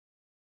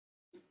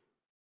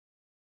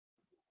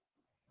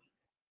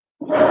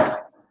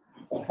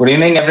Good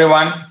evening,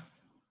 everyone.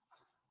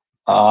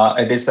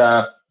 It is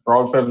a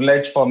proud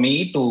privilege for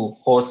me to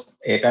host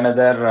yet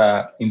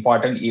another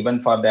important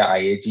event for the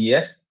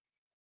IAGES,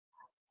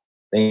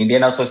 the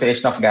Indian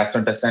Association of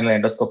Gastrointestinal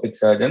Endoscopic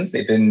Surgeons.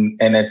 In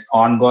its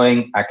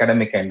ongoing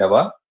academic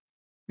endeavor,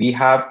 we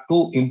have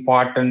two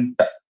important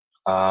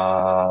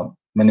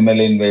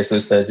minimally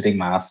invasive surgery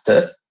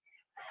masters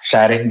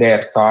sharing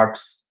their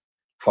thoughts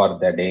for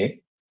the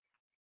day.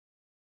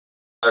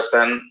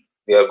 Person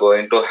we are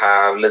going to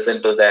have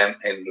listen to them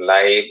in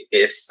live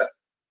is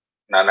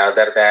none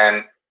other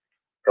than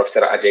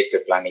Professor Ajay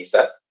Kriplani,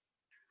 sir.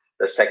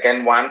 The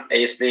second one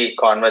is the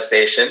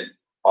conversation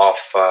of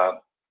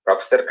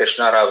Professor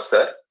Krishna Rao,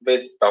 sir,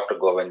 with Dr.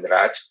 Govind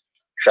Raj,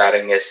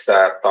 sharing his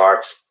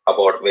thoughts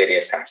about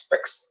various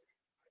aspects.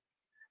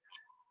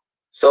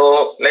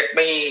 So let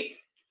me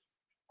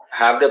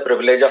have the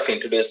privilege of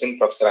introducing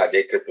Professor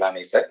Ajay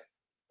Kriplani, sir.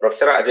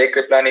 Professor Ajay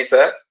Kriplani,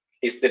 sir,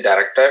 is the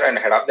director and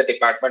head of the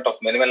Department of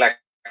Minimal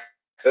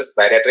Access,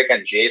 Bariatric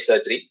and GI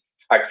Surgery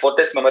at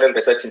Fortis Memorial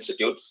Research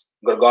Institutes,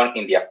 Gurgaon,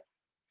 India.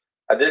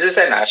 This is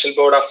a National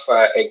Board of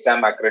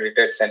Exam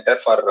Accredited Center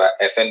for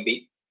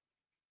FNB.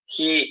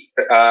 He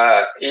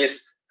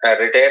is a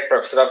retired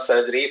professor of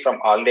surgery from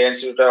All India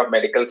Institute of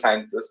Medical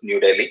Sciences, New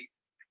Delhi.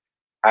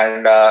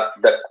 And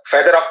the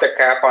feather of the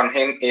cap on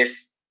him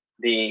is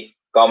the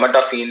Government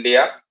of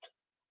India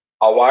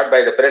award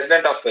by the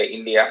President of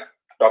India,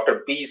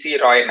 Dr.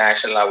 B.C. Roy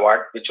National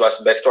Award, which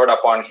was bestowed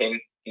upon him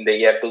in the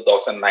year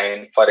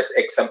 2009 for his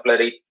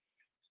exemplary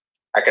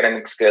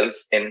academic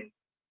skills in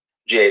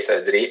GI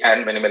surgery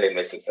and minimal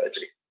invasive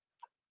surgery.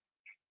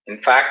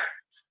 In fact,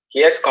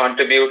 he has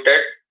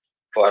contributed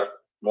for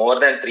more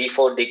than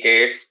 3-4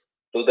 decades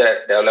to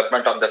the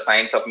development of the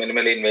science of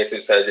minimally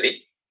invasive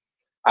surgery.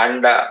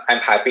 And I'm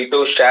happy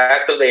to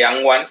share to the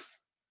young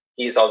ones,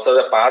 he is also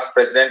the past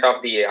president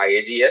of the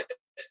IAGES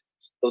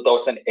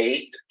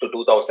 2008 to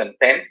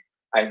 2010,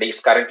 and is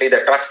currently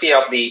the trustee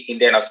of the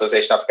Indian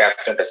Association of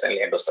Gastrointestinal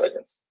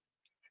Endosurgeons.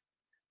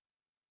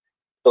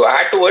 To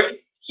add to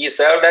it, he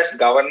served as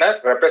governor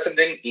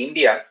representing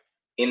India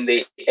in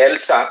the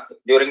ELSA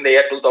during the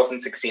year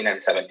 2016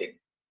 and 17.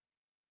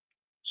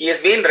 He has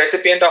been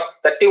recipient of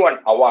 31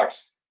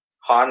 awards,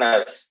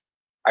 honors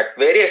at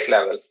various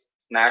levels,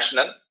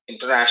 national,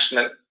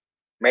 international,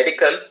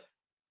 medical,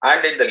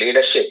 and in the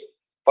leadership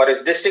for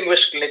his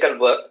distinguished clinical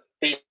work,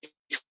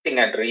 teaching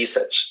and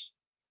research.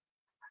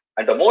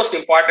 And the most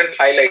important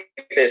highlight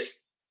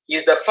is he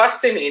is the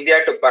first in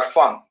India to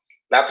perform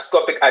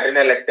laparoscopic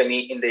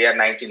adrenalectomy in the year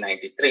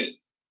 1993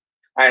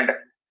 and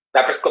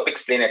laparoscopic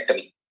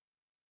splenectomy.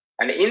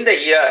 And in the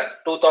year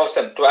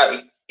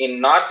 2012,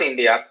 in North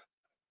India,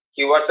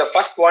 he was the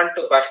first one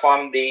to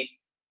perform the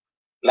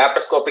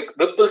laparoscopic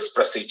Whipple's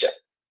procedure.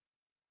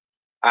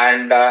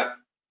 And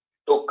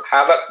to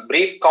have a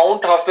brief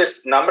count of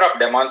his number of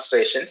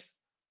demonstrations,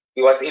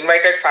 he was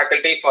invited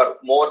faculty for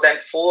more than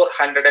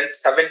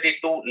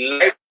 472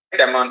 live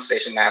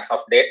demonstrations as of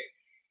date,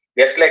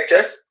 guest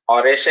lectures,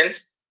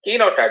 orations,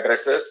 keynote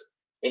addresses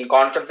in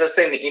conferences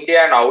in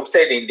India and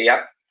outside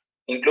India,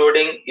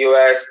 including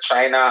US,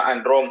 China,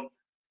 and Rome.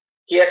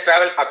 He has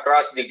traveled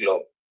across the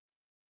globe.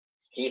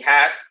 He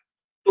has,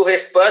 to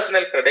his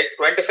personal credit,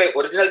 25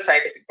 original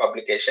scientific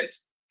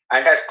publications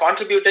and has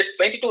contributed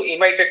 22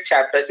 invited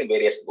chapters in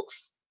various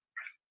books.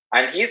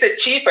 And he is the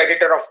chief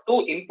editor of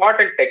 2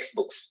 important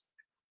textbooks.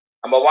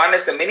 Number 1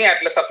 is the Mini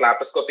Atlas of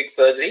Laparoscopic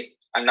Surgery,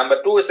 and number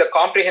 2 is the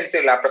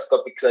Comprehensive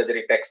Laparoscopic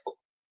Surgery textbook.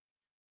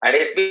 And he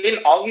has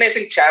been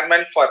organizing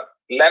chairman for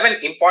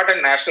 11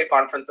 important national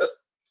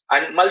conferences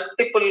and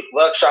multiple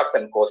workshops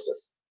and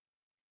courses.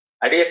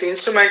 And he is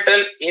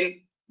instrumental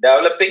in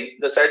developing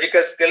the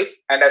surgical skills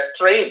and has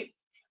trained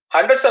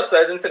hundreds of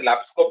surgeons in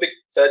laparoscopic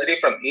surgery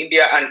from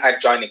India and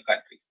adjoining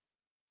countries.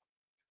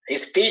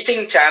 His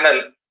teaching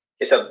channel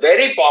is a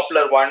very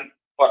popular one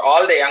for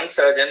all the young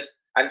surgeons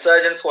and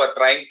surgeons who are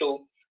trying to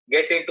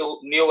get into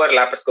newer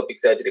laparoscopic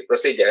surgery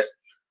procedures.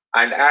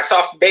 And as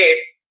of date,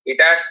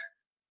 it has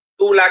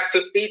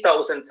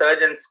 250,000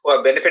 surgeons who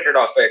have benefited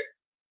of it.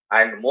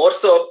 And more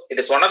so, it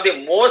is one of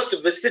the most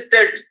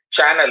visited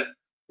channel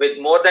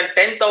with more than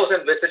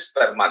 10,000 visits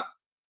per month.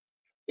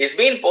 He's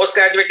been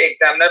postgraduate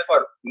examiner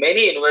for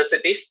many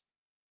universities,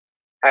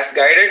 has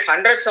guided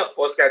hundreds of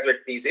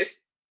postgraduate theses,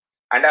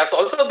 and has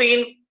also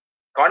been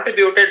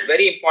contributed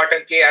very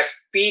importantly as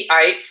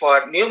PI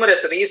for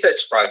numerous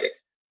research projects.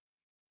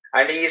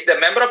 And he is the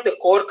member of the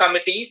core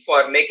committee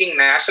for making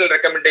national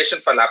recommendation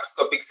for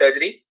laparoscopic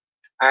surgery.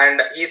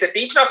 And he is a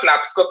teacher of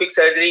laparoscopic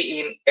surgery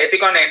in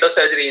Ethicon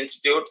Endosurgery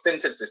Institute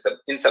since its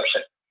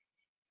inception.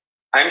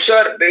 I'm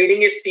sure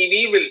reading his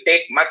CV will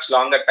take much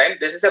longer time.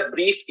 This is a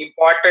brief,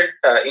 important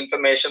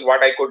information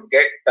what I could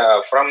get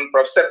from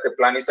Professor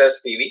Kriplani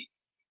sir's CV.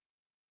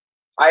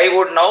 I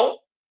would now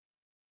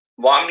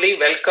warmly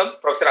welcome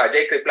Professor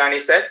Ajay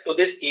Kriplani sir to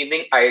this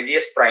evening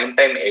IAGES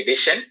Primetime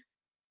Edition,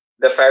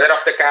 the Feather of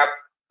the Cap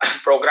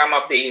program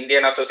of the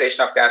Indian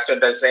Association of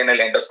Gastrointestinal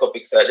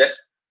Endoscopic Surgeons.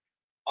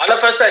 All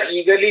of us are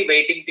eagerly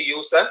waiting to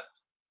you, sir,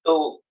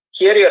 to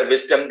hear your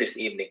wisdom this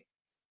evening.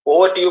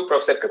 Over to you,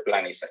 Professor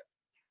Kripalani, sir.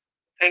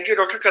 Thank you,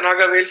 Dr.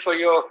 Kanagavale, for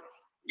your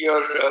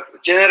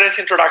generous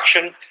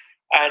introduction.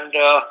 And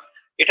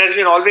it has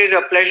been always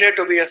a pleasure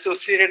to be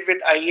associated with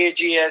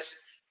IAGES.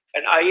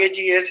 And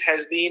IAGES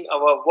has been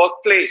our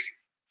workplace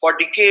for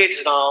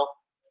decades now.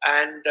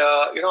 And,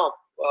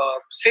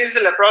 since the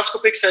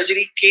laparoscopic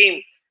surgery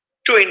came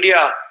to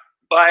India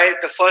by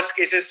the first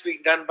cases being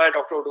done by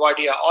Dr.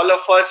 Udwadia, all of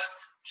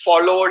us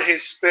followed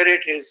his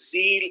spirit, his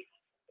zeal.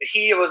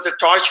 He was the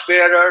torch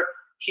bearer.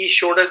 He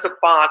showed us the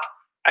path.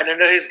 And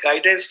under his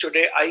guidance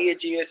today,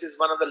 IAGES is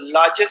one of the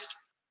largest,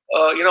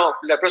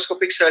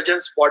 laparoscopic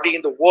surgeons body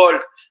in the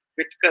world,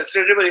 with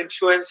considerable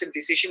influence in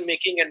decision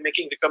making and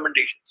making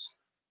recommendations.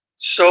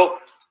 So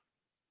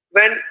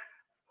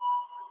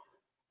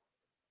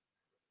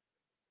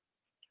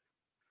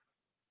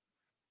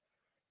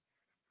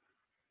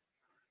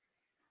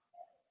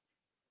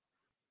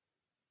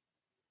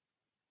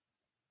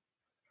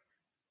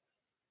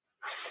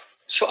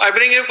I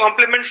bring you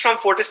compliments from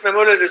Fortis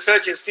Memorial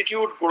Research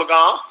Institute,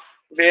 Gurgaon,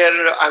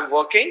 where I'm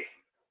working.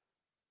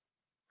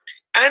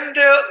 And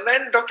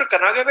when Dr.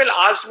 Kanagavale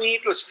asked me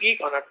to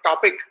speak on a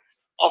topic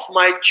of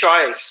my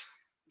choice,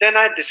 then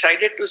I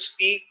decided to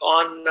speak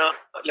on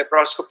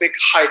laparoscopic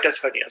hiatus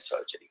hernia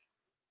surgery.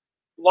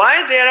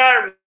 Why there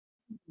are...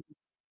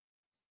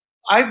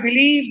 I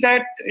believe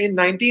that in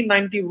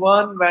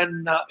 1991,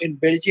 when in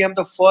Belgium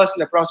the first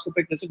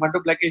laparoscopic Nissen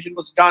fundoplication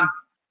was done,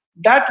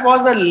 that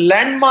was a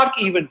landmark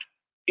event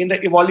in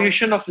the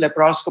evolution of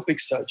laparoscopic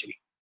surgery.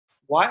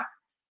 Why?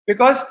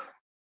 Because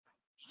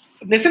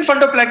Nissen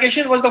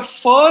fundoplication was the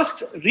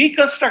first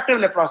reconstructive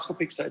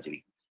laparoscopic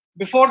surgery.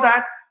 Before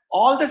that,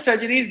 all the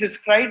surgeries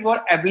described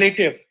were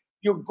ablative.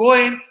 You go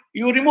in,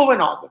 you remove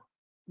an organ.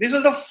 This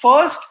was the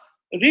first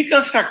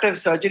reconstructive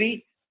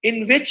surgery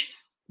in which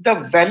the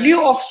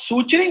value of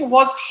suturing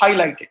was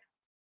highlighted.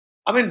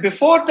 I mean,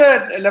 before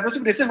the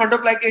laparoscopic Nissen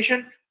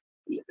fundoplication,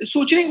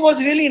 suturing was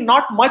really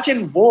not much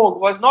in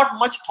vogue, was not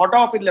much thought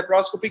of in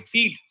laparoscopic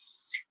field.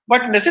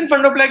 But Nissen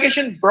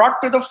fundoplication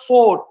brought to the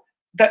fore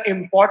the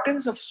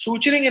importance of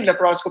suturing in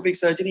laparoscopic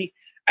surgery.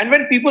 And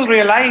when people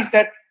realized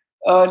that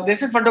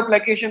Nissen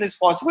fundoplication is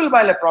possible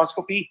by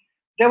laparoscopy,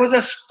 there was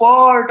a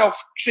spurt of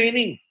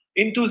training,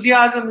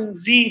 enthusiasm, and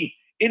zeal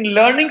in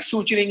learning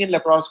suturing in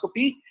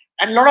laparoscopy.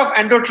 And a lot of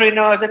endo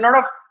trainers and a lot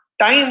of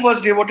time was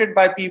devoted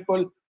by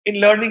people in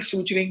learning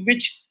suturing,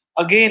 which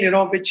again,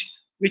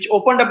 which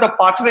opened up the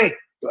pathway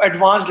to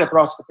advanced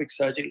laparoscopic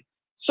surgery.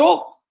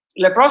 So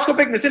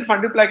laparoscopic Nissen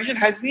fundoplication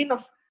has been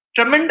of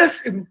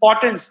tremendous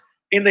importance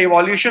in the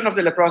evolution of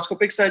the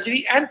laparoscopic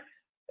surgery. And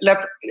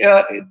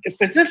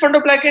Nissen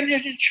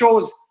fundoplication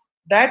shows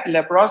that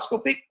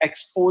laparoscopic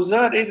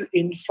exposure is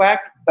in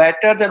fact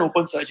better than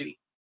open surgery.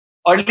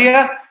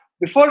 Earlier,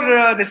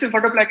 before Nissen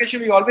fundoplication,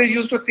 we always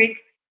used to think,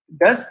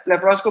 does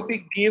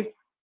laparoscopy give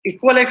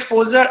equal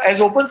exposure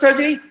as open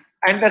surgery?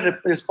 And the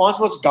response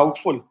was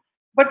doubtful.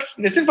 But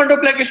Nissen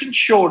fundoplication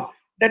showed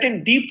that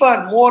in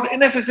deeper, more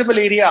inaccessible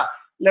area,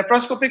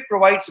 laparoscopic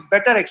provides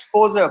better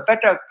exposure,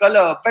 better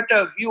color,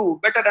 better view,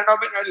 better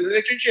anatomical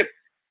relationship.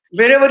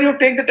 Wherever you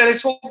take the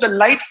telescope, the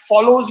light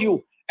follows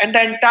you and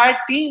the entire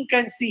team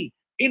can see.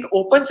 In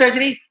open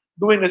surgery,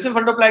 doing Nissen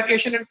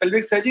fundoplication and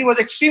pelvic surgery was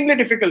extremely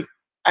difficult.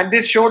 And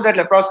this showed that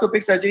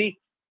laparoscopic surgery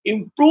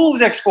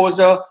improves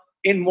exposure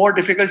in more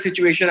difficult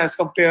situations as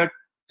compared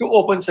to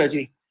open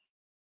surgery.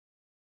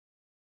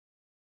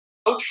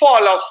 The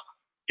outfall of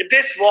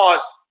this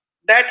was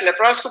that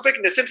laparoscopic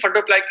Nissen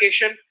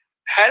fundoplication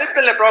helped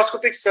the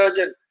laparoscopic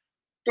surgeon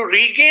to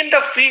regain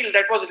the field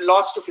that was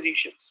lost to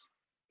physicians.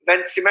 When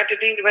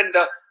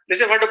the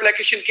Nissen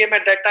fundoplication came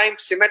at that time,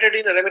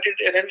 cimetidine and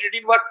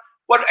ranitidine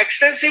were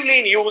extensively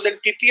in use, and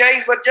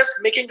PPIs were just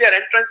making their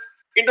entrance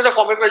into the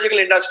pharmacological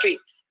industry.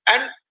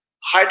 And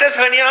hiatus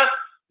hernia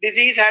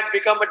disease had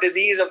become a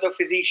disease of the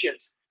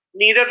physicians.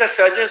 Neither the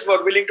surgeons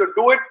were willing to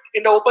do it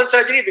in the open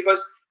surgery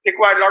because it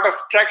required a lot of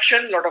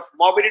traction, a lot of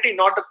morbidity,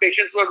 not the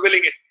patients were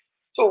willing it.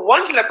 So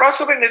once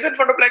laparoscopic Nissen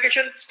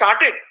fundoplication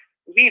started,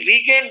 we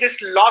regained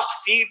this lost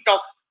field of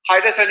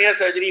hiatus hernia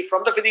surgery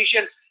from the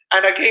physician.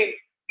 And again,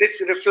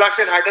 this reflux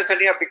and hiatus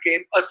hernia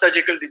became a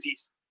surgical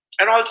disease.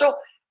 And also,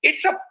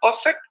 it's a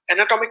perfect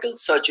anatomical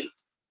surgery.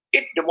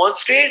 It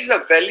demonstrates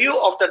the value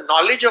of the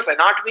knowledge of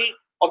anatomy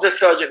of the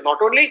surgeon,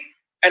 not only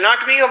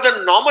anatomy of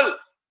the normal,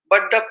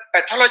 but the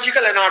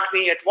pathological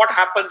anatomy at what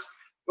happens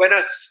when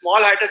a small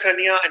hiatus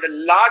hernia and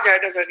a large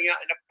hiatus hernia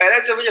and a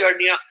para-esophageal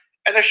hernia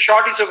and a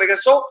short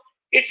esophagus. So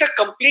it's a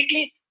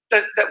completely,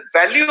 the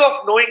value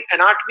of knowing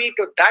anatomy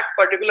to that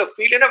particular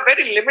field in a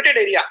very limited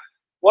area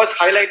was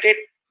highlighted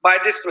by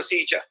this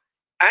procedure.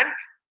 And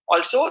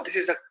also, this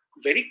is a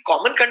very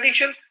common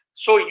condition.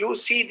 So you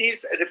see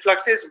these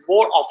refluxes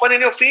more often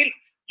in your field.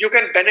 You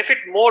can benefit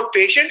more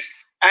patients.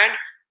 And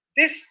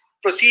this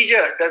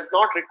procedure does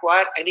not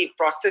require any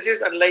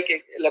prosthesis, unlike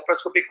a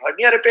laparoscopic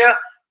hernia repair,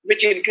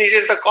 which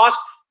increases the cost,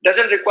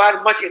 doesn't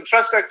require much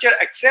infrastructure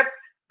except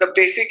the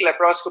basic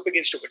laparoscopic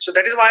instrument. So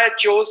that is why I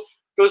chose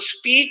to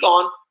speak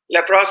on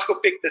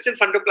laparoscopic Nissen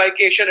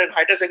fundoplication and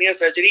hiatus hernia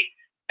surgery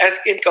as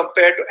in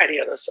compared to any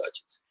other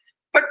surgeons.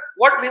 But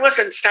what we must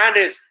understand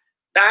is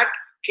that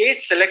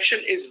case selection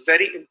is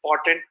very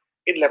important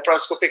in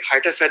laparoscopic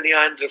hiatus hernia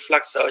and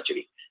reflux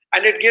surgery.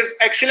 And it gives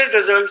excellent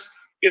results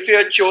if you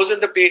have chosen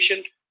the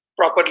patient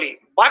properly.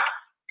 But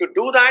to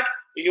do that,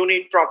 you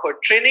need proper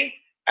training.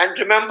 And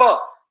remember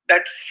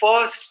that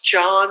first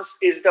chance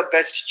is the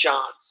best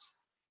chance.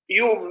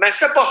 You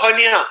mess up a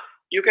hernia,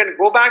 you can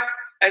go back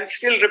and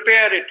still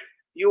repair it.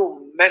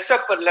 You mess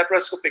up a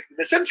laparoscopic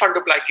Nissen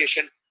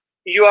fundoplication,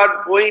 you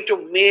are going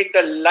to make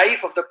the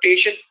life of the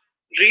patient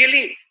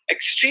really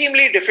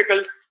extremely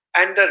difficult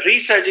and the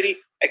resurgery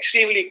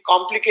extremely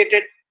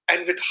complicated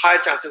and with high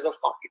chances of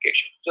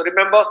complication. So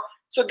remember,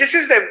 so this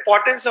is the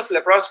importance of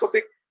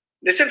laparoscopic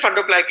Nissen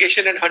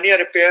fundoplication and hernia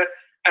repair,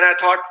 and I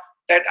thought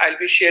that I'll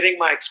be sharing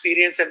my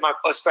experience and my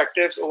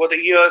perspectives over the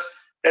years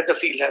that the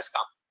field has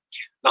come.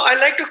 Now, I'd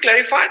like to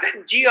clarify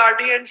that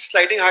GRD and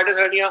sliding hiatus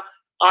hernia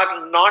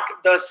are not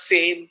the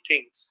same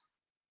things.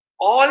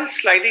 All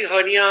sliding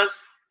hernias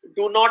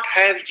do not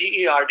have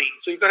GERD.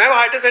 So you can have a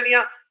hiatus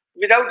hernia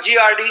without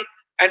GRD,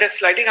 and a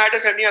sliding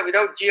hiatus hernia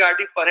without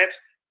GRD perhaps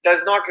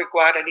does not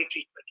require any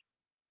treatment.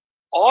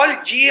 All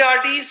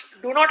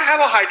GRDs do not have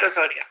a hiatus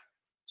hernia.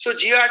 So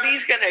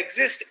GRDs can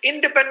exist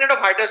independent of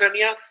hiatus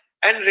hernia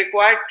and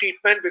require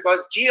treatment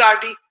because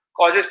GRD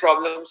causes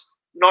problems,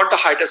 not the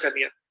hiatus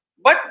hernia.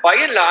 But by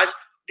and large,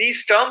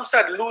 these terms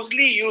are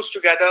loosely used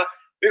together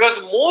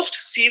because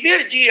most severe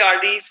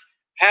GRDs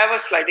have a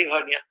sliding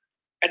hernia,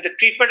 and the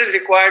treatment is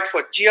required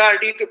for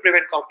GRD to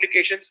prevent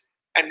complications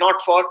and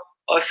not for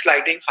a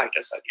sliding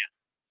hiatus hernia.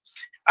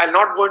 I'll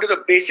not go into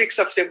the basics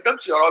of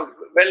symptoms. You are all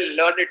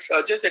well-learned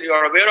surgeons and you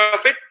are aware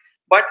of it,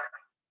 but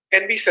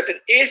can be certain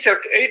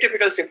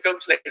atypical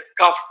symptoms like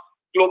cough,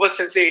 globus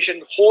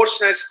sensation,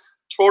 hoarseness,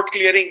 throat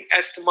clearing,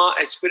 asthma,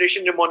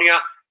 aspiration pneumonia,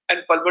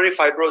 and pulmonary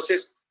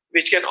fibrosis,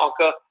 which can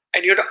occur.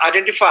 And you have to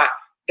identify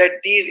that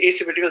these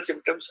asymptomatic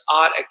symptoms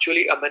are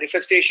actually a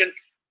manifestation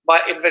by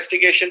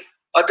investigation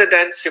other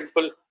than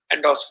simple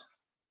endoscopy.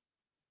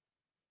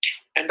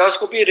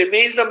 Endoscopy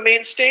remains the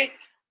mainstay,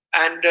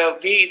 and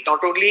we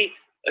not only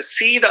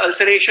see the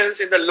ulcerations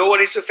in the lower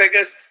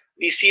esophagus,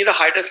 we see the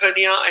hiatus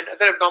hernia and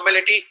other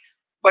abnormality,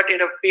 but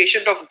in a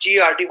patient of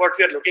GRD, what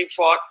we are looking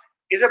for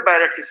is a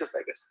Barrett's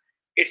esophagus.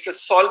 It's a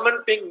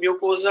Solomon-Pink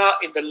mucosa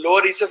in the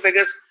lower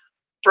esophagus,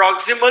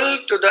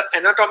 proximal to the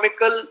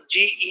anatomical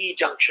GE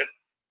junction.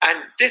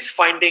 And this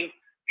finding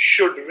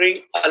should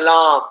ring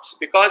alarms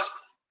because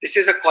this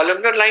is a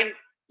columnar line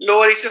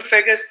lower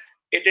esophagus.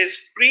 It is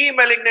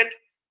pre-malignant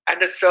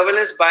and the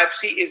surveillance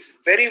biopsy is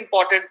very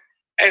important.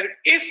 And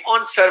if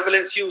on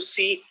surveillance you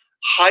see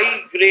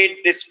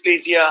high-grade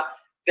dysplasia,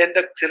 then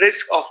the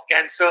risk of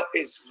cancer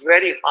is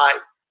very high,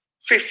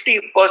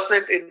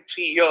 50% in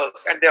 3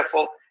 years, and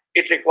therefore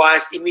it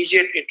requires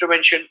immediate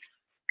intervention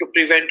to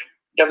prevent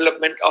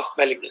development of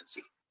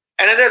malignancy.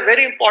 Another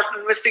very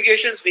important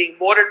investigations being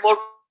more and more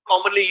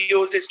commonly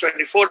used is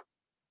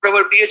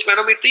 24-hour pH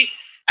manometry,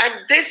 and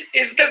this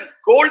is the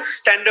gold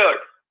standard.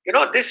 You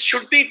know, this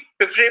should be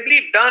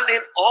preferably done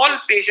in all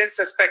patients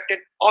suspected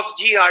of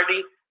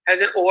GRD, has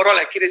an overall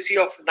accuracy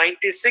of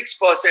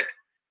 96%,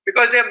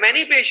 because there are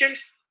many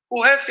patients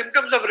who have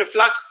symptoms of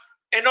reflux,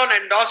 and on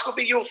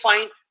endoscopy you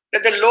find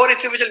that the lower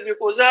esophageal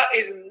mucosa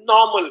is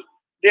normal.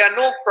 There are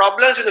no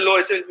problems with the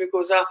lower esophageal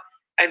mucosa,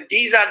 and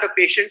these are the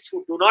patients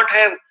who do not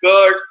have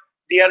GERD.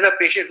 They are the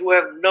patients who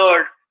have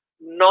NERD,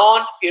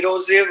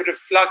 non-erosive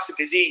reflux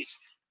disease,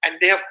 and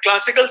they have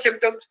classical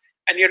symptoms,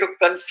 and you have to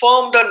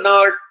confirm the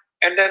NERD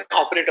and then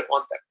operate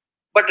upon them.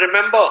 But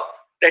remember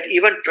that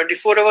even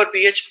 24-hour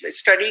pH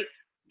study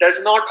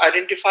does not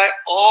identify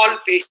all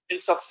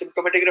patients of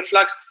symptomatic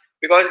reflux,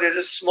 because there's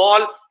a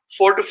small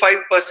 4 to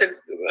 5%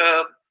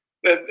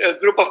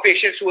 group of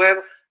patients who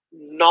have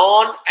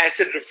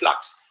non-acid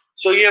reflux.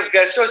 So you have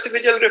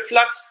gastroesophageal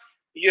reflux,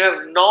 you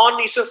have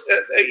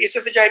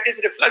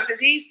non-esophagitis reflux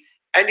disease,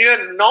 and you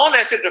have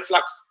non-acid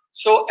reflux.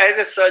 So as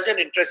a surgeon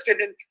interested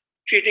in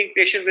treating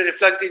patients with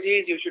reflux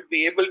disease, you should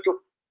be able to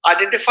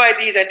identify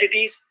these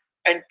entities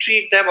and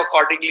treat them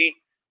accordingly.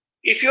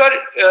 If you are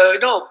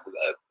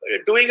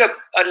doing a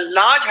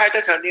large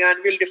hiatus hernia,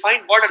 and we'll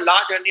define what a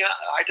large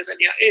hiatus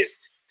hernia is,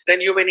 then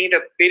you may need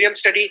a barium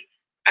study,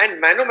 and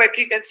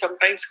manometry can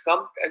sometimes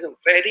come as a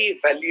very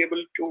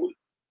valuable tool.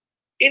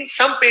 In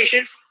some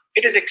patients,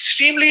 it is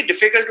extremely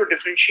difficult to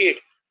differentiate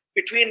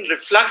between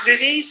reflux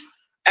disease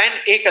and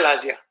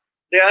achalasia.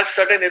 There are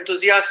certain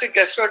enthusiastic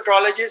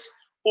gastroenterologists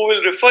who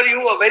will refer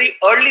you a very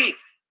early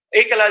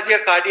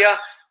achalasia cardia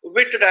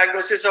with the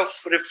diagnosis of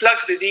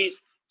reflux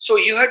disease. So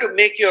you have to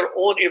make your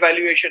own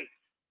evaluation,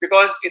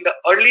 because in the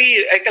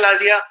early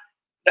achalasia,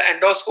 the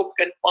endoscope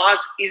can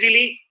pass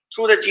easily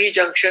through the G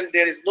junction.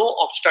 There is no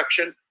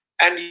obstruction.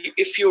 And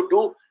if you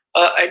do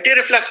an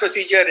anti-reflux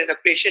procedure in a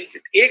patient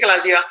with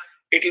achalasia,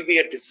 it will be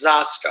a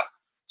disaster.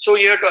 So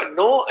you have to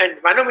know,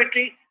 and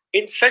manometry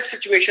in such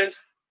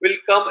situations will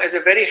come as a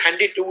very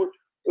handy tool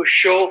to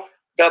show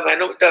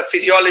the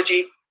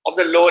physiology of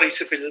the lower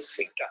esophageal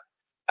sphincter.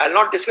 I'll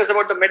not discuss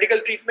about the medical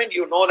treatment.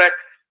 You know that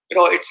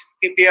it's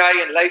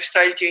PPI and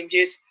lifestyle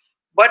changes,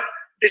 but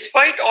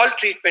despite all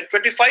treatment,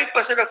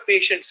 25% of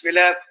patients will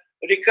have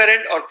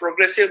recurrent or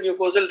progressive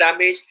mucosal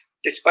damage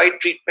despite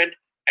treatment,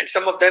 and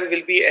some of them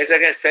will be, as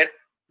I said,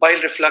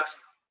 bile reflux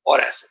or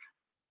acid.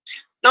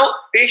 Now,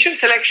 patient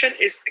selection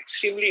is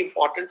extremely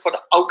important for the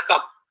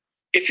outcome.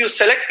 If you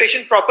select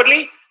patient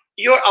properly,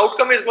 your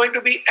outcome is going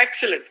to be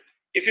excellent.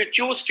 If you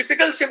choose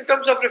typical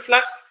symptoms of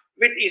reflux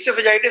with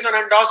esophagitis on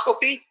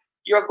endoscopy,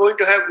 you are going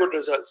to have good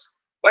results.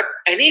 But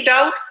any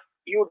doubt,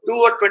 you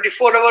do a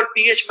 24-hour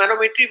pH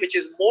manometry, which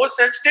is more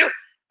sensitive,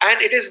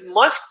 and it is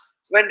must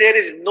when there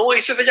is no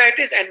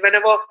esophagitis and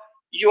whenever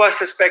you are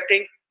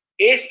suspecting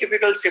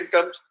atypical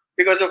symptoms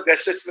because of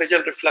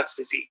gastroesophageal reflux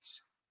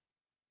disease.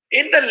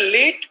 In the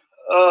late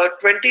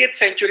 20th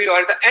century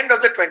or the end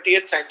of the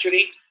 20th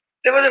century,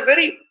 there was a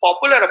very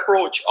popular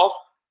approach of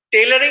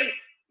tailoring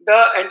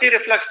the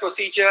anti-reflux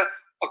procedure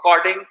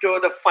according to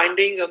the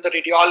findings on the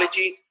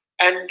radiology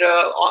and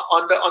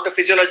on the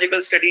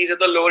physiological studies of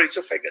the lower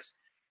esophagus.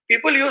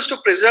 People used to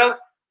preserve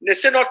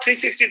Nissen or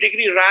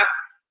 360-degree wrap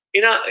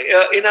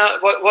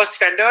was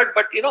standard,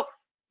 but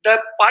the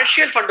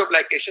partial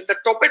fundoplication, the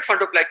topet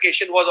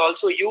fundoplication was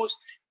also used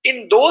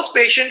in those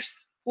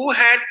patients who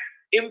had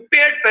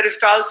impaired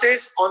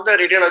peristalsis on the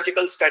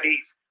radiological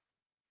studies.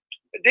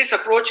 This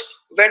approach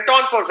went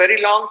on for very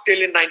long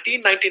till in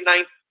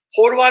 1999,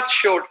 Horvath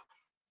showed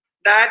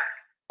that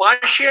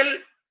partial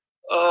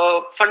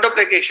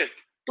fundoplication,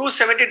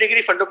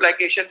 270-degree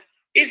fundoplication,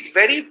 is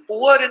very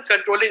poor in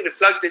controlling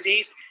reflux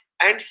disease,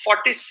 and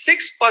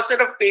 46%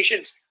 of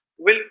patients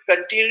will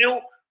continue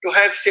to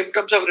have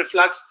symptoms of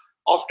reflux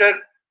after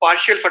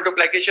partial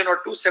fundoplication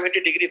or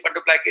 270-degree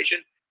fundoplication.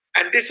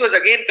 And this was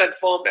again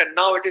confirmed, and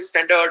now it is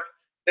standard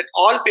that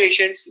all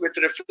patients with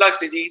reflux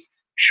disease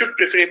should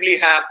preferably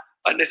have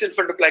a Nissen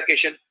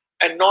fundoplication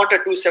and not a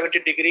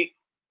 270-degree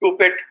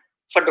topet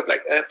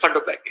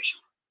fundoplication.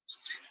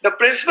 The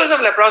principles of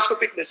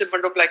laparoscopic Nissen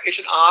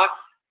fundoplication are: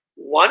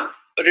 1.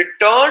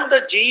 Return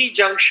the GE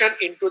junction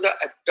into the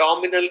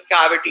abdominal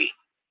cavity,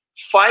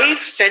 5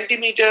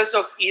 centimeters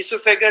of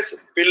esophagus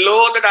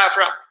below the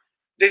diaphragm.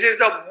 This is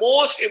the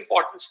most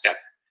important step.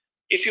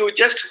 If you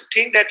just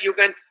think that you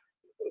can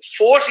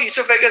force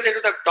esophagus into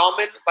the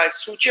abdomen by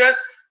sutures,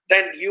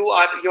 then you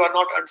are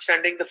not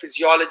understanding the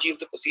physiology of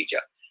the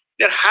procedure.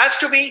 There has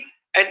to be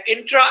an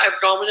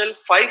intra-abdominal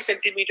 5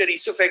 centimeter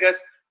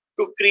esophagus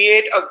to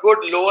create a good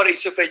lower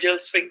esophageal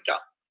sphincter.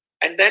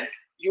 And then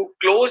you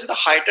close the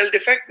hiatal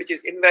defect, which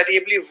is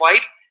invariably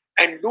wide,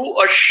 and do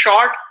a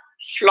short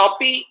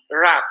floppy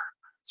wrap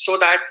so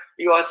that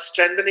you are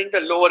strengthening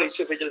the lower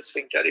esophageal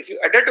sphincter. If you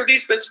adhere to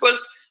these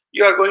principles,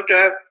 you are going to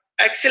have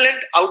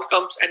excellent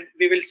outcomes, and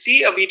we will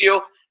see a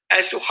video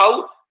as to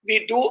how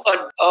we do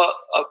a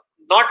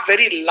not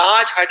very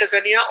large hiatus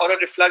hernia or a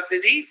reflux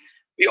disease.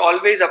 We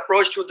always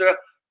approach to the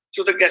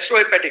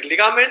gastrohepatic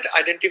ligament,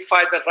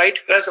 identify the right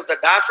crest of the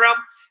diaphragm.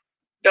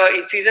 The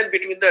incision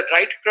between the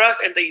right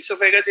crest and the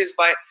esophagus is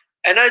by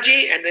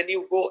energy, and then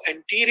you go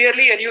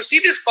anteriorly and you see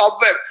this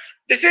cobweb.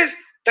 This is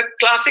the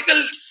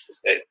classical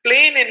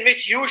plane in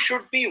which you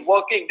should be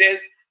working. There's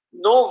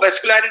no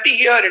vascularity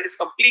here. It is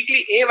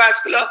completely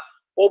avascular,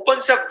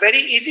 opens up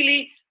very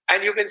easily,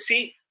 and you can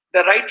see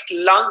the right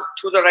lung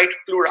through the right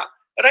pleura.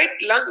 Right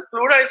lung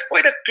pleura is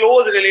quite a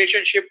close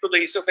relationship to the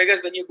esophagus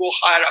when you go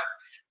higher up.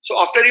 So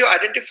after you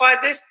identify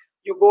this,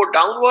 you go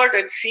downward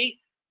and see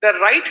the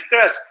right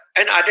crest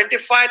and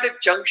identify the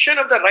junction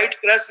of the right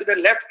crest with the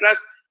left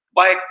crest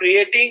by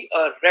creating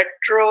a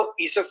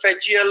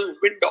retroesophageal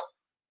window.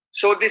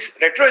 So this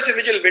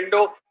retroesophageal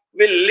window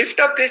will lift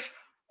up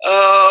this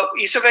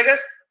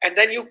esophagus, and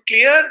then you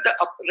clear the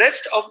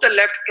rest of the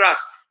left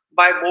crust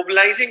by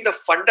mobilizing the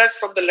fundus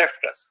from the left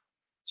crust.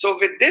 So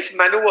with this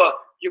maneuver,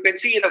 you can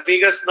see the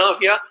vagus nerve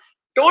here.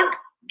 Don't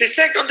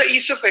dissect on the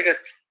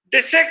esophagus,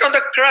 dissect on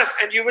the crust,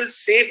 and you will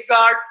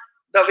safeguard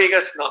the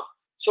vagus nerve.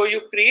 So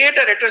you create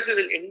a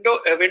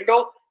retroesophageal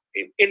window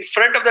in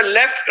front of the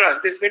left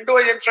crust. This window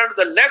is in front of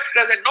the left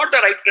crust and not the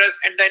right crust,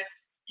 and then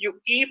you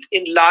keep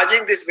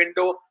enlarging this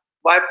window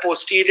by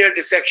posterior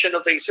dissection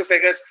of the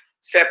esophagus,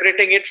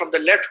 separating it from the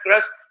left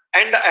crust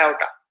and the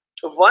aorta.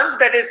 So once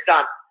that is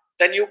done,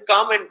 then you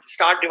come and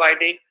start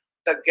dividing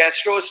the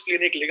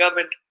gastrosplenic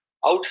ligament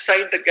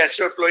outside the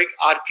gastroeploic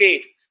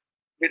arcade.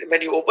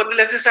 When you open the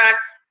lesser sac,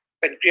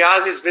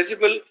 pancreas is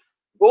visible.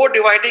 Go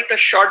dividing the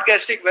short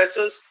gastric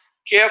vessels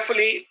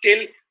carefully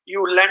till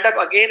you land up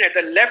again at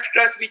the left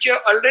crust, which you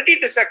have already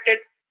dissected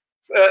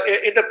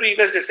in the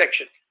previous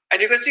dissection.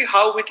 And you can see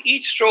how with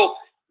each stroke,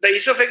 the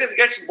esophagus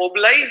gets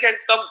mobilized and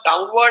comes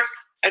downwards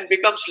and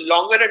becomes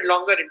longer and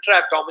longer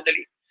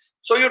intra-abdominally.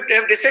 So you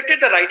have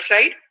dissected the right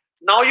side.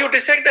 Now you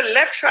dissect the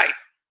left side.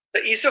 The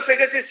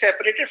esophagus is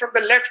separated from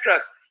the left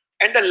crust,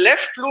 and the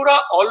left pleura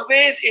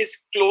always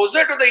is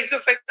closer to the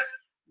esophagus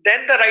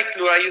than the right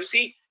pleura. You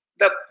see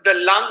the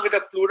lung with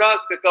the pleura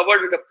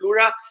covered with the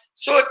pleura.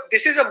 So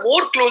this is a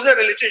more closer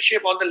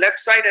relationship on the left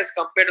side as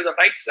compared to the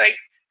right side.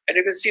 And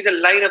you can see the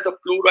line of the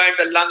pleura and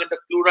the lung and the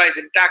pleura is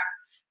intact.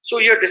 So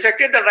you have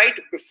dissected the right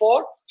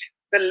before,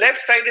 the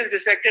left side is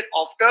dissected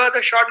after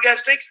the short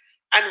gastrics.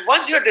 And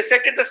once you have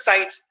dissected the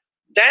sides,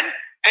 then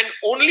and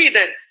only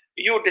then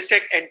you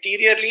dissect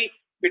anteriorly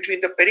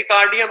between the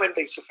pericardium and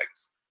the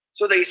esophagus.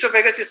 So the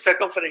esophagus is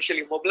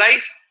circumferentially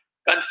mobilized.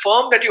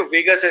 Confirm that your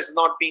vagus has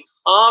not been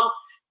harmed.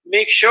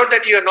 Make sure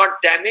that you have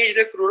not damaged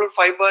the crural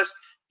fibers.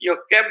 You have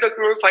kept the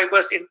crural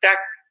fibers intact.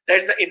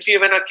 There's the inferior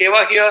vena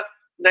cava here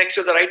next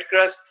to the right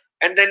crust.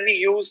 And then we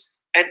use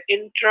an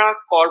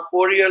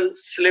intracorporeal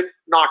slip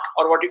knot,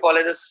 or what you call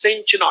as a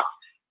cinch knot.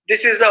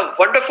 This is a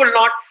wonderful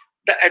knot.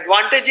 The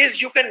advantage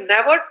is you can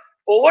never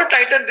over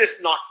tighten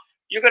this knot.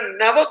 You can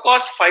never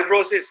cause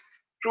fibrosis.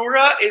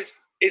 Crura is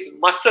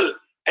muscle,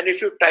 and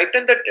if you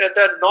tighten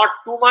the knot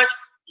too much,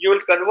 you will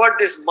convert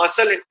this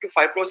muscle into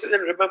fibrosis.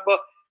 And remember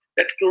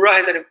that crura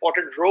has an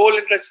important role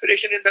in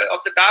respiration of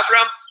the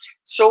diaphragm.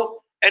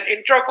 So an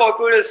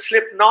intracorporeal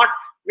slip knot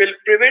will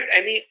prevent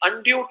any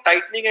undue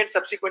tightening and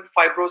subsequent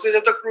fibrosis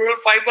of the crural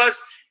fibers.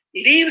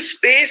 Leave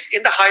space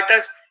in the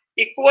hiatus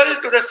equal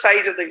to the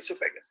size of the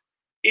esophagus.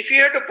 If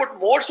you have to put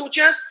more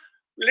sutures,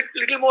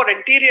 little more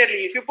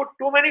anteriorly. If you put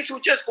too many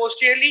sutures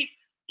posteriorly,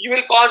 you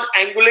will cause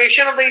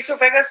angulation of the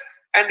esophagus,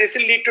 and this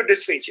will lead to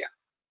dysphagia.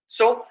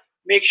 So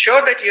make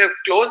sure that you have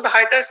closed the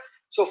hiatus.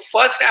 So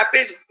first step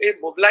is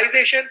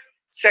mobilization,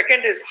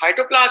 second is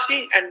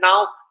hiatoplasty, and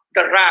now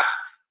the wrap.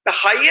 The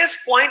highest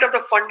point of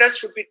the fundus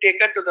should be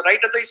taken to the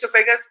right of the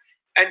esophagus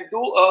and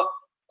do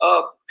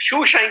a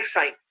shoe shine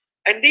sign.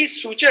 And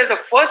these sutures, the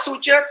first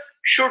suture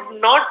should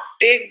not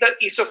take the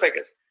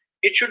esophagus.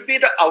 It should be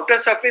the outer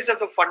surface of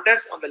the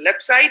fundus on the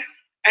left side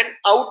and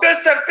outer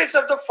surface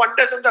of the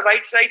fundus on the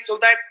right side, so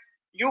that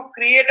you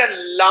create a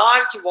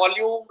large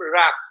volume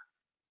wrap.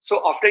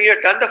 So after you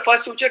have done the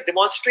first suture,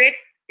 demonstrate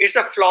it's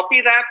a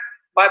floppy wrap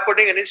by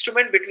putting an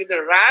instrument between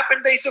the wrap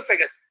and the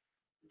esophagus.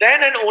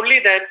 Then and only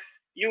then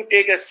you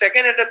take a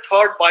second and a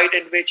third bite,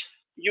 in which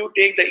you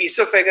take the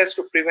esophagus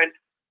to prevent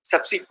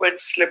subsequent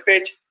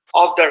slippage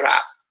of the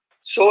wrap.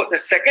 So the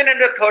second and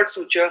the third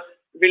suture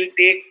will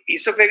take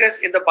esophagus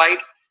in the bite,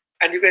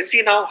 and you can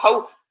see now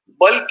how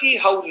bulky,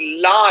 how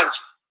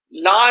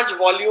large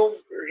volume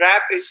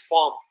wrap is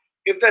formed.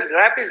 If the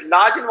wrap is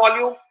large in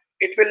volume,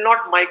 it will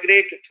not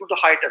migrate through the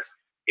hiatus.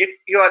 If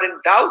you are in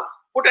doubt,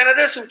 put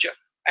another suture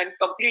and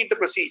complete the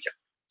procedure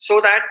so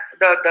that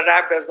the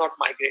wrap does not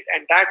migrate.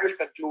 And that will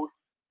conclude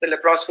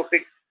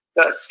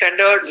the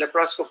standard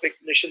laparoscopic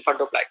Nissen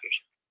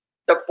fundoplication.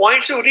 The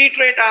points to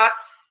reiterate are: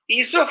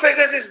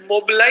 esophagus is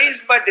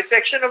mobilized by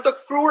dissection of the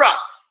crura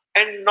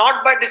and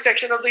not by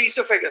dissection of the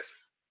esophagus.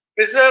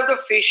 Preserve the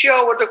fascia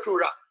over the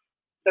crura.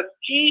 The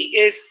key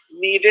is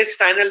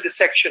mediastinal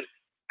dissection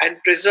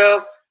and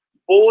preserve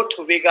both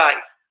vagi.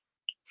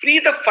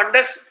 Free the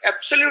fundus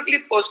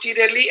absolutely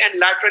posteriorly and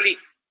laterally,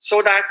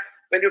 so that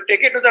when you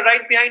take it to the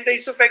right behind the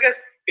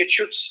esophagus, it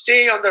should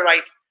stay on the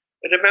right.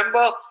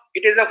 Remember,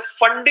 it is a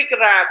fundic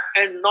wrap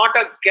and not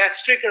a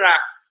gastric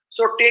wrap.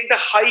 So take the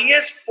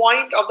highest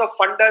point of the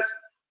fundus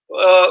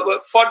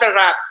for the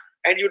wrap,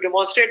 and you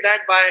demonstrate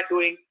that by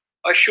doing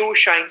a shoe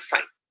shine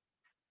sign.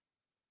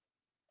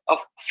 A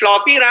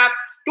floppy wrap,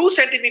 2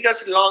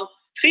 centimeters long,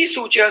 3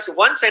 sutures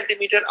 1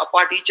 centimeter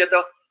apart each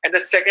other, and the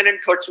second and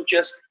third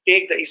sutures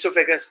take the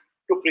esophagus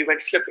to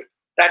prevent slipping.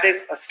 That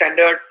is a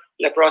standard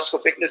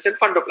laparoscopic Nissen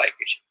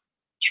fundoplication.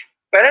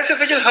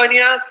 Para-esophageal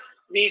hernias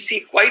we see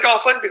quite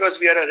often because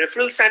we are a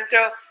referral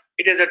center.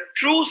 It is a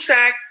true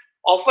sac,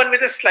 often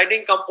with a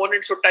sliding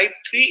component. So type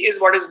 3 is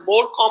what is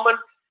more common.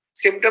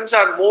 Symptoms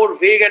are more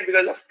vague, and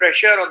because of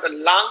pressure on the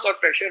lung or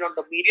pressure on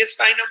the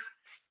mediastinum.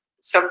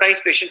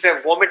 Sometimes patients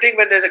have vomiting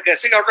when there's a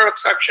gastric outer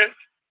obstruction.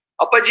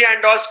 Upper GI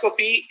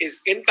endoscopy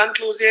is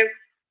inconclusive.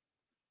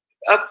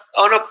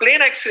 On a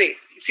plain X-ray,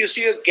 if you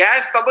see a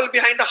gas bubble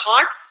behind the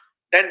heart,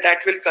 then that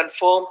will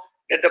confirm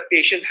that the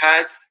patient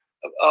has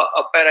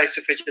a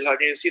para-esophageal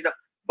hernia. You see the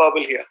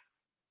bubble here.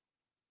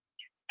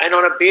 And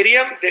on a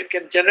barium, there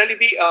can generally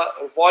be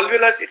a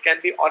volvulus. It can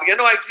be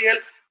organoaxial,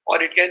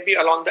 or it can be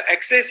along the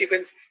axis. You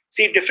can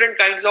see different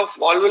kinds of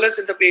volvulus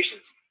in the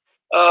patients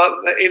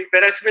if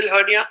para-esophageal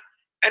hernia.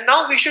 And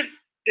now we should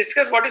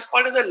discuss what is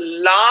called as a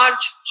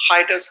large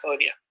hiatus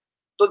hernia.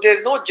 So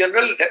there's no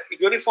general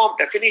uniform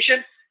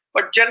definition,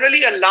 but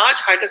generally a large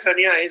hiatus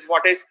hernia is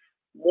what is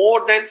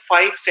more than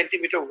 5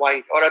 centimeter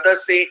wide, or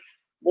others say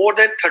more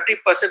than 30%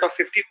 or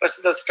 50%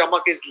 of the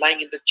stomach is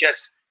lying in the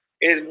chest.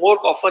 It is more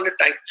often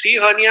a type 3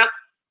 hernia,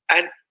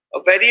 and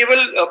a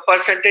variable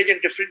percentage in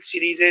different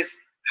series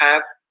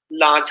have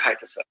large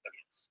hiatus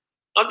hernias.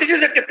 Now this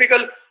is a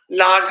typical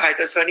large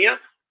hiatus hernia.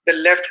 The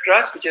left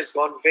crust, which has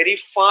gone very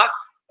far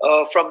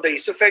from the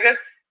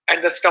esophagus,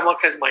 and the stomach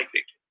has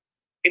migrated.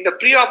 In the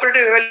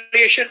preoperative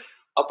evaluation,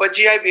 upper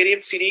GI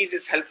barium series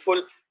is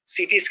helpful.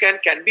 CT scan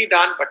can be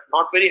done, but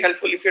not very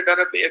helpful if you've done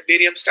a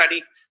barium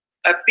study.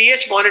 A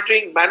pH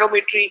monitoring,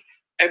 manometry,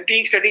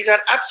 emptying studies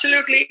are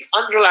absolutely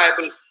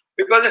unreliable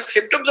because the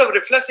symptoms of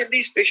reflux in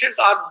these patients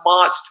are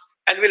masked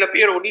and will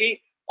appear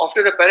only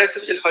after the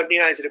para-esophageal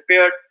hernia is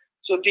repaired.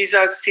 So these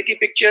are CT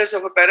pictures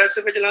of a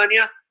para-esophageal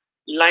hernia,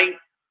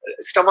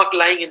 stomach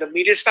lying in the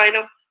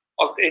mediastinum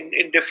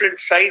in different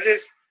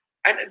sizes.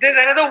 And there's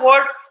another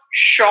word,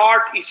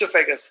 short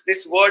esophagus.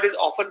 This word is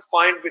often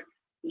coined with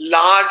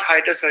large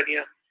hiatus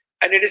hernia.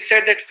 And it is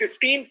said that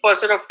 15%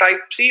 of type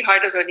 3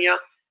 hiatus hernia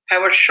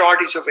have a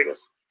short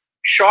esophagus.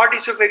 Short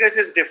esophagus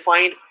is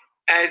defined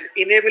as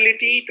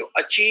inability to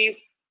achieve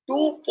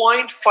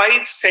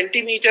 2.5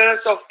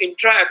 centimeters of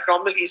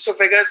intra-abdominal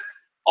esophagus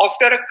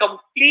after a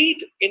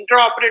complete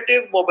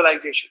intraoperative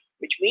mobilization,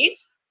 which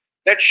means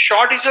that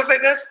short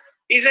esophagus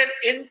is an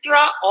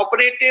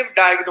intraoperative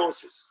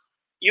diagnosis.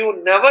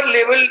 You never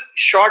label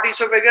short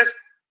esophagus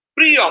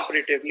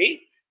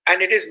preoperatively,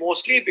 and it is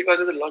mostly because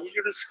of the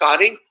longitudinal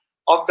scarring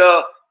of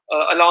the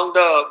along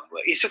the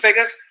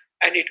esophagus,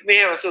 and it may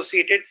have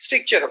associated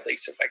stricture of the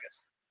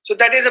esophagus. So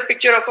that is a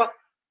picture of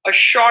a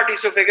short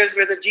esophagus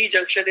where the G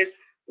junction is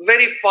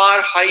very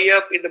far high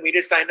up in the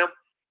mediastinum.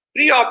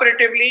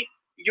 Preoperatively,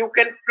 you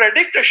can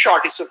predict a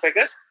short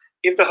esophagus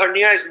if the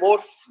hernia is more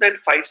than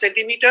 5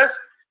 centimeters,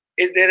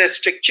 if there is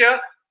stricture,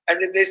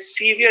 and if there is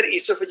severe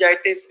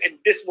esophagitis and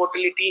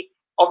dysmotility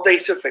of the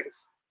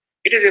esophagus.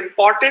 It is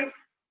important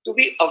to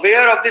be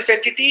aware of this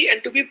entity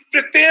and to be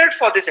prepared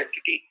for this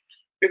entity.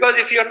 Because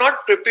if you are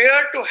not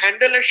prepared to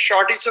handle a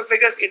short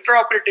esophagus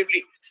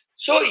intraoperatively,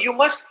 so you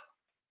must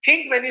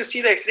think when you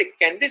see the X-ray,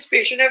 can this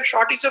patient have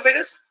short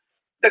esophagus?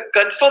 The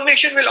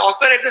confirmation will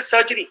occur at the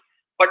surgery.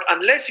 But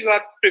unless you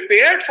are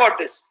prepared for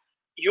this,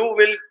 you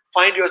will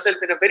find yourself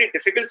in a very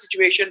difficult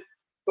situation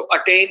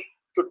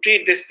to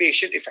treat this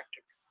patient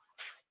effectively.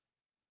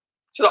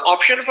 So the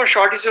option for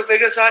short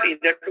esophagus are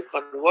either to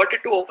convert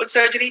it to open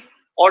surgery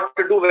or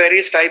to do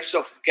various types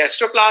of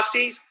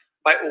gastroplasties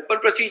by open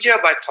procedure,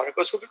 by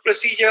thoracoscopic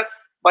procedure,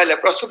 by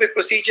laparoscopic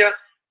procedure.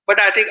 But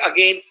I think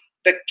again,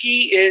 the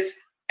key is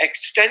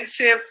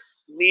extensive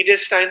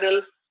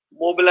mediastinal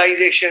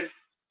mobilization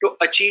to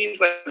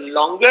achieve a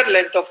longer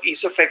length of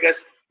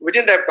esophagus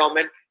within the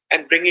abdomen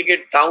and bringing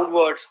it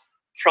downwards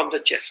from the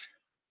chest.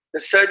 The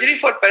surgery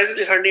for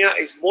para-esophageal hernia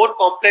is more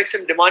complex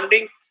and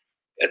demanding.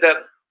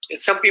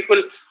 Some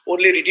people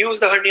only reduce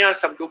the hernia,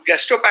 some do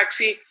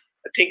gastropaxy,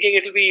 thinking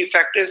it will be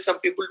effective. Some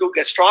people do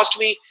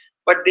gastrostomy,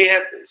 but they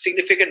have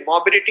significant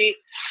morbidity,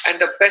 and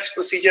the best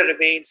procedure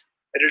remains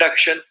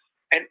reduction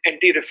and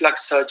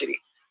anti-reflux surgery.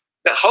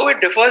 How it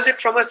differs it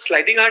from a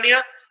sliding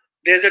hernia,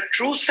 there's a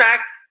true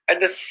sac,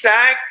 and the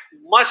sac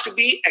must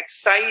be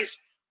excised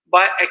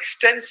by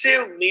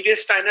extensive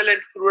mediastinal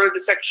and crural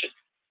dissection.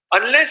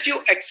 Unless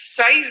you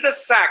excise the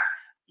sac,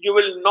 you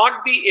will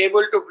not be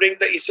able to bring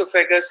the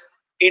esophagus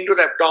into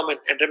the abdomen.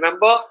 And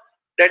remember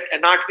that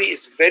anatomy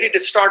is very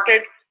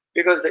distorted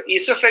because the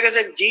esophagus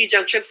and G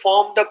junction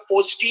form the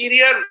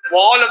posterior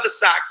wall of the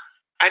sac.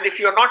 And if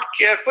you are not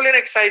careful in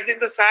excising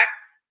the sac,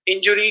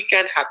 injury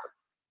can happen.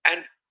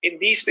 And in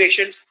these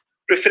patients,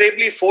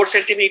 preferably 4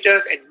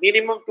 centimeters and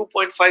minimum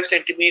 2.5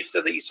 centimeters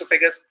of the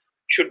esophagus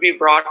should be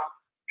brought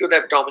to the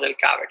abdominal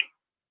cavity.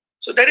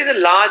 So there is a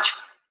large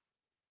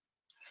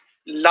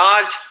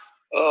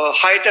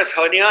hiatus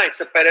hernia. It's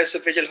a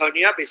para-esophageal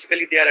hernia.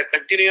 Basically, they are a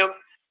continuum.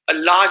 A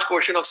large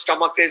portion of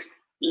stomach is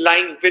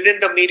lying within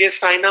the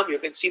mediastinum. You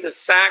can see the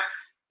sac.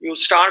 You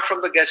start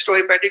from the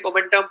gastrohepatic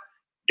omentum,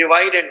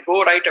 divide and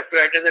go right up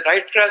to the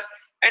right crust.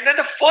 And then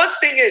the first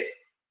thing is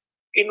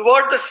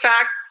invert the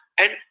sac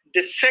and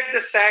dissect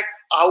the sac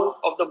out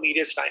of the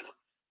mediastinum.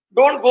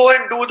 Don't go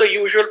and do the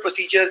usual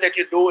procedures that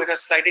you do in a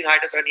sliding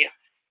hiatus hernia.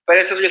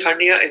 Para-esophageal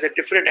hernia is a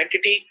different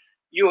entity.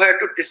 You have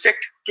to dissect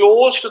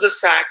close to the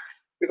sac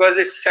because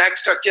the sac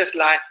structures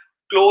lie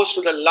close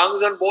to the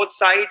lungs on both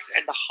sides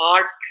and the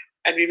heart,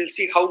 and we will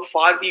see how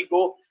far we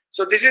go.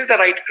 So this is the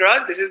right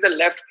crust, this is the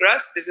left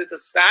crust, this is the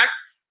sac,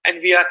 and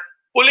we are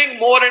pulling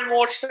more and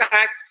more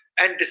sac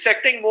and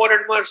dissecting more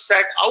and more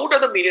sac out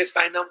of the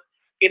mediastinum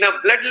in a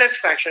bloodless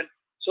fashion.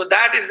 So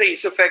that is the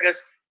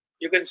esophagus.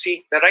 You can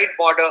see the right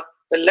border,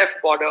 the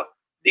left border.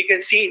 You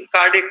can see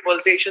cardiac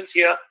pulsations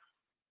here.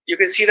 You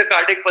can see the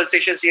cardiac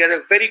pulsations here.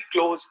 They're very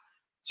close.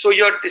 So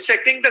you're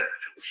dissecting the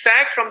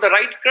sac from the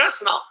right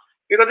crust now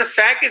because the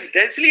sac is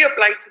densely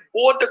applied to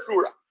both the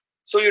crura.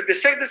 So you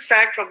dissect the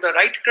sac from the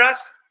right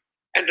crust,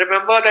 and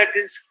remember that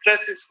this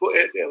crust is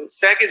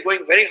sac is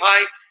going very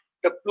high.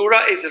 The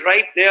pleura is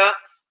right there.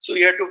 So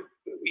you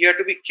have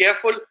to be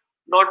careful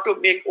not to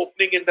make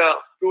opening in the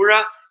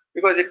pleura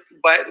because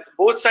by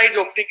both sides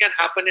opening can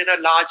happen in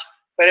a large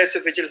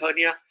para-esophageal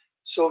hernia.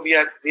 So we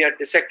are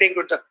dissecting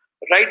with the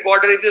right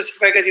border of the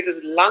esophagus. It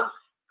is lung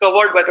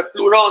covered by the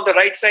pleura on the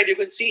right side. You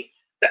can see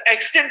the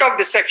extent of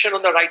dissection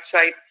on the right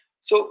side.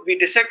 So we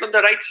dissect on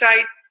the right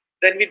side,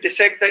 then we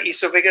dissect the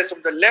esophagus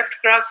from the left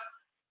crust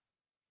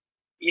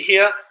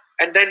here,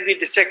 and then we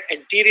dissect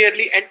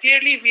anteriorly.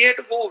 Anteriorly, we have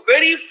to go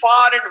very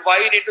far and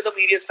wide into the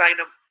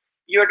mediastinum.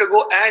 You have to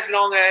go as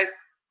long as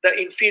the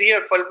inferior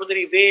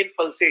pulmonary vein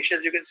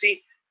pulsations. You can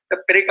see the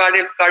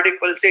pericardial cardiac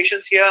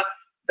pulsations here,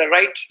 the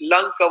right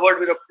lung covered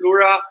with a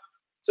pleura.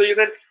 So you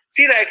can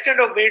see the extent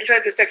of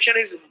mediastinal dissection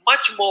is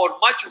much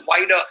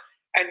wider,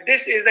 and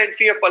this is the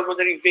inferior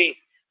pulmonary vein.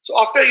 So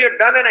after you've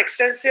done an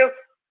extensive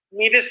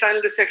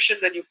mediastinal dissection,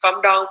 then you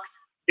come down,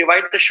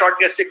 divide the short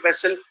gastric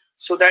vessel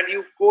so that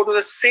you go to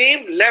the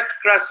same left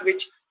crust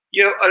which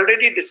you have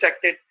already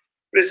dissected,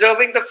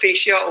 preserving the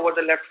fascia over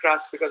the left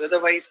crust, because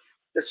otherwise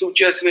the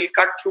sutures will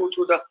cut through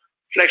the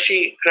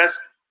fleshy crust.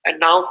 And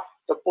now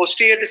the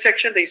posterior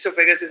dissection, the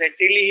esophagus is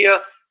entirely here.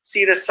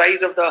 See the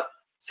size of the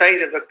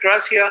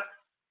crust here.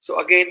 So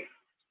again,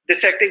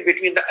 dissecting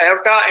between the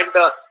aorta and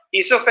the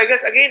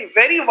esophagus, again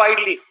very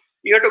widely.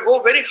 You have to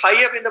go very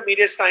high up in the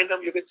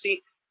mediastinum. You can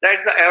see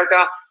that's the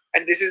aorta,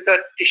 and this is the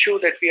tissue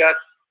that we are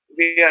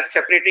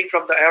separating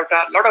from the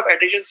aorta. A lot of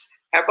adhesions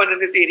happen in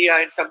this area,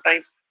 and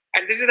sometimes,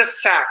 and this is the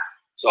sac.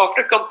 So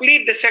after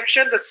complete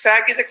dissection, the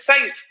sac is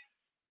excised.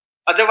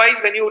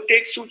 Otherwise, when you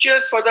take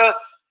sutures for the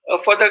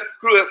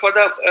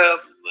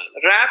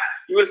wrap,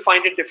 you will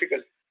find it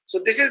difficult. So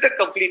this is the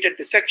completed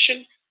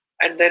dissection,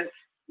 and then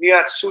we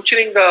are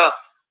suturing the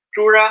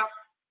crura.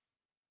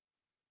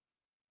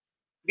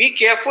 Be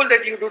careful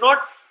that you do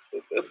not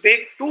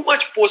make too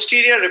much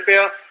posterior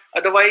repair,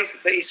 otherwise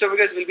the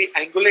esophagus will be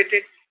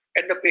angulated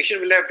and the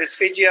patient will have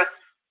dysphagia.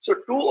 So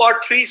 2 or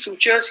 3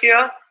 sutures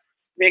here.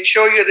 Make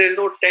sure there is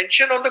no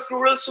tension on the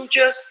crural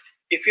sutures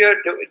if you have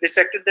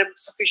dissected them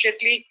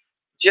sufficiently.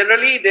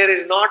 Generally, there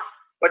is not,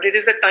 but it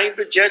is the time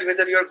to judge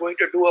whether you are going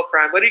to do a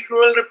primary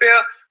crural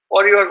repair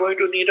or you are going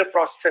to need a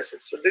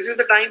prosthesis. So this is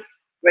the time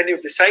when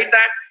you decide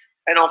that,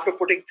 and after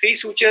putting 3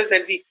 sutures,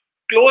 then we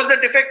close the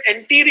defect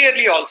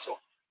anteriorly also,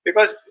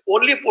 because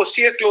only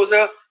posterior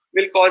closure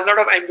will cause a lot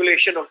of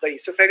angulation of the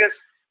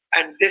esophagus,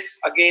 and this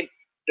again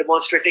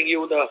demonstrating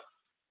you the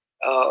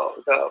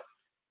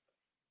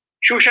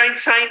shoeshine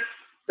sign,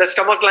 the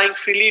stomach lying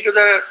freely to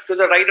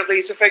the right of the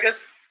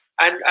esophagus.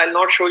 And I'll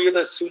not show you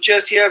the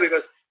sutures here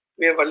because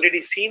we have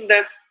already seen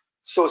them.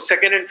 So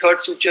 2nd and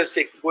 3rd sutures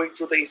going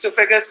through the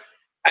esophagus,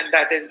 and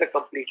that is the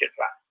completed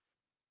wrap.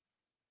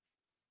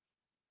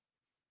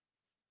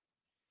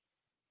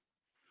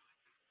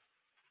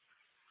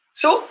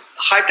 So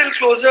hiatal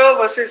closure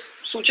versus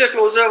suture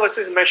closure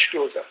versus mesh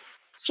closure.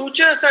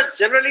 Sutures are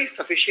generally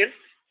sufficient.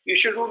 You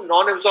should do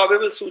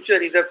non-absorbable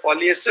suture, either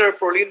polyester or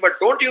Prolene, but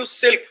don't use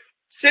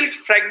silk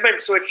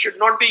fragments. So it should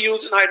not be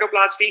used in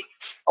hydroplasty.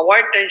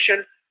 Avoid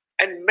tension.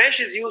 And mesh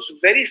is used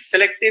very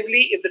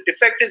selectively if the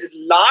defect is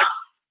large,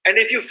 and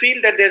if you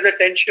feel that there's a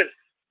tension.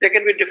 There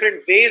can be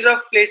different ways of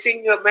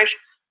placing your mesh.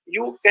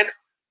 You can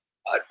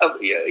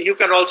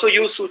also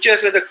use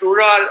sutures where the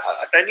crura are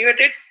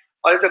attenuated,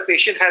 or if the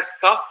patient has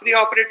cough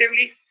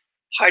preoperatively.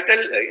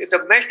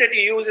 The mesh that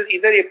you use is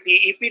either a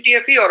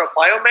PEPTFE or a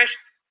biomesh.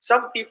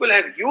 Some people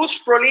have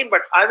used Prolene,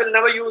 but I will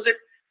never use it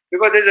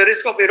because there's a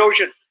risk of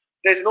erosion.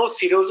 There's no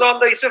serosa on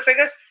the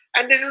esophagus,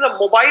 and this is a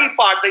mobile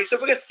part. The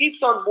esophagus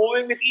keeps on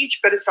moving with each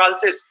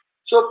peristalsis.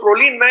 So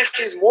Prolene mesh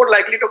is more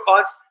likely to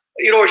cause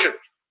erosion.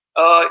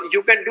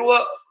 You can do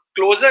a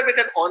closure with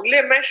an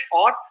onlay mesh,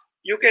 or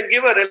you can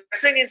give a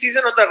relaxing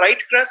incision on the right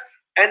crust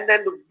and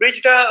then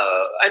bridge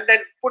and then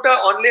put a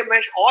onlay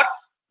mesh, or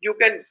you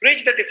can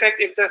bridge the defect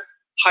if the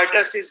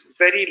hiatus is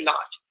very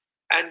large.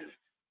 And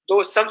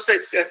though some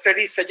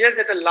studies suggest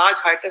that a large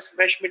hiatus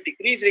mesh may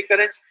decrease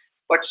recurrence,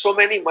 but so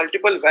many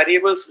multiple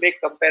variables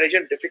make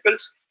comparison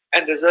difficult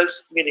and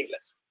results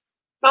meaningless.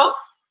 Now,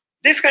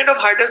 this kind of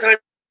hiatus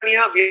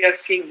hernia we are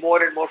seeing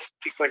more and more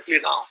frequently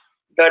now.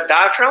 The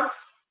diaphragm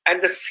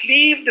and the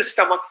sleeved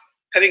stomach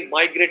having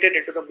migrated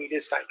into the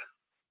mediastinum.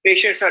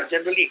 Patients are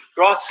generally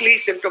grossly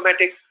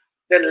symptomatic.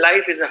 Their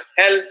life is a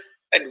hell,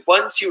 and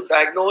once you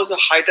diagnose a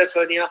hiatus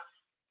hernia,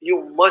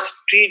 you must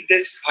treat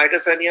this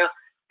hiatus hernia,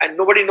 and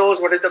nobody knows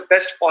what is the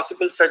best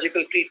possible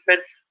surgical treatment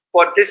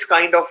for this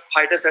kind of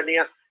hiatus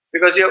hernia,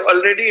 because you have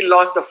already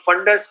lost the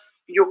fundus.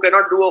 You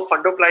cannot do a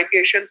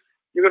fundoplication.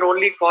 You can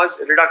only cause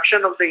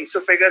reduction of the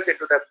esophagus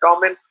into the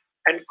abdomen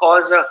and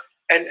cause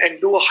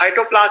and do a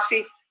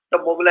hiatoplasty. The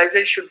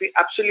mobilization should be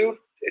absolutely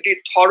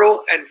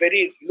thorough and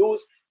very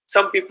loose.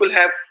 Some people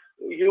have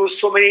used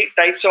so many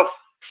types of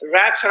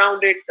wraps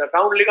around it, the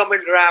round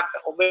ligament wrap,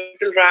 the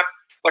omental wrap,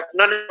 but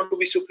none of them to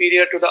be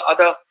superior to the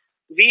other.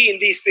 We in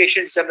these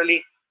patients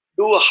generally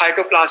do a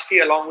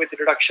hiatoplasty along with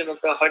reduction of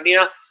the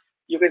hernia.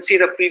 You can see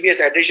the previous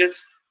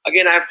adhesions.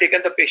 Again, I have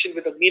taken the patient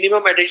with the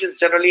minimum adhesions.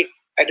 Generally,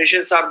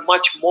 adhesions are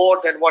much more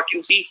than what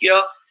you see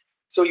here.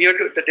 So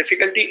the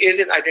difficulty is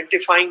in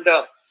identifying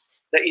the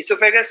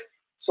esophagus.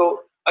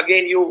 So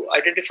again, you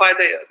identify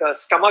the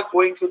stomach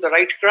going through the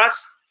right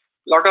crust.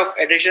 A lot of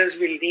adhesions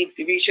will need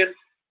division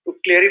to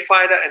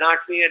clarify the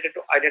anatomy and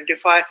to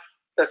identify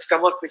the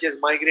stomach which is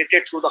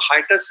migrated through the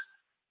hiatus.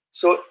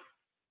 So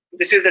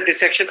this is the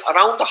dissection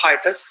around the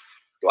hiatus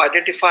to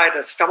identify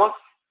the stomach.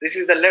 This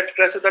is the left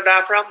crest of the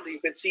diaphragm. You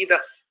can see the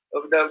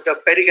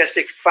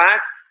perigastric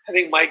fat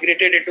having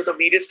migrated into the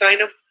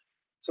mediastinum.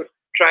 So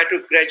try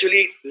to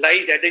gradually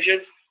lyse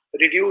adhesions,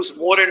 reduce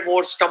more and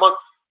more stomach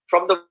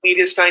from the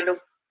mediastinum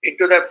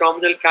into the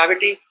abdominal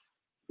cavity.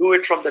 Do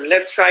it from the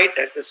left side,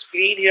 that's the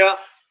spleen here,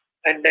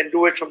 and then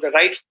do it from the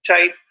right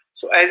side.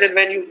 So as and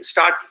when you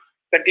start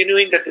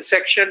continuing the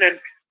dissection and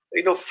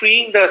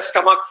freeing the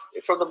stomach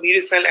from the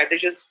mediastinal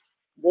adhesions,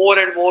 more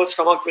and more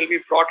stomach will be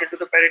brought into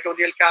the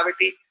peritoneal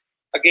cavity.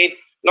 Again,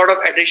 a lot of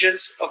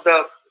adhesions of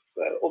the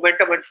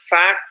omentum and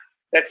fat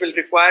that will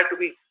require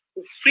to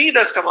free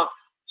the stomach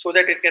so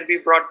that it can be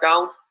brought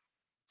down.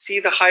 See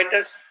the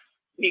hiatus.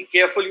 Be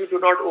careful you do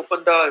not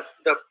open the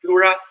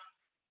pleura,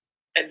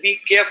 and be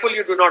careful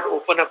you do not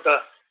open up the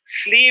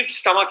sleeved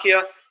stomach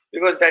here,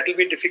 because that will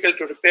be difficult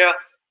to repair.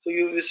 So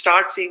you will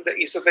start seeing the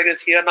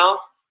esophagus here now,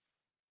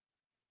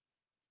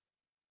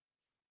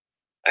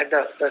 and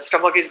the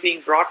stomach is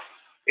being brought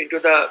into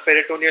the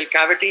peritoneal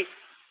cavity.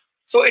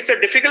 So it's a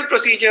difficult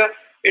procedure.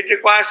 It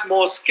requires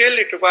more skill.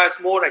 It requires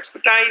more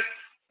expertise.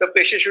 The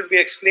patient should be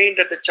explained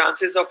that the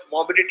chances of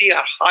morbidity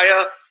are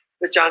higher.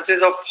 The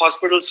chances of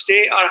hospital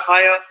stay are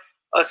higher.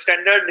 A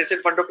standard nasal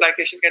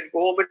fundoplication can go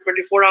home in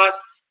 24 hours,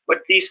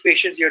 but these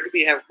patients you have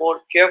to have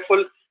more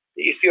careful.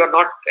 If you are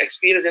not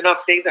experienced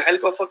enough, take the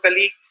help of a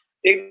colleague,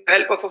 take the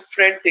help of a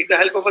friend, take the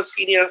help of a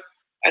senior,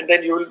 and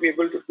then you will be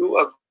able to do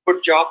a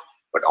good job.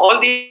 But all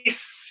these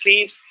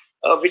sleeves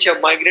which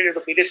have migrated to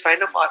the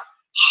mediastinum are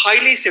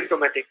highly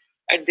symptomatic,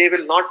 and they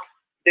will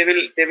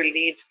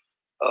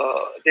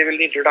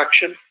need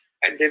reduction,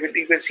 and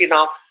you can see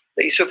now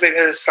the esophagus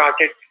has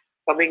started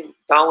coming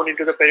down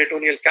into the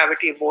peritoneal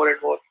cavity, more and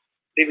more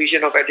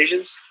division of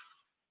adhesions.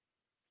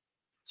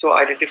 So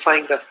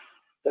identifying the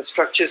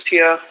structures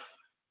here.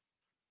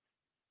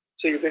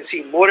 So you can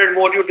see more and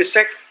more you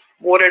dissect,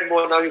 more and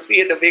more now you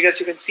create the vagus.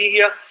 You can see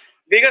here,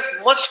 vagus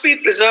must be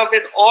preserved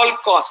at all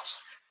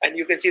costs, and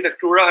you can see the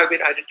pleura have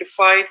been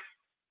identified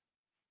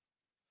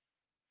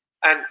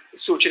and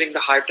suturing the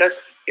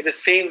hiatus in the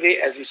same way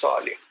as we saw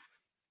earlier.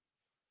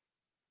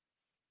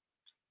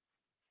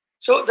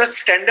 So the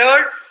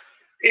standard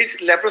is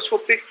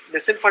laparoscopic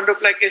Nissen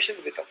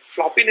fundoplication with a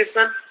floppy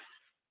Nissen.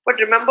 But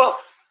remember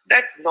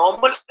that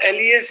normal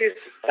LES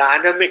is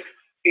dynamic.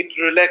 It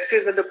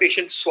relaxes when the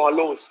patient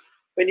swallows.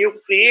 When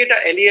you create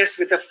a LES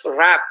with a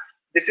wrap,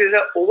 this is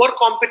an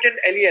overcompetent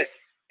LES.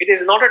 It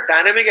is not a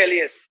dynamic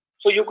LES.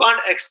 So you can't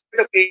expect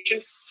the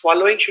patient's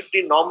swallowing should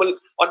be normal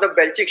or the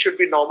belching should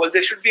be normal.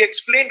 They should be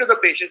explained to the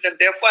patient, and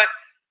therefore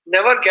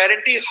never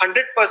guarantee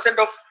 100%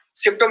 of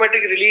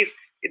symptomatic relief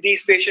in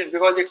these patients,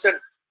 because it's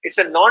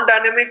a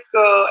non-dynamic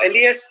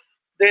LES.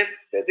 This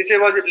is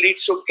what it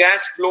leads to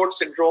gas bloat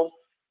syndrome,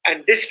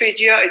 and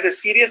dysphagia is a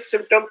serious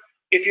symptom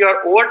if you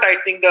are over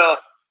tightening the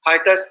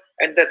hiatus,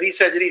 and the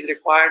resurgery is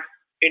required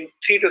in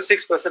 3 to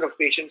 6% of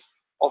patients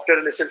after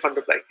a Nissen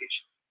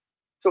fundoplication.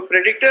 So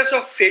predictors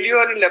of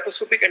failure in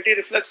laparoscopic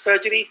anti-reflux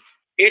surgery: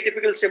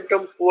 atypical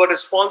symptom, poor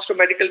response to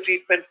medical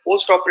treatment,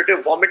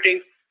 post-operative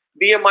vomiting,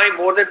 BMI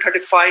more than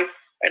 35,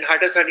 and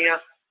hiatus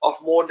hernia of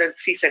more than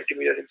 3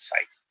 centimeters in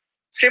size.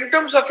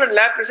 Symptoms of a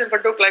lap Nissen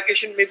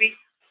fundoplication may be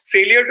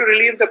failure to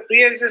relieve the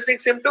pre-existing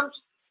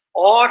symptoms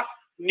or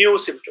new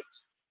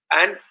symptoms.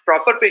 And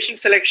proper patient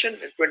selection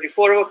and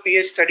 24-hour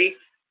PH study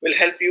will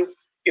help you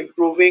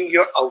improving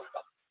your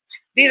outcome.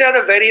 These are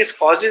the various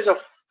causes of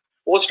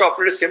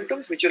post-operative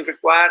symptoms which will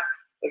require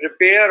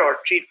repair or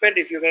treatment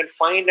if you can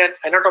find an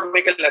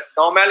anatomical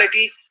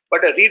abnormality,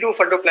 but a redo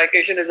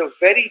fundoplication is a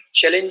very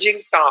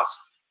challenging task.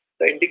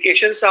 The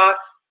indications are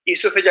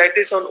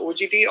esophagitis on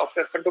OGD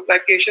after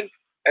fundoplication,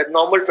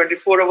 abnormal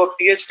 24-hour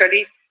pH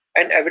study,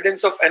 and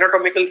evidence of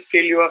anatomical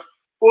failure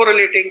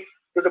correlating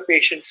to the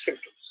patient's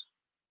symptoms.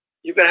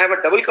 You can have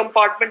a double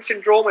compartment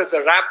syndrome if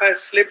the wrap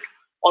has slipped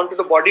onto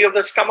the body of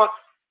the stomach,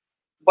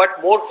 but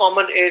more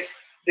common is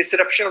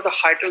disruption of the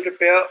hiatal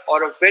repair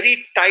or a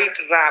very tight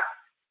wrap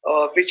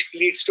which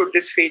leads to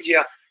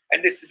dysphagia.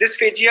 And this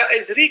dysphagia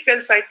is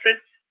recalcitrant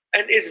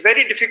and is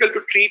very difficult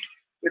to treat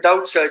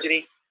without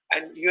surgery,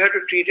 and you have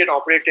to treat it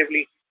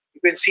operatively.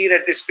 You can see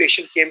that this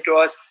patient came to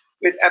us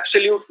with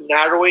absolute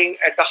narrowing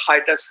at the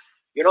hiatus.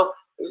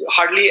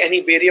 Hardly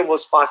any barium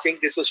was passing.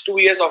 This was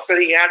 2 years after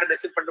he had a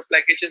Nissen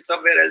fundoplication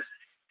somewhere else.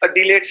 A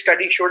delayed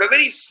study showed a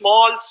very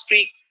small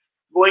streak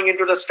going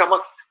into the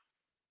stomach.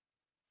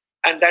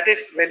 And that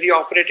is when we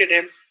operated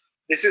him.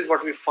 This is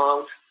what we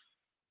found.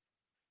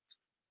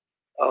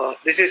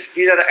 These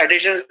are the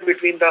adhesions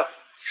between the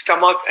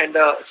stomach and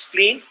the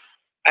spleen.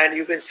 And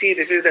you can see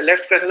this is the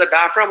left crest of the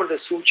diaphragm and the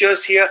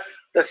sutures here.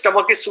 The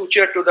stomach is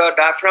sutured to the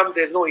diaphragm.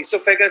 There's no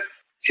esophagus.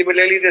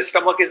 Similarly, the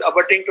stomach is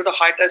abutting to the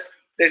hiatus.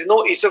 There's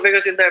no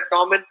esophagus in the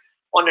abdomen.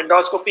 On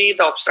endoscopy,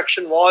 the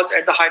obstruction was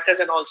at the hiatus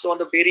and also on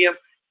the barium.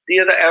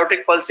 These are the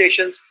aortic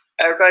pulsations.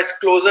 Aorta is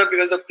closer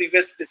because the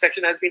previous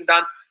dissection has been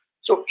done.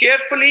 So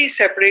carefully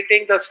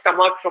separating the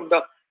stomach from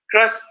the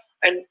crust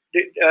and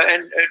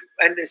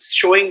is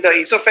showing the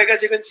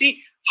esophagus. You can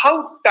see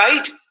how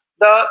tight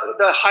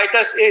the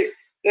hiatus is.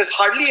 There's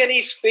hardly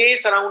any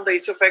space around the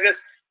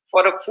esophagus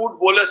for a food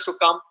bolus to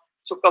come.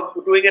 So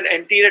doing an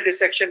anterior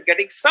dissection,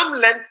 getting some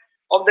length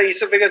of the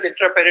esophagus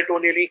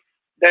intraperitoneally.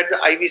 That's the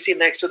IVC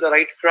next to the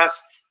right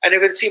crust. And you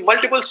can see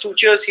multiple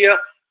sutures here,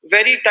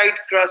 very tight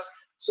crust.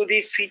 So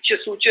these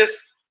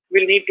sutures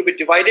will need to be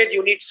divided.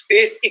 You need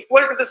space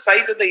equal to the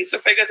size of the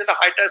esophagus and the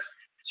hiatus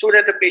so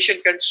that the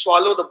patient can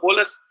swallow the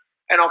bolus.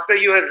 And after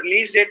you have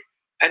released it,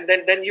 and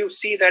then you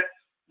see that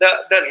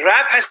the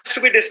wrap has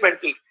to be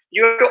dismantled.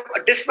 You have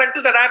to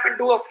dismantle the wrap and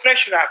do a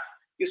fresh wrap.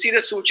 You see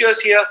the sutures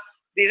here.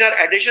 These are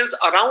adhesions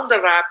around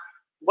the wrap.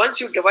 Once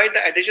you divide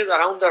the adhesions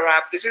around the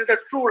wrap, this is the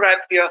true wrap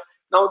here.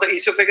 Now the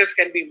esophagus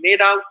can be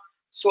made out.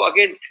 So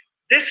again,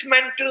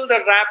 dismantle the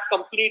wrap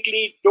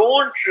completely.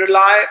 Don't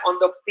rely on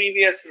the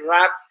previous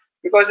wrap,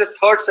 because the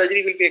third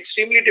surgery will be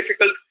extremely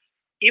difficult.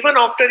 Even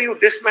after you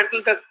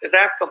dismantle the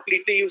wrap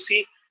completely, you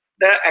see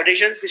the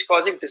adhesions which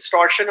causing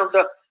distortion of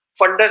the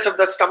fundus of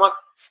the stomach.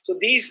 So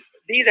these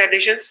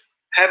adhesions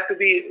have to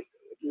be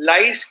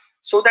lysed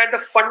so that the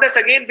fundus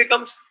again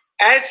becomes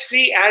as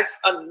free as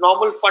a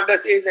normal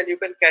fundus is, and you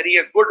can carry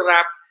a good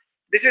wrap.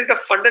 This is the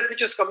fundus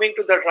which is coming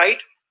to the right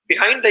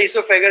behind the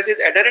esophagus, is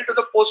adherent to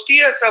the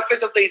posterior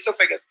surface of the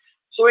esophagus.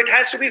 So it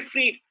has to be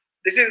freed.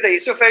 This is the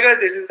esophagus,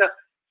 this is the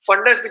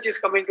fundus which is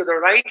coming to the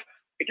right.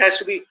 It has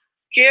to be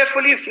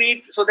carefully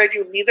freed so that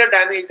you neither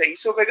damage the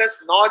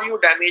esophagus nor you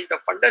damage the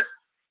fundus.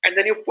 And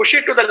then you push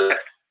it to the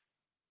left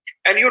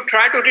and you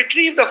try to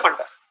retrieve the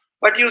fundus.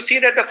 But you see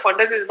that the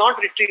fundus is not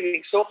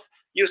retrieving. So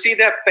you see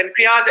the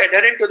pancreas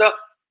adherent to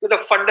the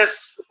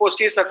fundus,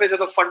 posterior surface of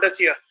the fundus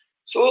here.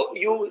 So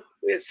you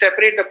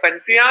separate the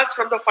pancreas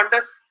from the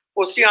fundus,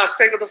 posterior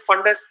aspect of the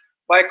fundus,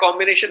 by a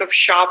combination of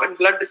sharp and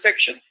blunt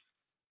dissection.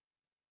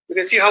 You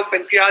can see how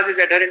pancreas is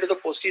adherent to the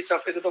posterior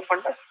surface of the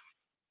fundus.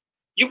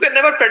 You can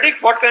never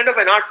predict what kind of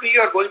anatomy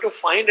you are going to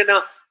find in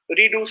a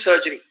redo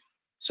surgery.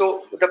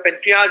 So the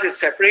pancreas is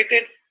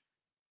separated.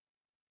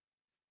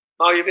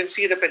 Now you can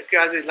see the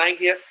pancreas is lying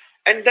here.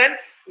 And then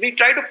we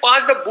try to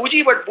pass the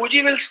bulge, but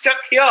bulge will stuck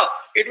here.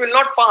 It will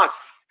not pass.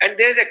 And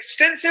there's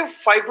extensive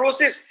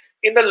fibrosis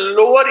in the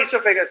lower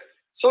esophagus.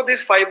 So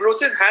this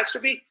fibrosis has to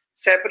be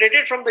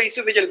separated from the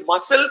esophageal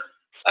muscle.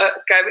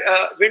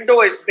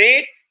 Window is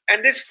made,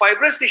 and this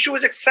fibrous tissue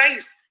is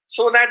excised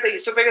so that the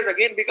esophagus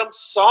again becomes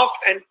soft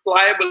and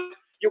pliable.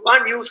 You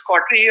can't use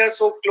cautery here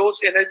so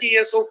close, energy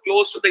here so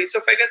close to the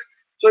esophagus.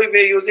 So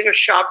we're using a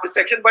sharp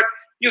dissection, but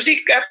you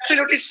see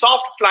absolutely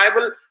soft,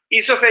 pliable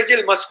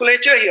esophageal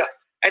musculature here.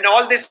 And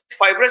all this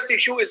fibrous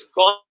tissue is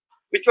gone,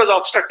 which was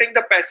obstructing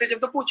the passage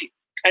of the bulge.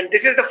 And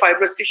this is the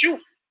fibrous tissue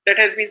that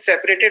has been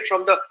separated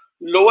from the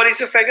lower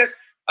esophagus.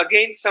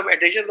 Again, some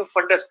adhesion of the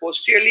fundus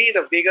posteriorly,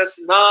 the vagus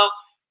nerve,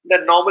 the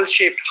normal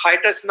shaped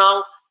hiatus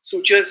nerve,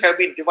 sutures have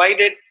been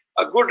divided,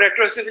 a good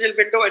retroesophageal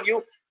window, and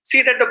you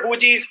see that the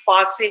bulge is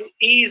passing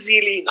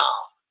easily now.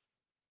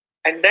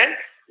 And then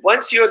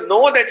once you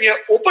know that you have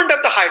opened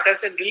up the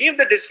hiatus and relieved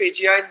the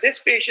dysphagia, in this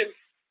patient,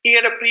 he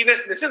had a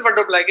previous nascent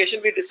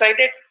fundoplication, we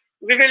decided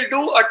we will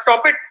do a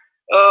topid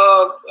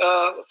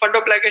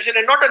fundoplication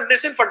and not a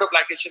nascent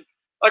fundoplication,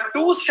 a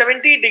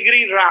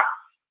 270-degree wrap.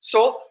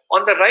 So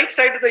on the right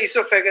side of the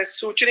esophagus,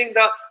 suturing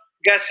the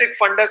gastric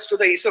fundus to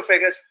the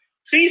esophagus,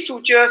 3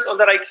 sutures on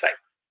the right side.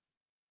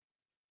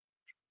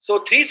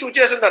 So 3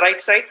 sutures on the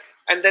right side,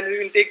 and then we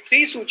will take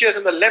 3 sutures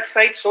on the left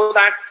side so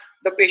that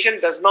the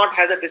patient does not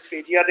have a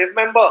dysphagia.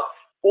 Remember,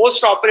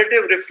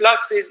 post-operative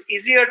reflux is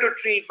easier to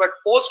treat, but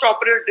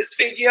post-operative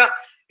dysphagia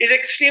is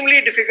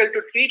extremely difficult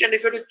to treat. And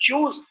if you have to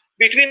choose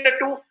between the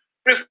two,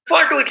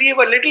 prefer to leave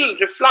a little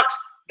reflux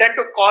than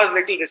to cause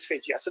little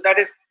dysphagia. So that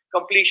is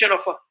completion of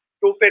a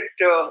topid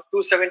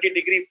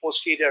 270-degree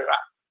posterior wrap.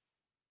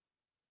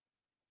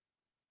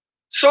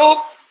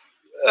 So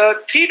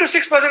 3 to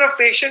 6% of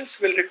patients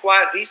will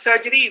require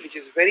resurgery, which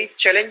is very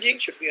challenging,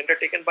 should be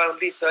undertaken by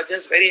only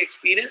surgeons very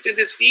experienced in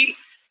this field,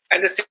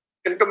 and the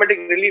symptomatic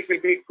relief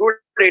will be good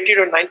 80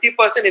 to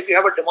 90% if you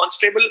have a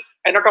demonstrable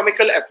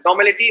anatomical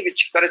abnormality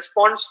which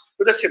corresponds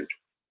to the symptom.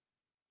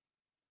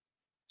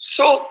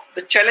 So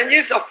the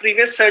challenges of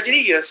previous surgery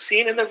you have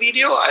seen in the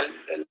video. I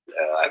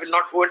will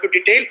not go into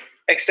detail.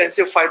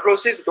 Extensive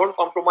fibrosis, don't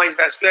compromise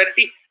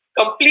vascularity,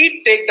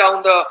 complete take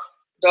down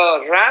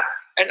the wrap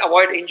and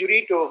avoid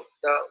injury to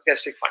the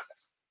gastric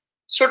fundus.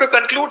 So to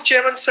conclude,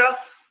 Chairman Sir,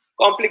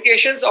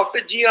 complications of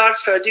the GR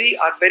surgery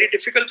are very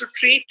difficult to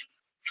treat.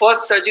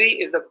 First surgery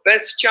is the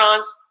best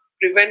chance.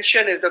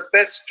 Prevention is the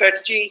best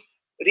strategy.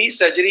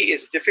 Resurgery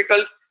is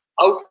difficult.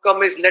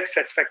 Outcome is less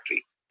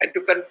satisfactory. And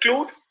to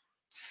conclude,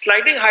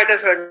 sliding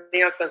hiatus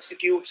hernia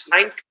constitutes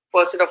 90%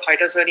 of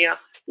hiatus hernia.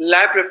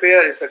 Lap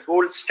repair is the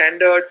gold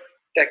standard.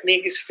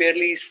 Technique is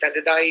fairly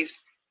standardized.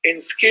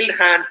 In skilled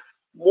hand,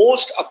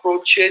 most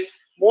approaches,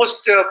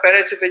 most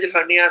para-esophageal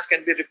hernias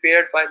can be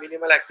repaired by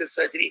minimal access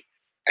surgery,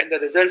 and the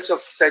results of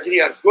surgery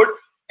are good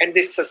and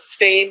they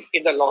sustain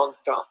in the long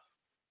term.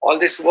 All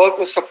this work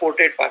was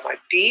supported by my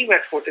team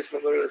at Fortis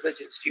Memorial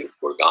Research Institute,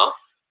 Gurgaon.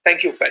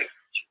 Thank you very much.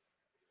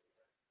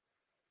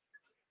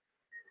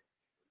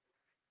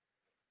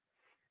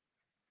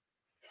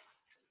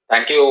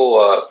 Thank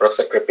you,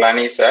 Professor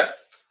Kriplani, sir.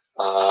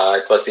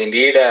 It was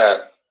indeed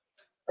a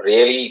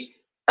really,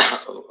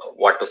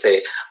 what to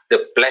say,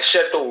 the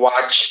pleasure to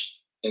watch.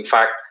 In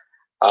fact,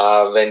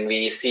 when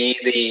we see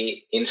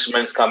the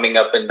instruments coming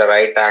up in the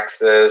right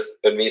axis,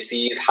 when we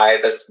see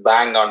hiatus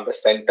bang on the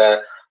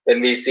center,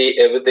 when we see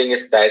everything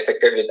is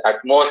dissected with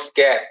utmost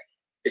care,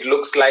 it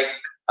looks like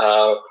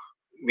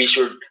we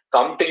should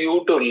come to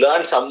you to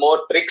learn some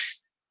more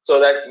tricks so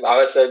that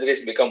our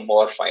surgeries become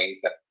more fine,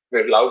 sir.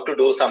 We'd love to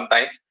do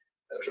sometime,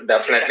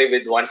 definitely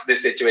with once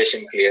this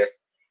situation clears.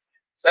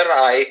 Sir,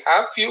 I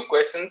have few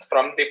questions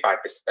from the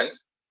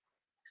participants.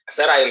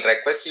 Sir, I'll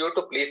request you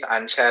to please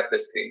unshare the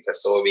screen, sir,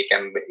 so we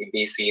can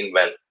be seen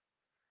well.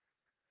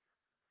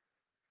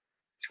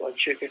 Screen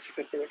share कैसे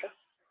करते हैं बेटा?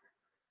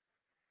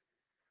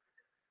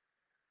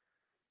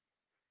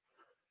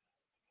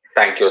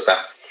 Thank you, sir.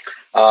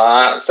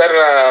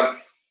 Sir,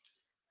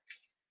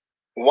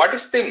 what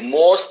is the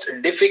most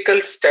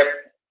difficult step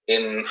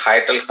in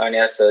hiatal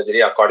hernia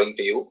surgery according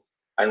to you?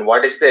 And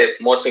what is the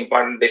most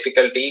important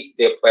difficulty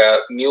the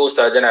new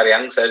surgeon or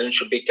young surgeon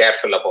should be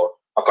careful about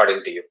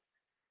according to you?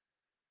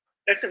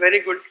 That's a very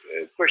good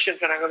question,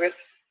 Kanagavel.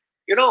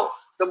 You know,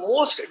 the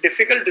most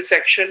difficult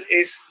dissection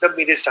is the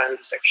mediastinal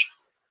dissection.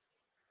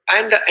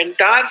 And the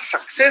entire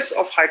success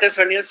of hiatus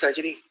hernia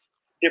surgery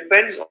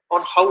depends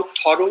on how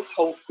thorough,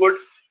 how good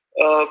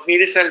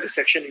mediastinal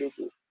dissection you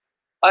do.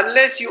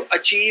 Unless you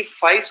achieve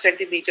 5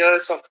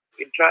 centimeters of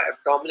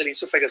intra-abdominal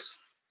esophagus,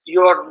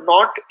 you are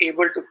not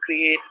able to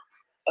create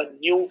a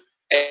new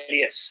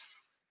hernias.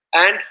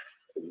 And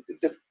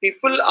the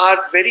people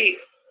are very,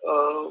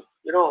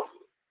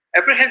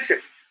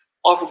 apprehensive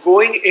of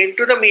going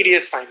into the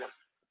mediastinum,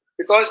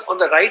 because on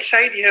the right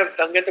side you have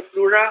dung and the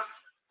pleura.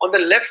 On the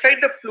left side,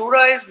 the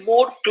pleura is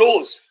more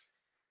closed.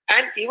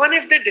 And even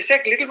if they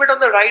dissect little bit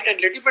on the right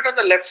and little bit on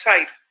the left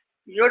side,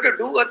 you have to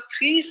do a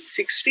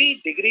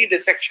 360-degree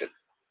dissection,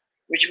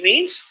 which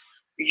means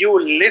you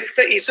lift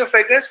the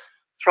esophagus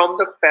from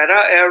the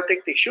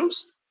para-aortic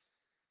tissues.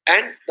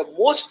 And the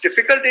most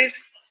difficult is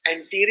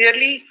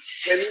anteriorly,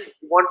 when you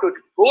want to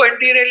go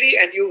anteriorly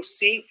and you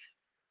see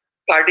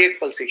cardiac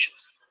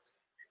pulsations.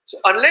 So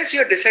unless you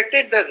have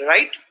dissected the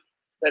right,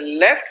 the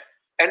left,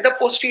 and the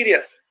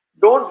posterior,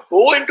 don't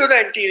go into the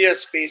anterior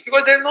space,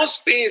 because there's no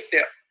space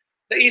there.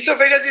 The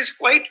esophagus is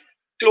quite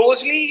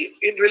closely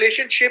in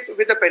relationship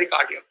with the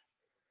pericardium.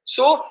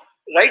 So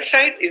right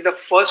side is the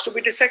first to be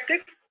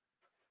dissected.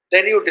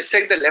 Then you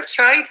dissect the left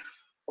side.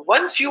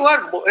 Once you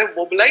are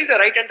mobilized the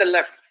right and the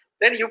left,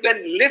 then you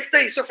can lift the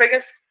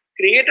esophagus,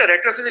 create a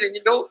retrophysial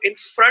window in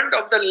front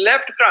of the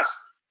left crust,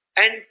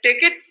 and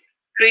take it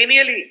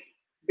cranially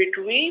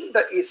between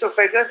the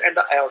esophagus and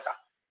the aorta.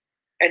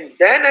 And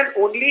then and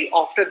only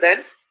after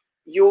then,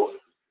 you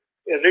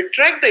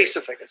retract the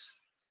esophagus,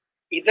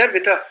 either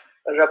with a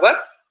rubber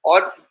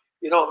or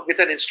with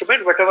an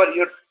instrument, whatever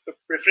your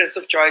preference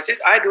of choice is.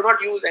 I do not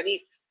use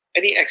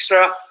any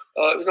extra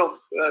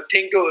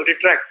thing to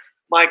retract.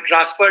 My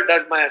grasper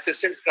does, my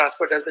assistant's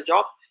grasper does the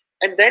job.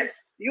 And then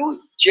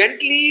you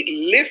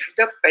gently lift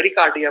the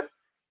pericardium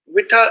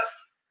with a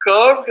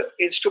curved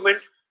instrument,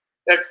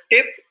 the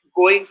tip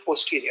going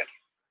posterior.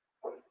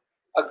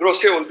 A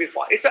grosse will be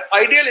fine. It's an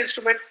ideal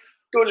instrument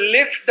to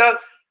lift the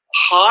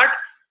heart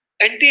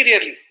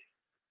anteriorly,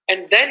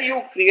 and then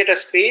you create a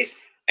space.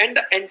 And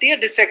the anterior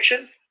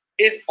dissection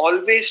is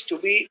always to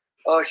be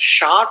a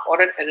sharp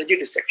or an energy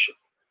dissection.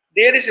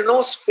 There is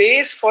no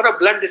space for a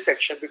blunt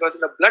dissection, because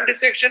in a blunt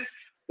dissection,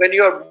 when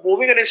you are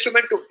moving an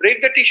instrument to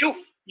break the tissue,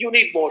 you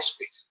need more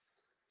space.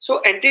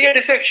 So anterior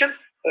dissection,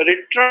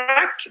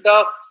 retract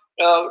the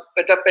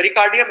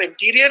pericardium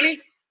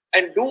anteriorly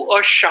and do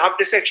a sharp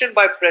dissection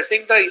by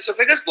pressing the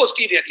esophagus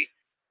posteriorly.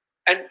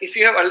 And if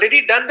you have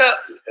already done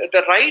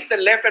the right, the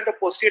left, and the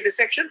posterior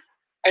dissection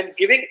and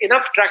giving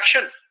enough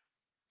traction,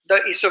 the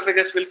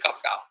esophagus will come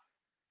down.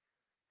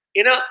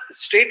 In a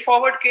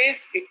straightforward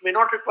case, it may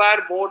not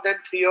require more than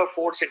 3 or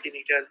 4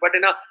 centimeters. But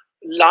in a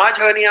large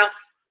hernia,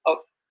 a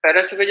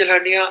para-esophageal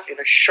hernia, in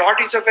a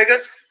short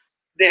esophagus,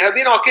 there have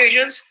been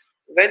occasions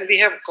when we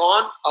have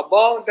gone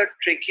above the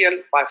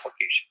tracheal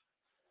bifurcation.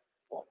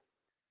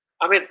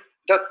 I mean,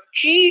 the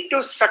key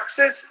to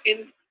success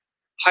in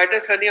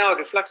hiatus hernia or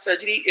reflux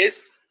surgery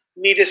is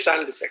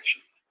mediastinal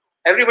dissection.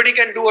 Everybody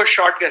can do a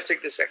short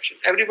gastric dissection.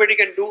 Everybody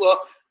can do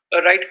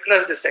a right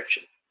crust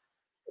dissection.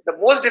 The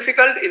most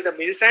difficult is the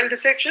mediastinal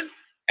dissection,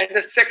 and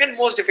the second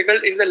most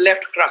difficult is the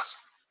left crust.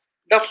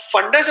 The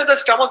fundus of the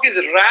stomach is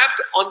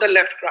wrapped on the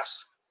left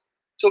crust.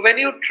 So when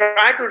you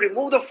try to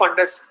remove the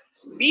fundus,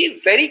 be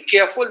very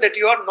careful that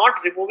you are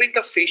not removing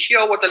the fascia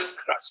over the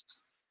crust.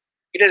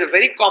 It is a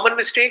very common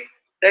mistake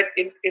that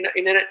in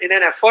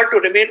an effort to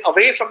remain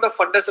away from the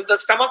fundus of the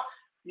stomach,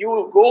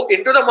 you go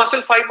into the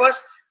muscle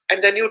fibers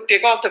and then you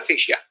take off the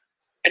fascia.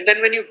 And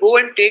then when you go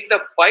and take the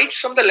bites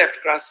from the left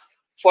crust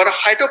for a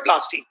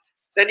hyatoplasty,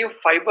 then your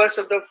fibers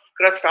of the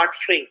crust start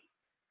fraying.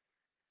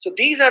 So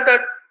these are the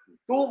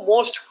 2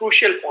 most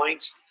crucial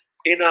points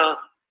in a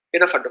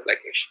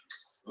fundoplication.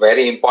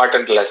 Very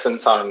important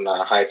lessons on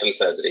hiatal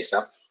surgery,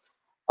 sir.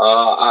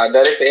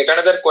 There is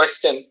another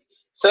question.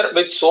 Sir,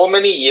 with so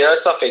many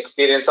years of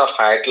experience of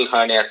hiatal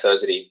hernia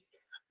surgery,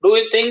 do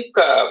you think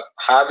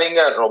having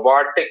a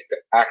robotic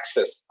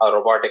access, a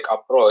robotic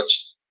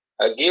approach,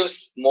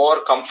 gives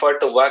more comfort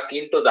to work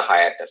into the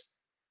hiatus?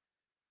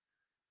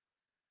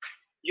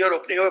 You're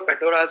opening up a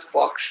Pandora's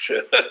box.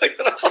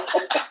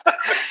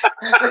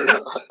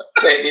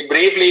 Maybe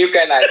briefly you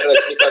can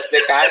address, because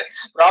they can't.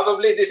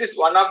 Probably this is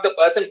one of the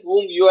person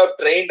whom you have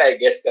trained, I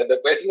guess. The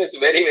question is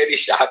very, very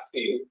sharp to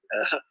you.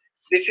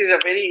 This is a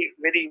very,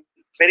 very,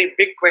 very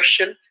big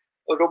question.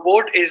 A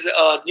robot is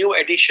a new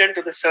addition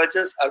to the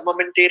surgeon's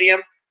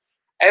armamentarium.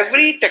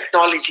 Every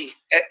technology,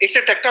 it's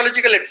a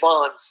technological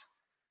advance,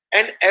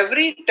 and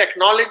every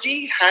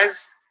technology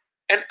has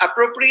an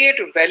appropriate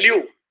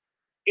value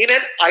in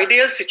an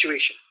ideal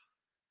situation.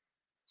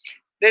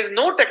 There's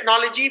no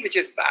technology which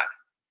is bad.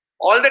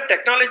 All the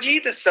technology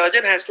the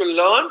surgeon has to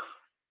learn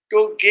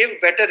to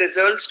give better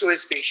results to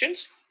his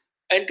patients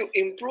and to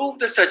improve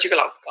the surgical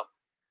outcome.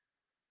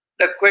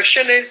 The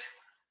question is,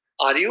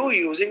 are you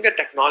using the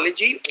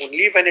technology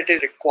only when it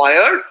is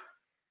required,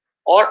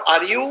 or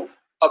are you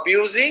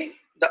abusing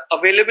the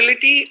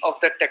availability of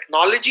the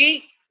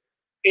technology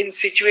in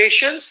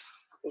situations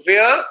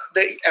where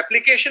the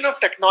application of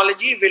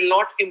technology will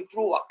not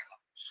improve outcome?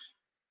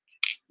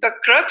 The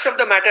crux of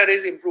the matter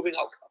is improving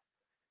outcome.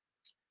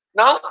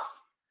 Now,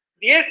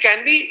 there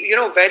can be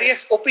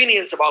various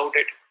opinions about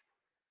it.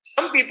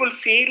 Some people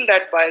feel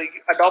that by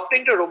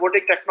adopting the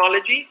robotic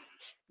technology,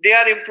 they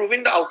are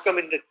improving the outcome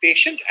in the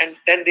patient, and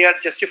then they are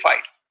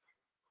justified.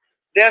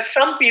 There are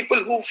some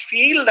people who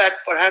feel that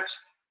perhaps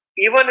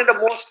even in the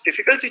most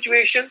difficult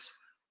situations,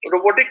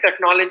 robotic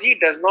technology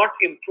does not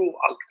improve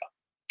outcome.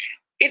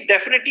 It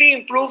definitely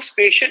improves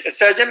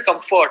surgeon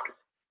comfort.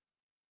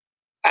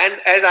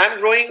 And as I'm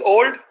growing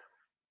old,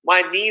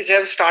 my knees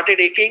have started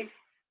aching.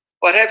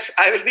 Perhaps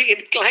I will be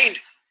inclined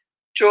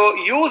to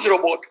use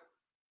robot.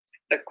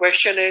 The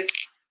question is,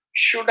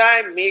 should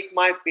I make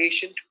my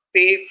patient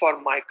pay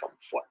for my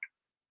comfort?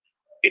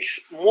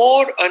 It's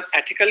more an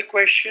ethical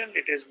question.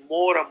 It is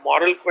more a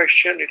moral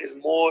question. It is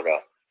more a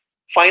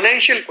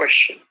financial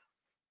question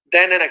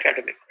than an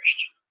academic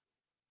question.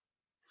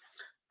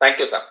 Thank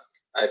you, sir.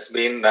 It's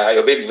been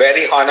you've been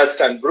very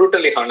honest and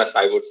brutally honest,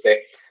 I would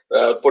say.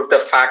 Put the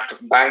fact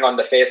bang on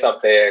the face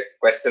of the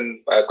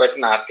question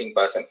asking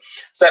person.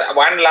 Sir,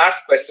 one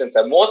last question,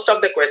 sir. Most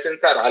of the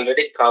questions are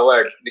already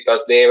covered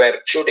because they were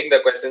shooting the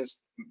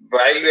questions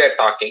while we are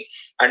talking,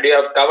 and you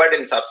have covered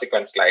in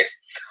subsequent slides.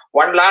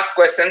 One last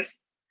question.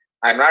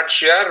 I'm not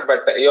sure,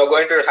 but you're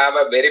going to have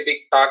a very big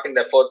talk in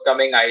the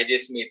forthcoming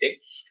IAGES meeting.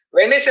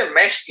 When is a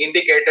mesh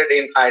indicated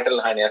in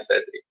hiatal hernia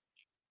surgery?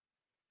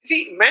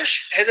 See,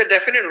 mesh has a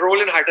definite role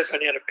in hiatus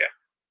hernia repair.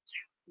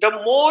 The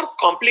more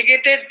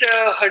complicated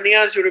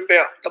hernias you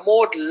repair, the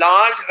more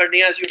large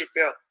hernias you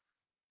repair,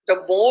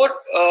 the more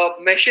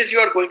meshes you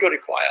are going to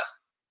require.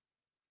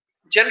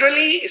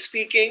 Generally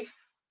speaking,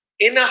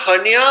 in a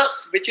hernia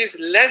which is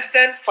less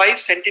than 5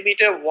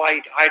 centimeter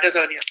wide, hiatus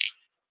hernia,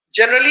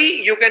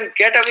 generally you can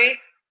get away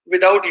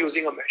without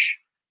using a mesh.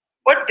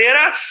 But there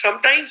are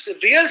sometimes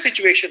real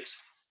situations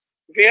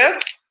where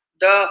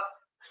the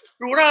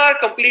crura are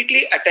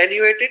completely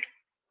attenuated.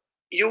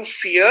 You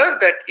fear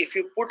that if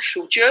you put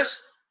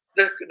sutures,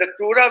 the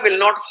crura will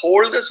not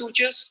hold the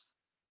sutures.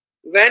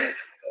 When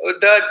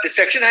the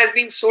dissection has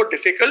been so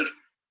difficult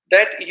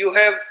that you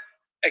have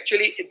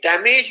actually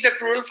damaged the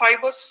crural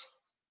fibers,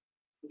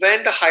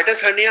 when the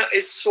hiatus hernia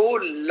is so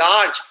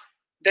large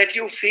that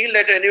you feel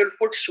that when you will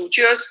put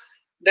sutures,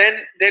 then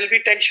there will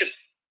be tension.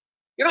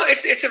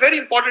 It's a very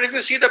important. If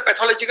you see the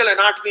pathological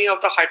anatomy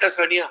of the hiatus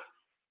hernia,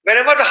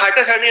 whenever the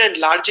hiatus hernia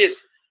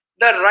enlarges,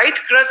 the right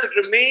crus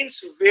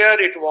remains where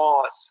it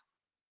was.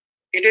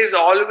 It is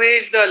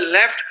always the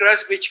left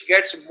crus which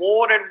gets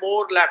more and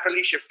more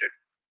laterally shifted.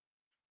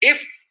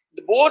 If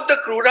both the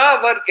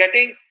crura were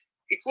getting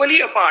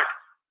equally apart,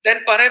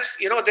 then perhaps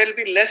there will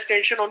be less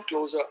tension on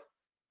closure.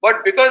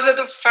 But because of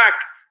the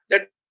fact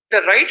that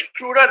the right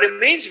crura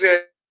remains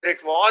where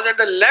it was and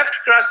the left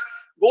crus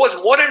goes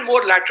more and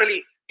more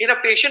laterally, in a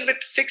patient with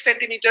 6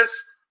 centimeters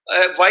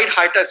wide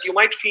hiatus, you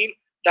might feel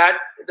that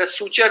the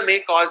suture may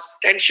cause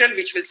tension,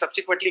 which will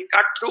subsequently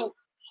cut through,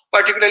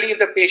 particularly if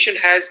the patient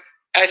has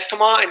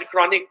asthma and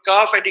chronic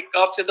cough and he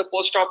coughs in the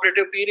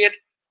post-operative period.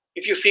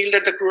 If you feel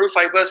that the crural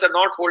fibers are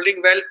not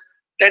holding well,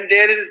 then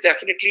there is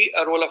definitely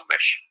a role of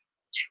mesh.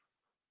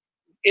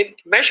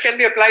 Mesh can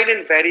be applied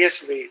in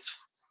various ways.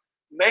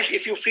 Mesh,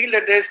 if you feel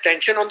that there is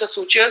tension on the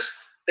sutures,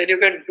 then you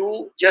can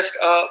do just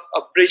a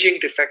bridging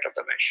defect of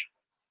the mesh.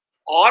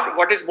 Or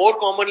what is more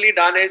commonly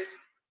done is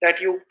that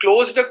you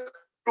close the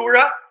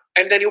crura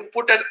and then you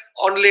put an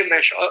onlay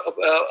mesh,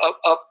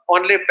 a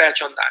onlay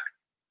patch on that.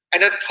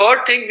 And a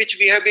third thing which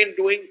we have been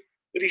doing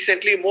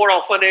recently more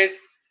often is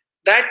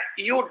that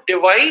you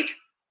divide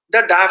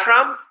the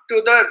diaphragm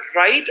to the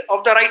right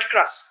of the right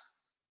crus.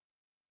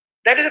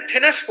 That is the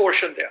thinnest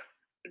portion there.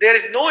 There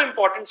is no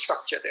important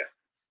structure there.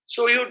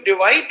 So you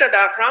divide the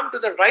diaphragm to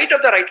the right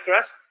of the right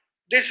crus.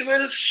 This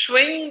will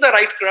swing the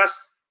right crus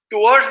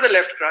towards the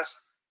left crus.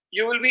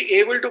 You will be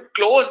able to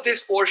close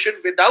this portion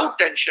without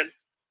tension.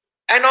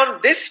 And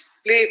on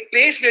this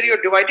place where you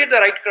divided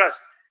the right crus,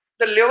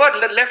 the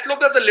left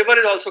lobe of the liver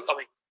is also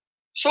coming.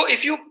 So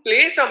if you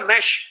place a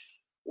mesh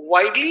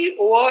widely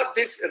over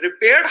this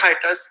repaired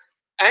hiatus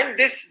and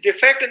this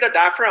defect in the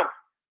diaphragm,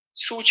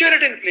 suture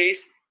it in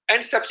place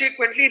and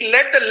subsequently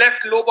let the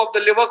left lobe of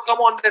the liver come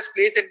on this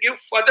place and give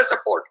further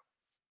support,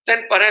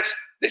 then perhaps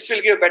this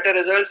will give better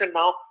results. And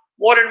now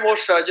more and more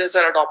surgeons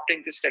are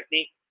adopting this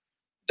technique.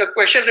 The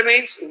question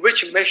remains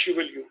which mesh you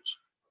will use.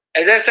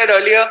 As I said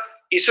earlier,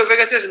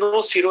 esophagus is no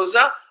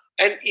serosa,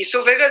 and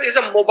esophagus is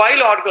a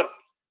mobile organ.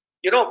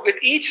 With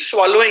each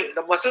swallowing,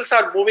 the muscles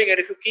are moving, and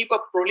if you keep a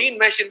proline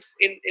mesh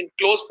in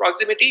close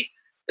proximity,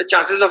 the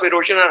chances of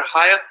erosion are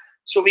higher.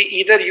 So we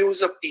either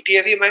use a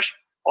PTFE mesh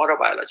or a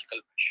biological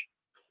mesh.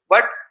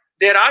 But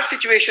there are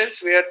situations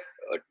where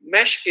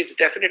mesh is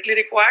definitely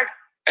required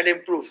and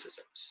improves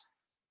results.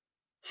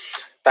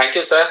 Thank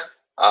you, sir.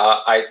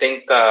 I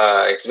think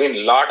it's been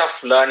a lot of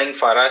learning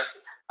for us,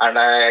 and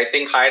I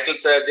think hiatal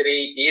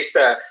surgery is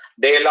a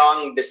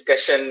day-long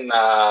discussion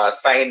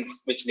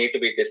science which need to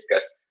be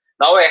discussed.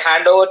 Now I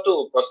hand over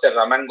to Professor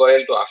Raman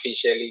Goyal to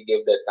officially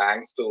give the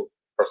thanks to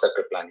Professor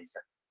Kriplani,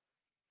 sir.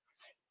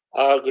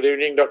 Good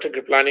evening, Dr.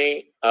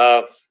 Kriplani.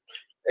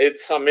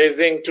 It's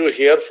amazing to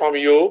hear from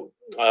you.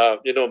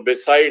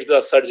 Besides the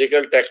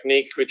surgical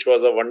technique, which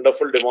was a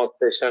wonderful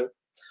demonstration,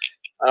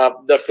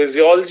 the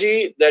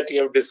physiology that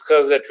you have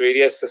discussed at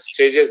various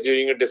stages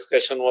during a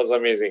discussion was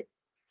amazing.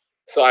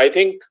 So I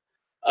think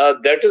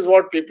that is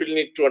what people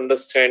need to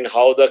understand,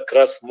 how the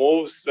crust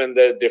moves when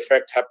the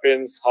defect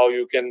happens, how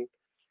you can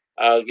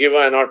give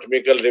an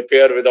anatomical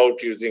repair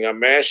without using a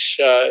mesh,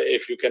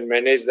 if you can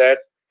manage that.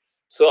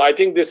 So I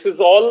think this is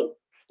all,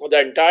 the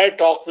entire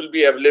talk will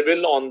be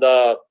available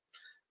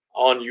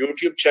on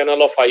YouTube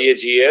channel of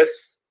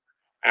IAGES,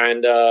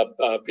 and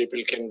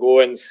people can go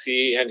and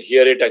see and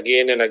hear it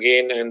again and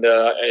again and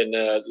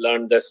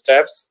learn the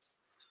steps.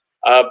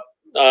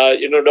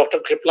 Dr.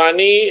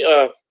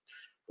 Kriplani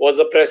was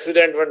the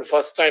president when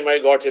first time I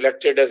got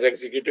elected as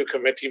executive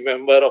committee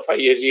member of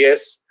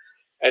IAGES,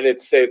 and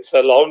it's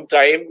a long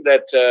time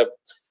that.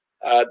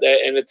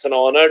 And it's an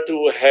honor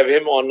to have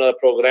him on a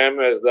program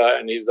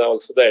and he's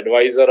also the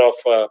advisor of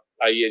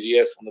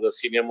IAGES, one of the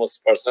senior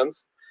most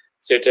persons.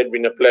 So it had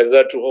been a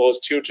pleasure to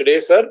host you today,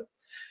 sir.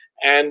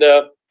 And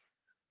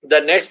the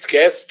next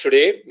guest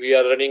today, we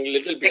are running a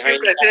little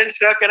behind. Thank you, President,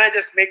 sir. Can I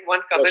just make one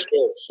comment?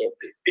 Oh, sure.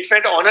 In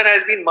fact, honor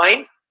has been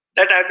mine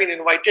that I've been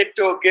invited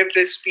to give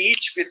this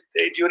speech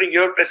during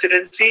your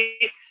presidency.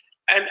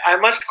 And I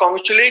must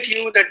congratulate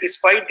you that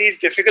despite these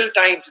difficult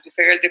times,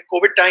 difficult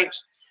COVID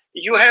times,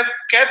 you have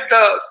kept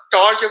the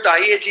torch of the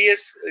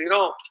IAGES,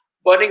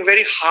 burning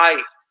very high.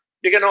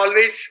 You can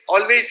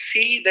always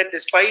see that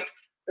despite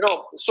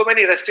so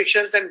many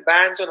restrictions and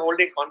bans on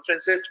holding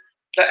conferences,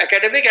 the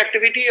academic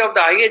activity of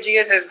the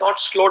IAGES has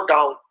not slowed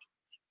down.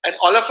 And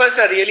all of us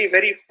are really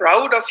very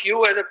proud of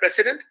you as a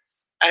president,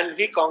 and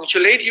we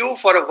congratulate you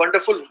for a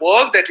wonderful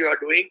work that you are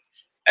doing.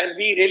 And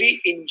we really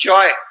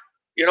enjoy,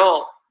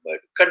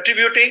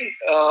 contributing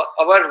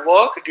our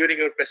work during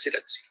your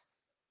presidency.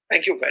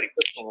 Thank you very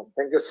much.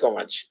 Thank you so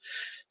much.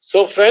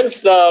 So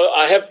friends,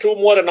 I have two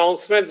more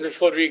announcements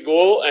before we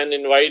go and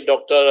invite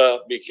Dr.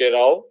 B.K.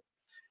 Rao.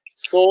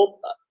 So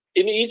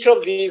in each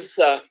of these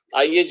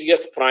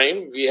IAGES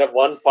Prime, we have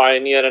one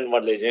pioneer and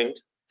one legend.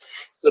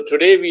 So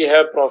today we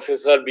have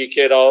Professor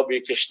B.K. Rao,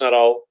 B. Krishna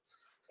Rao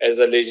as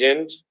a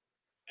legend,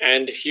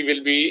 and he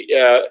will be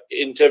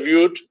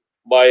interviewed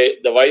by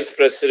the Vice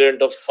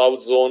President of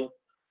South Zone,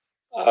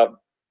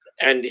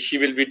 and he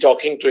will be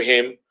talking to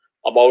him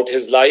about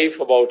his life,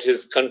 about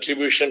his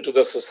contribution to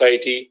the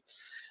society.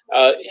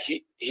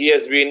 He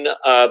has been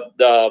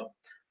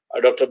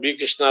Dr. B.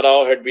 Krishna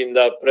Rao had been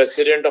the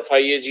president of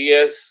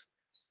IAGES,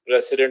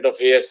 president of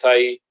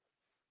ASI,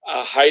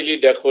 a highly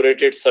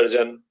decorated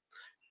surgeon.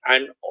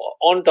 And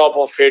on top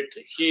of it,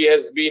 he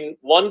has been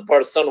one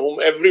person whom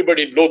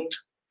everybody looked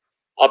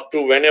up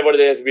to whenever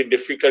there has been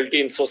difficulty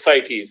in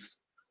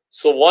societies.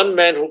 So one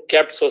man who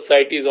kept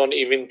societies on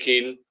even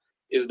keel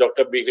is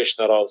Dr. B.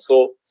 Krishna Rao.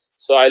 So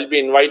I'll be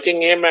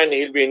inviting him, and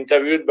he'll be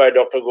interviewed by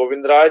Dr.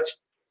 Govindraj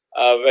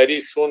very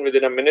soon,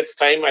 within a minute's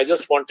time. I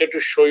just wanted to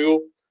show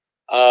you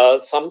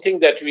something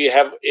that we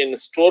have in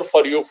store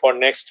for you for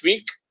next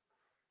week.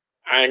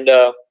 And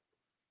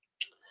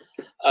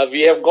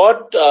we have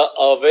got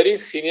a very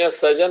senior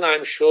surgeon.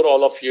 I'm sure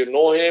all of you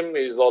know him.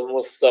 He's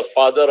almost the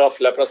father of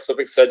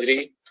laparoscopic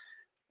surgery,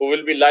 who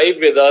will be live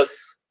with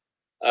us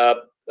a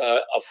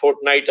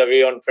fortnight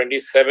away on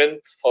 27th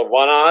for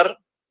 1 hour.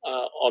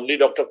 Only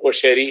Dr.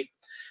 Kosheri.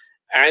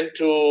 And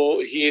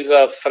he is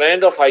a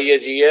friend of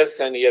IAGES,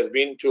 and he has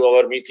been to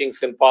our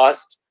meetings in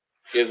past.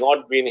 He has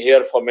not been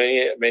here for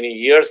many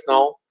years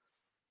now.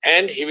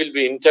 And he will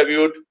be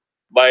interviewed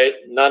by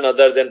none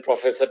other than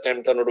Professor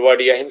Tempton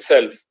Udwadia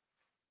himself,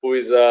 who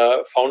is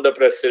a founder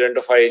president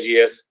of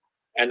IAGES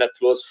and a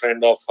close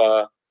friend of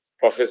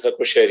Professor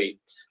Kosheri.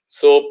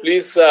 So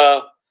please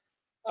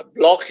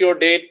block your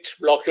date,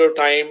 block your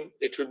time.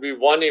 It will be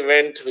one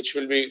event which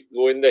will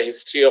go in the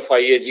history of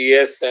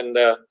IAGES, and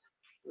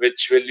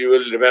which you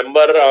will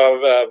remember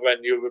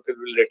when you will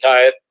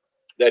retire,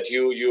 that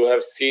you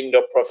have seen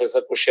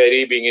Professor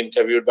Kosheri being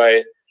interviewed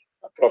by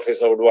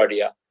Professor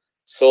Udwadia.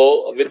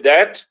 So with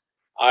that,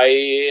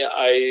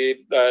 I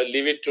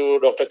leave it to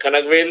Dr.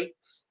 Kanagvel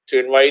to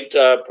invite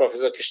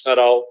Professor Krishna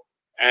Rao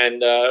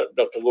and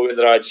Dr.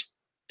 Govindraj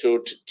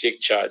to take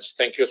charge.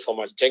 Thank you so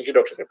much. Thank you,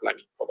 Dr.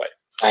 Kriplani. Bye-bye.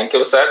 Thank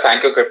you, sir.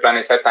 Thank you,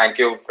 Kriplani, sir. Thank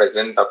you,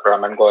 President Dr.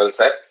 Raman Goyal,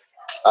 sir.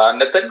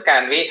 Nitin,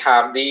 can we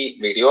have the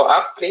video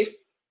up, please?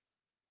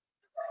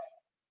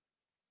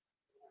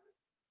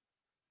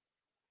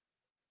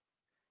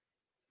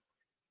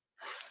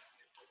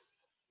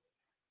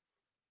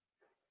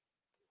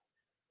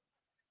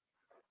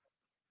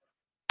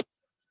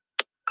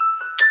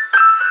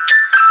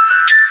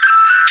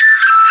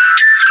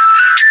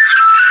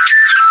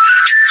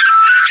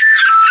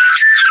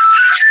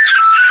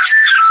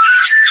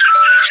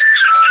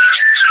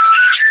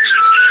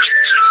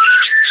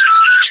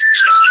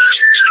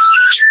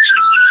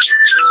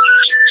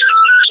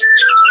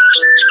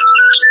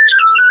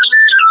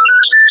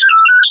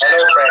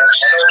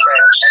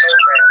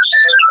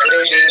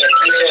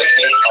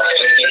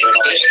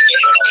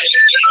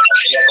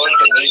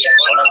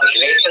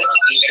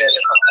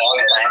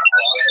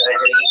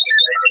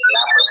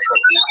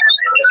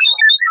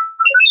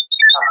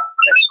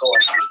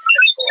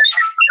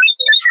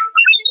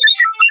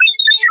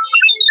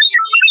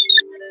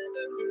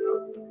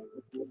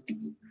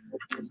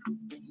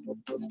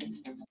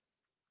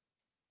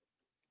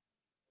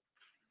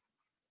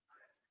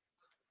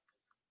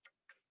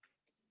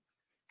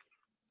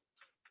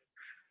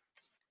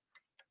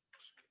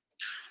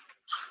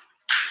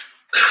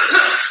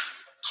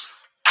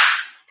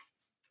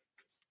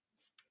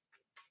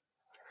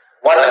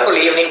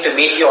 wonderful evening to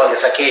meet you on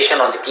this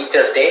occasion on the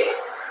Teachers' Day.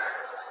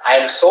 I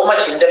am so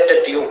much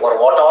indebted to you for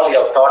what all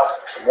you have taught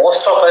to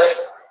most of us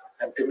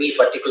and to me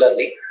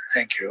particularly.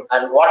 Thank you.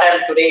 And what I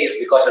am today is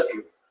because of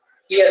you.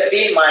 He has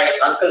been my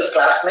uncle's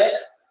classmate,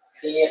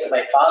 senior to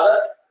my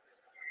father's,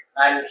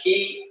 and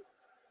he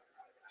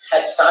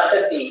had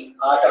started the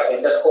art of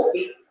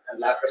endoscopy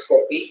and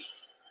laparoscopy,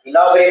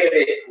 inaugurated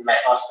it in my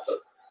hospital.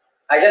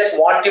 I just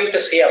want him to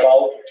say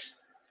about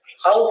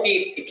how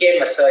he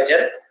became a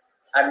surgeon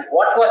and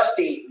what was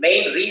the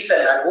main reason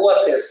and who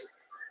was his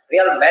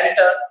real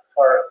mentor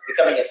for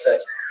becoming a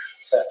surgeon.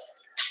 Sir.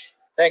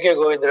 Thank you,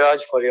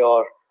 Govindraj, for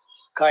your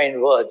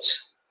kind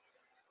words.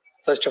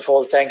 First of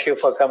all, thank you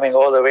for coming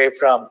all the way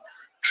from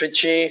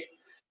Trichy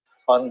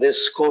on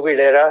this COVID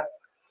era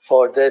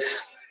for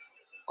this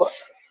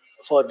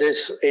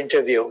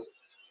interview.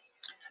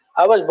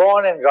 I was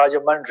born in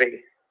Rajahmundry,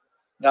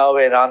 now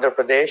in Andhra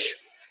Pradesh,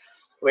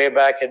 way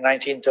back in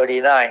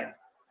 1939.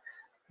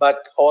 But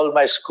all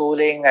my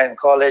schooling and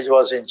college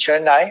was in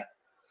Chennai.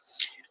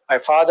 My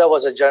father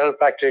was a general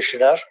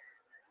practitioner.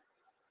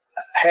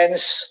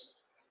 Hence,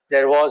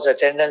 there was a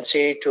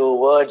tendency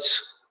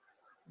towards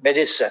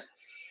medicine.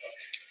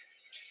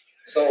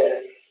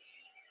 So,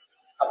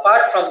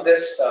 apart from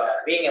this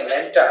being a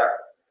mentor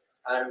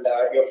and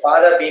your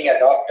father being a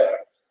doctor,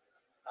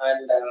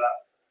 and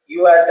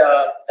you had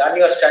done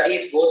your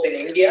studies both in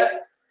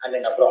India and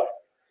in abroad.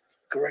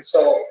 Correct.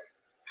 So,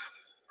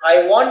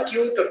 I want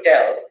you to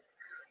tell,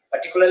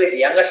 particularly the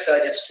younger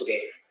surgeons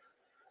today,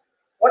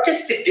 what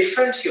is the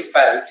difference you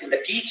felt in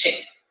the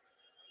teaching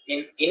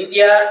in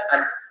India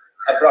and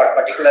abroad,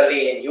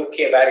 particularly in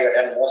UK where you have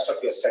done most of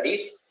your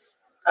studies,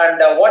 and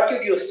what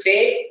did you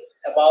say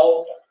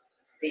about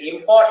the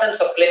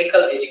importance of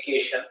clinical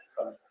education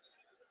from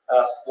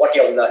what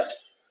you have learned?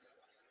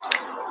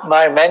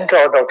 My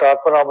mentor, Dr.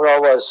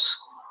 Atmanabharav, was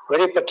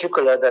very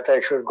particular that I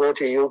should go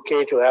to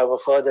UK to have a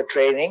further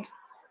training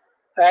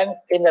and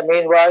in the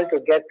meanwhile to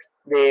get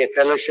the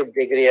fellowship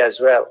degree as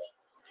well.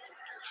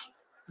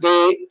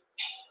 The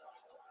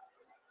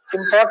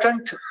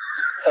important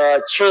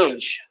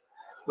change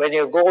when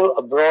you go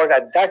abroad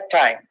at that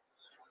time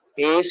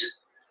is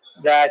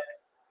that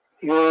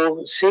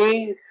you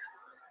see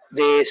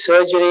the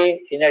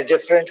surgery in a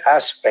different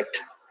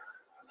aspect.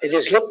 It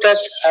is looked at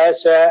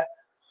as a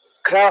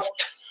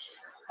craft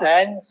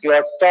and you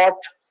are taught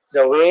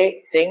the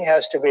way thing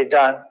has to be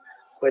done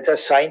with a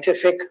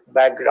scientific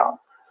background.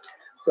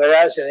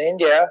 Whereas in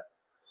India,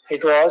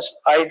 it was,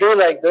 I do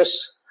like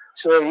this,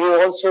 so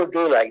you also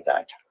do like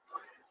that.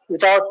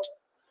 Without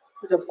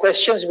the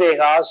questions being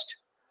asked,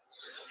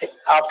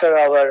 after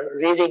our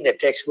reading the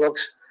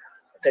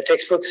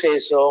textbook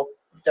says so,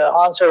 the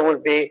answer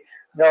would be,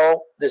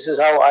 no, this is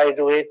how I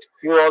do it,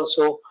 you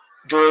also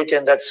do it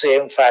in that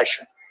same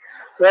fashion.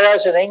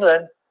 Whereas in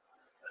England,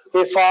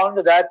 we found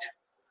that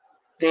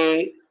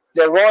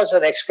there was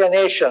an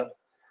explanation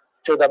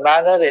to the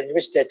manner in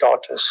which they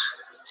taught us.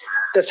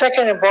 The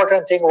second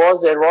important thing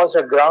was there was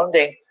a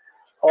grounding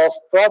of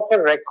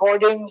proper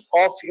recording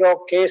of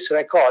your case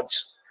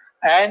records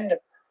and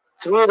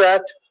through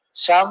that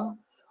some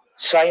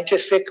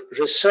scientific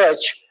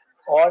research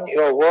on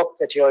your work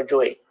that you're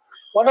doing.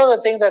 One of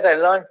the things that I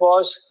learned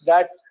was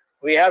that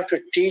we have to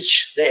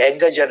teach the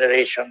younger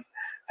generation.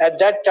 At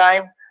that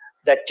time,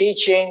 the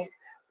teaching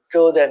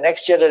to the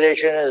next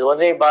generation is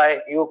only by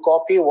you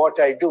copy what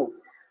I do.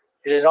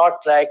 It is not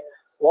like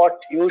what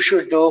you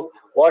should do,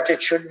 what it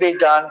should be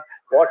done,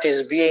 what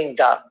is being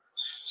done.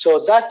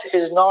 So that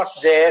is not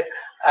there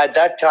at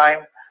that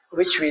time,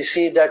 which we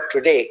see that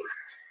today.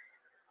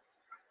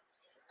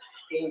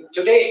 In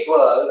today's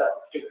world,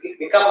 to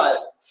become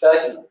a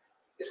surgeon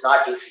is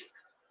not easy.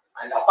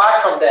 And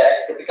apart from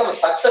that, to become a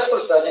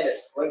successful surgeon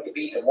is going to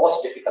be the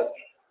most difficult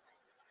thing.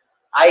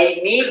 I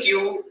need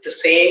you to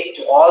say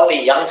to all the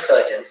young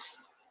surgeons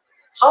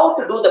how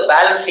to do the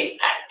balancing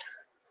act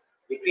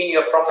between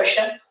your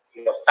profession,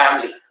 your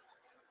family,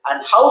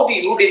 and how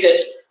you did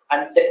it,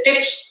 and the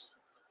tips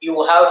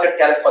you have to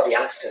tell for the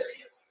youngsters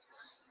here.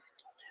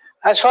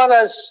 As far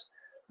as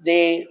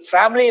the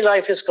family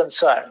life is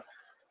concerned,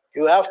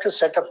 you have to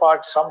set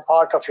apart some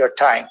part of your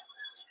time.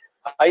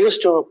 I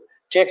used to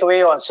take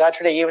away on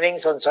Saturday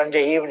evenings and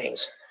Sunday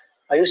evenings.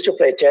 I used to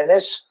play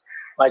tennis.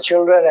 My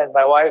children and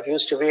my wife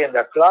used to be in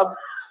the club.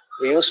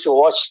 We used to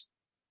watch,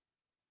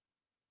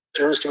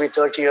 it used to be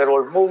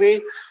 30-year-old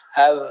movie,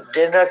 have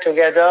dinner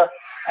together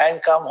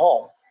and come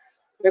home.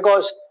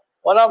 Because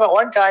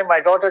one time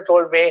my daughter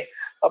told me,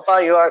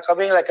 Papa, you are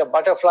coming like a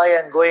butterfly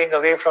and going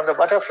away from the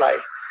butterfly.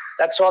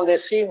 That's all they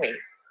see me,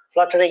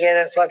 fluttering in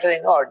and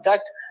fluttering out.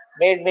 That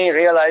made me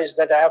realize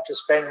that I have to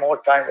spend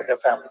more time with the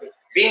family.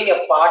 Being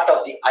a part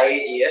of the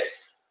IAGES,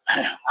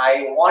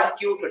 I want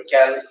you to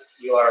tell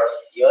your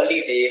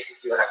early days,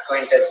 your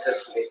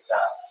acquaintances with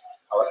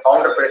our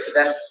founder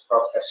president,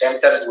 Professor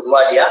Chentan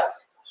Udwadia,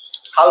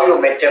 how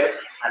you met him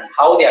and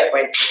how the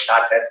acquaintance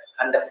started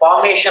and the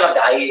formation of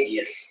the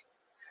IAGES.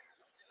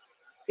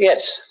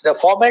 Yes, the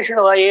formation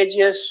of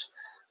IAGES,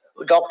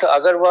 Dr.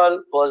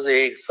 Agarwal was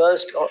the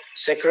first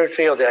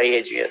secretary of the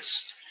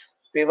IAGES.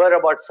 we were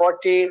about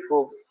 40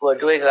 who were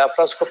doing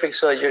laparoscopic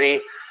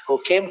surgery,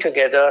 who came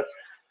together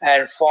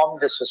and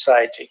formed the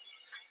society.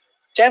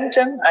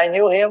 Tempton, I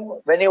knew him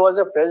when he was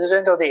a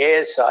president of the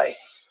ASI,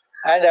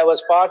 and I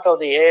was part of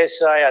the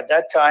ASI at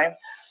that time,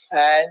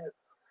 and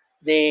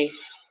the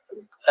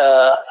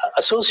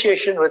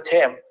association with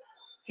him,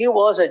 he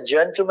was a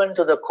gentleman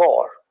to the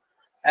core,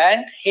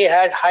 and he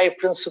had high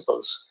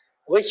principles,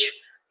 which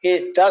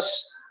he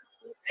does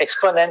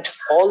exponent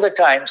all the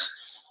times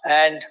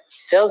and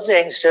tells the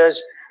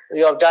youngsters,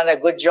 you have done a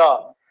good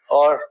job,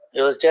 or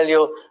he will tell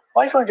you,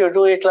 why don't you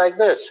do it like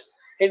this?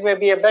 It may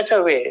be a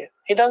better way.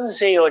 He doesn't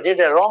say you did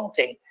a wrong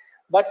thing,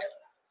 but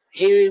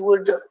he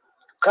would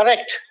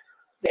correct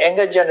the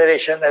younger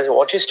generation as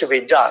what is to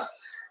be done.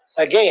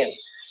 Again,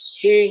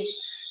 he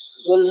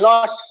will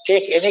not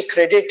take any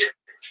credit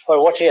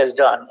for what he has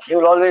done. He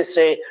will always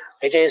say,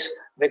 it is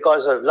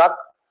because of luck,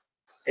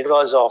 it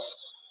was of,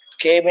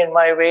 came in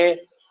my way.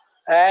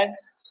 And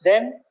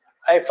then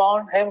I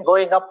found him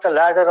going up the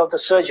ladder of the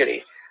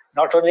surgery,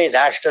 not only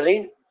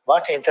nationally,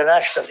 but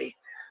internationally.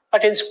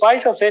 But in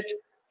spite of it,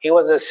 he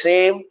was the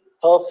same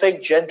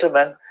perfect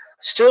gentleman,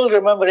 still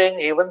remembering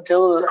even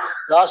till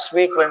last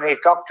week when he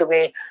talked to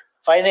me,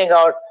 finding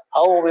out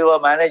how we were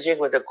managing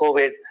with the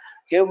COVID,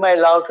 give my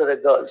love to the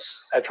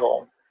girls at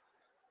home.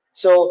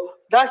 So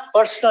that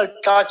personal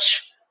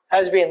touch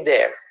has been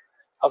there.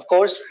 Of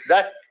course,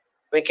 that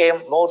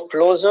became more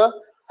closer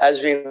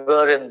as we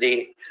were in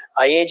the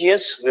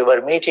IAGES. We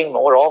were meeting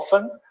more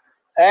often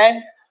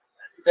and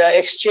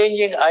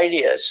exchanging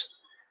ideas.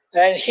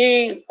 And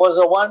he was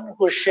the one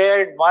who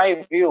shared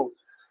my view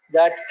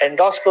that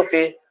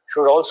endoscopy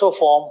should also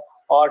form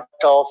part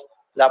of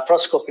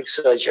laparoscopic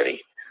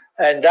surgery.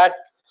 And that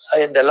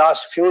in the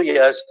last few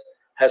years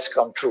has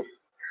come true.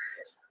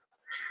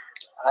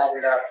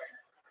 And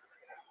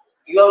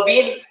you have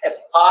been a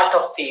part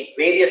of the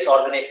various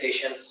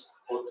organizations,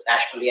 both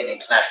nationally and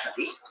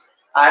internationally.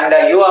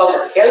 And you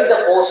have held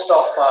the post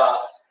of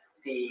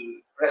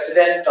the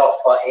president of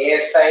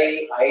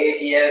ASI,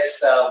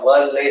 IAGES,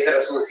 World Laser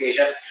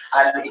Association,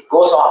 and it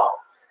goes on.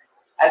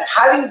 And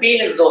having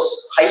been in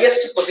those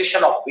highest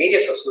position of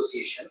various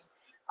associations,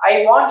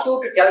 I want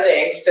you to tell the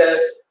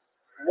youngsters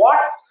what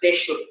they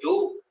should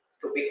do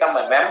to become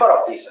a member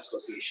of these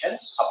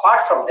associations.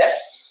 Apart from that,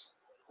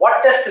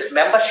 what does this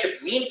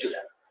membership mean to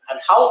them? And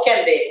how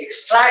can they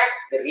extract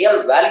the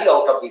real value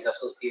out of these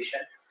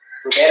associations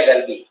to their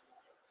well-being?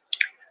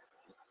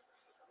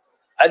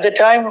 At the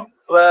time,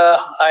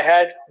 I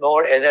had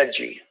more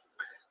energy,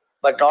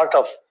 but not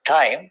of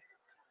time.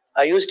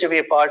 I used to be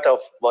a part of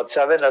about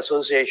 7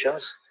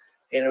 associations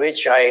in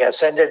which I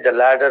ascended the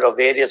ladder of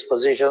various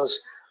positions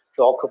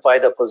to occupy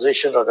the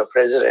position of the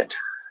president.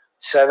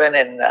 7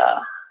 in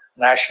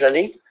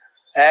nationally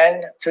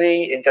and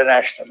 3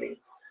 internationally.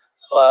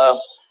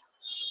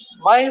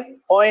 My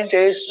point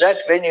is that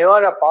when you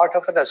are a part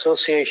of an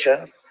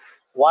association,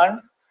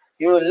 one,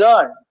 you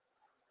learn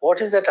what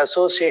is that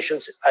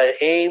association's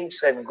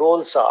aims and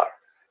goals are.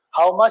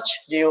 How much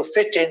do you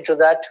fit into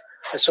that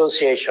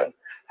association,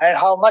 and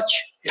how much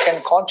you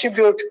can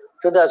contribute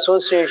to the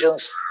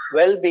association's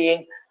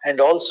well-being and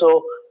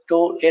also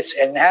to its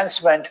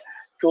enhancement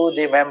to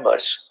the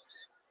members.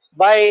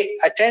 By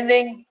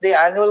attending the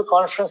annual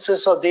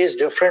conferences of these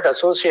different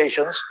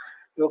associations,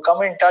 you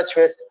come in touch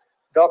with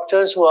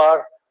doctors who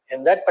are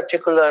in that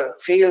particular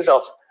field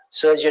of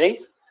surgery.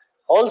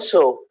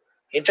 Also,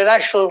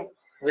 international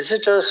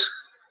visitors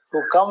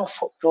who come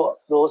to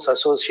those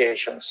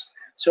associations.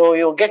 So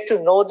you get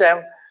to know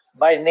them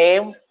by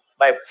name,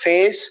 by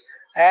face,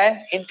 and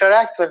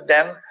interact with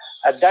them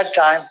at that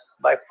time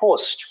by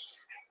post.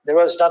 There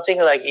was nothing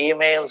like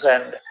emails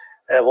and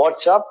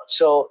WhatsApp,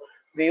 so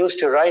we used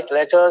to write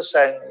letters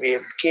and we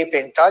keep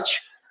in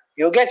touch.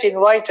 You get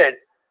invited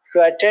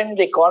to attend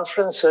the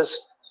conferences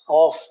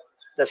of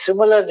the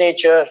similar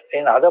nature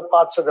in other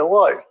parts of the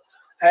world.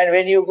 And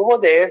when you go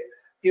there,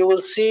 you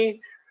will see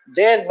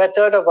their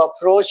method of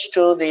approach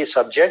to the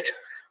subject,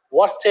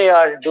 what they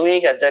are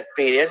doing at that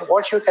period,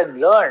 what you can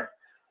learn,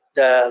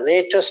 the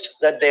latest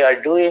that they are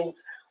doing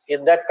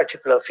in that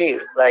particular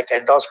field, like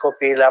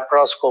endoscopy,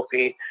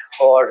 laparoscopy,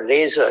 or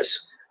lasers,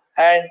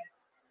 and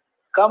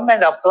come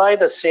and apply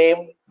the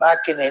same back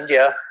in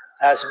India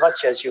as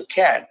much as you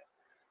can.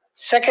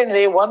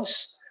 Secondly,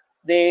 once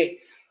the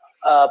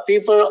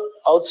people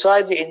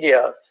outside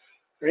India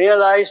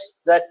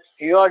realize that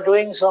you are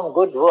doing some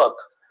good work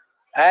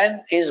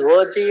and is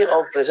worthy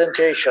of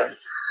presentation,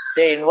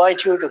 they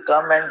invite you to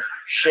come and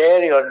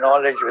share your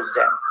knowledge with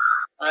them.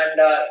 And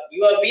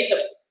you have been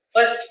the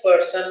first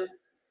person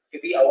to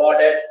be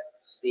awarded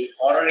the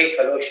honorary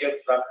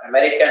fellowship from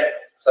American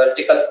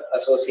Surgical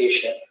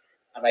Association.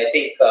 And I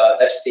think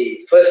that's the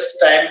first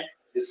time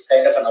this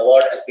kind of an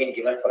award has been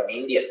given for an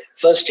Indian.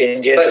 First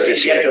Indian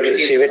to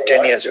receive it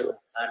 10 years ago.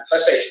 And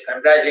first I should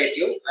congratulate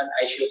you, and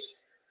I should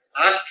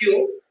ask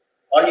you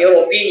on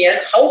your opinion,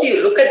 how do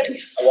you look at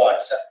these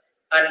awards?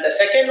 And the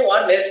second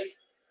one is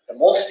the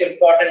most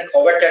important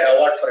coveted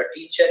award for a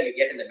teacher you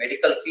get in the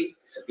medical field.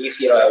 It's a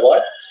B0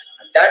 award.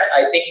 And that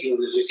I think you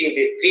received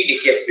it 3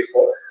 decades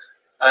before.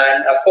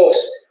 And of course,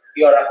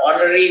 you are an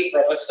honorary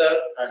professor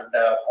and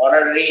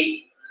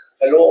honorary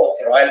fellow of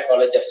the Royal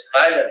College of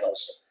Thailand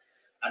also.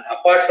 And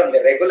apart from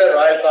the regular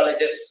Royal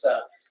Colleges,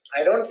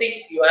 I don't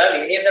think you have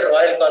any other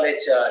Royal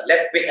College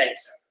left behind,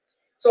 sir.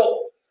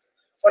 So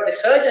for the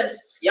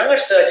surgeons, younger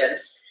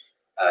surgeons,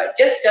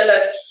 just tell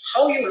us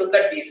how you look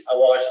at these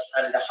awards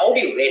and how do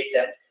you rate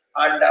them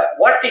and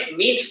what it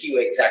means to you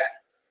exactly.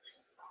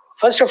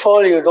 First of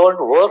all, you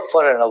don't work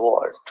for an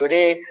award.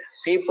 Today,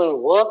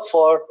 people work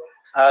for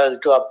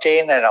to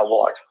obtain an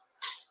award.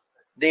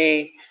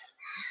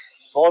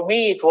 For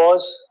me, it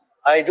was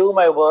I do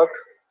my work,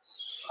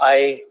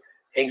 I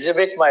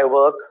exhibit my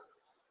work,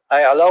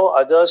 I allow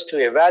others to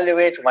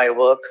evaluate my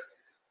work,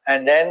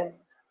 and then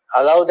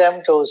allow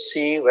them to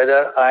see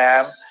whether I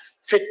am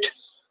fit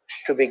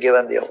to be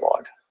given the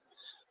award.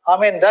 I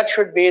mean, that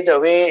should be the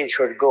way it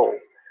should go.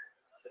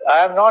 I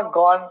have not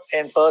gone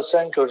in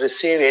person to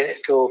receive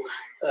it, to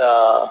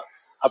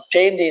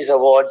obtain these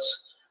awards,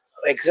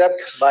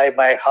 except by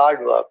my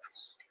hard work.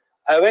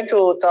 I went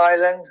to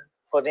Thailand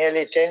for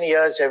nearly 10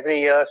 years every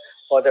year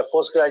for the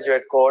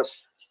postgraduate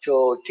course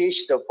to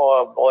teach the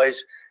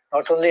boys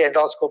not only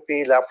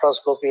endoscopy,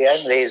 laparoscopy,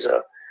 and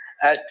laser.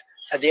 At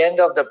the end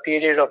of the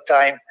period of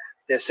time,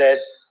 they said,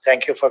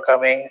 thank you for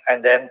coming,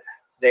 and then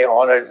they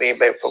honored me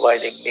by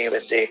providing me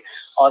with the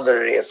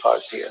honorary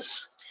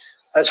FRCS.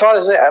 As far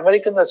as the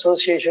American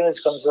Association is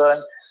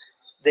concerned,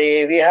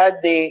 we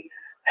had the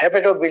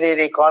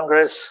Hepatobiliary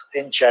Congress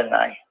in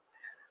Chennai.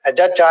 At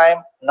that time,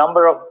 a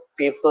number of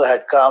people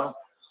had come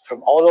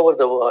from all over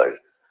the world,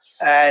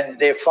 and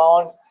they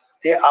found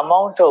the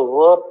amount of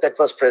work that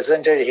was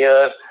presented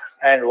here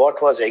and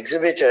what was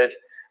exhibited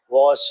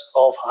was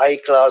of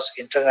high-class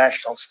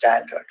international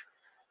standard.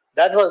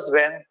 That was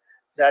when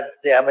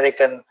the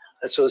American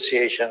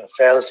Association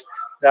felt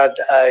that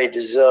I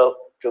deserved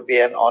to be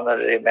an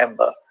honorary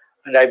member.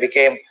 And I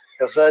became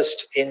the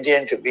first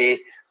Indian to be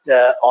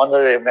the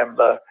honorary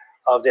member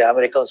of the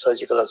American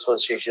Surgical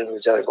Association,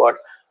 which I got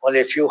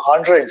only a few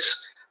hundreds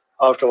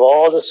out of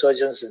all the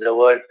surgeons in the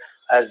world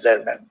as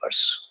their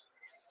members.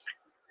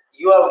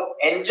 You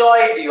have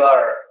enjoyed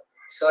your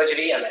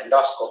surgery and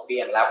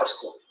endoscopy and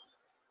laparoscopy.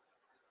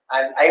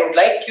 And I would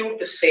like you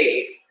to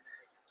say,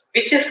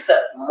 which is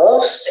the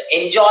most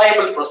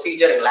enjoyable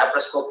procedure in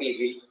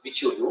laparoscopy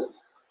which you do,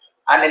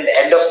 and in the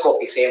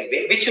endoscopy same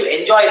way, which you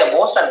enjoy the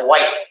most and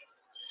why?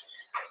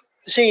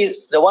 See,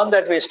 the one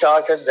that we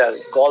started,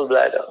 the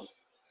gallbladder,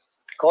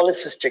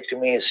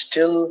 cholecystectomy is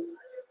still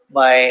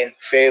my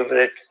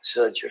favorite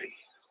surgery.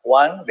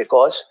 One,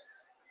 because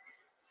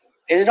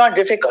it is not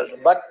difficult,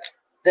 but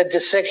the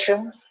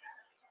dissection,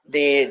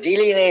 the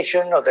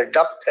delineation of the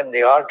duct and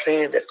the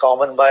artery, the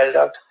common bile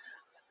duct,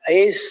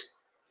 is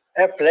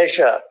a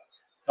pleasure,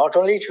 not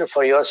only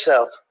for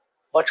yourself,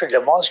 but to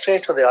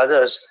demonstrate to the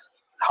others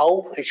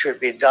how it should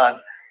be done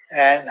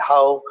and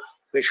how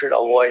we should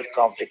avoid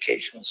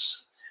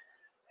complications.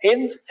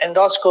 In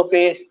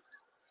endoscopy,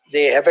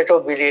 the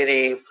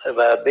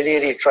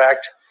hepatobiliary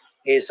tract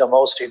is the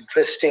most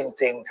interesting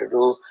thing to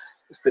do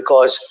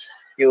because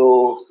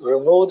you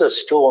remove the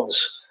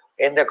stones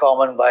in the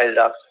common bile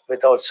duct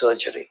without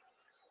surgery.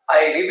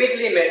 I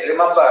vividly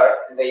remember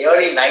in the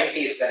early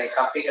 90s when I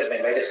completed my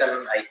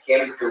medicine, I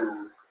came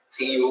to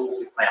see you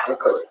with my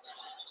uncle.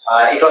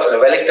 It was in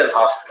Wellington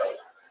Hospital,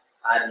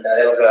 and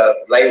there was a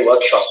live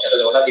workshop. That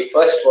was one of the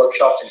first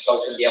workshops in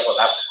South India for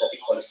laparoscopic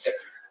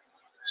cholecystectomy.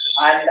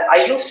 And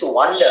I used to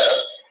wonder,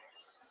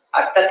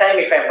 at the time,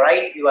 if I'm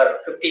right, you were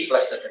 50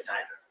 plus at the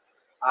time.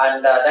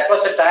 And that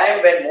was a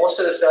time when most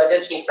of the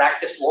surgeons who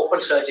practiced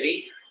open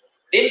surgery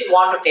didn't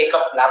want to take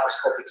up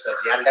laparoscopic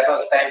surgery. And that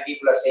was the time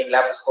people are saying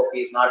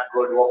laparoscopy is not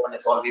good, open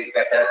is always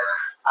better.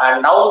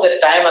 And now the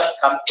time has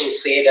come to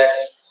say that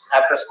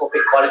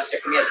laparoscopic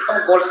cholecystectomy has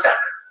become gold standard.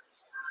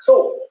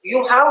 So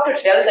you have to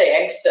tell the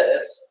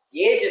youngsters,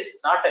 age is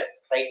not a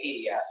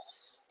criteria.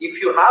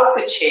 If you have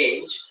to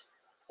change,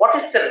 what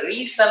is the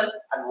reason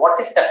and what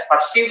is the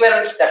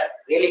perseverance that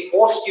really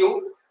forced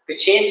you to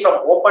change from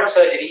open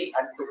surgery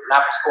and to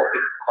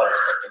laparoscopic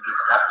cholecystectomies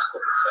and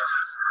laparoscopic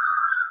surgeries?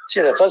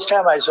 See, the first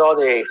time I saw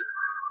the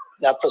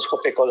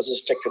laparoscopic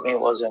cholecystectomy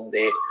was in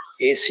the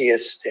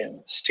ACS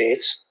in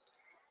States.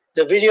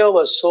 The video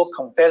was so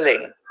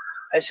compelling.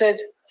 I said,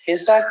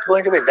 is that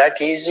going to be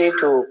that easy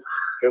to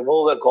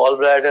remove a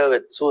gallbladder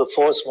with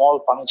 4 small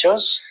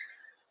punctures?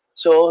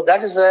 So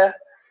that is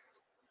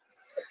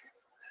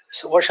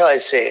what shall I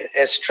say,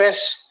 a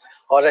stress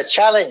or a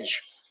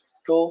challenge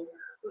to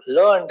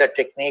learn the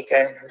technique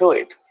and do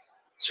it.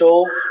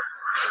 So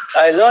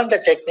I learned the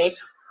technique,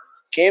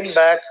 came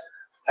back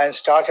and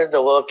started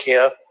the work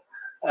here.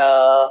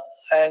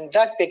 And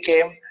that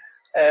became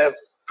a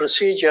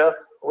procedure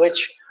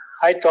which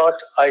I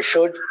thought I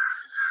should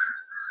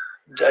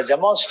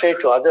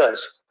demonstrate to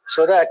others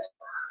so that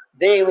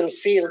they will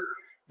feel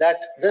that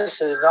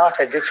this is not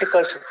a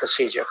difficult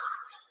procedure.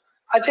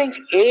 I think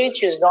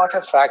age is not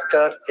a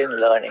factor in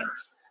learning.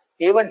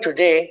 Even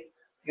today,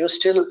 you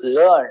still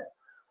learn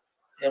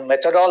in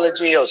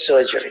methodology of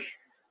surgery.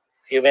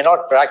 You may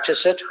not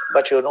practice it,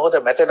 but you know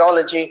the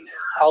methodology,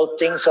 how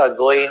things are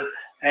going,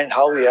 and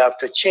how you have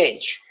to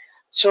change.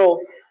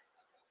 So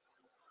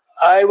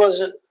I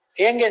was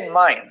young in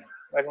mind,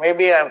 but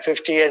maybe I'm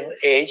 50 in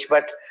age,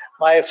 but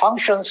my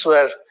functions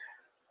were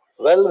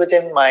well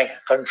within my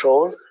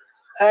control,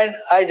 and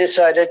I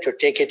decided to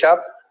take it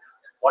up.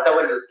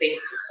 Whatever you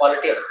think the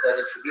quality of the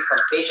surgeon should be from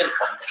patient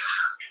point of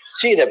view.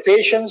 See, the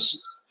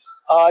patients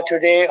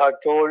today are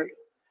told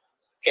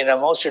in a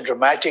most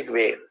dramatic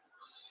way,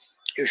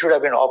 you should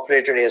have been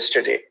operated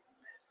yesterday.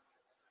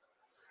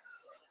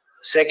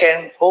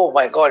 Second, oh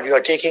my God, you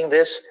are taking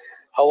this,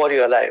 how are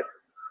you alive?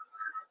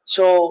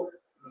 So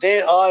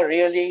they are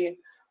really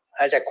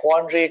at a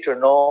quandary to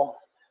know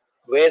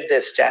where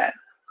they stand.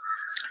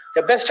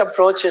 The best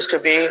approach is to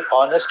be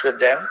honest with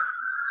them,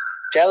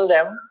 tell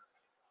them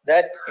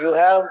that you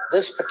have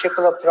this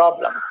particular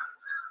problem.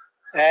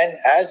 And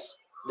as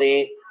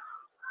the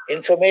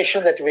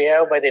information that we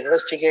have by the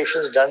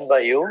investigations done by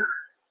you,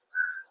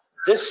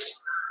 this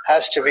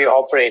has to be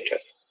operated.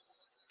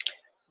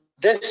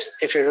 This,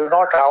 if you do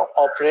not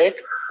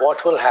operate,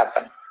 what will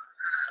happen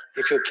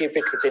if you keep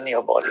it within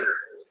your body?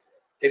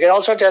 You can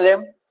also tell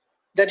him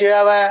that you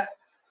have an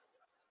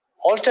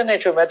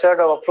alternative method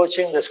of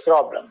approaching this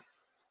problem.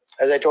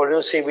 As I told you,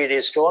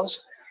 CBD stones,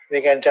 we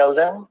can tell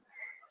them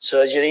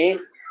surgery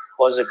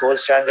was the gold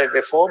standard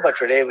before, but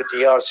today with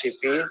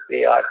ERCP,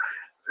 we are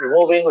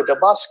removing with the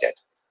basket.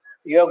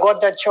 You have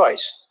got that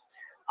choice.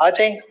 I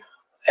think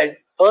a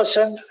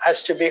person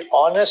has to be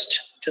honest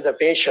to the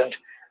patient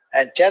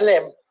and tell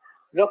him,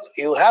 look,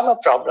 you have a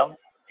problem,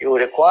 you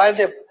require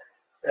the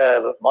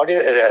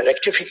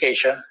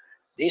rectification,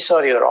 these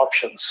are your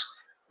options.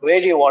 Where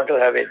do you want to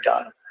have it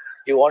done?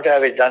 Do you want to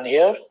have it done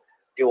here?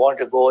 Do you want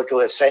to go to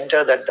a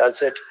center that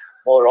does it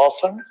more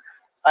often?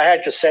 I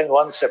had to send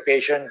once a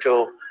patient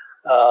to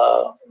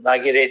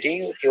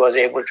Nagiredi. He was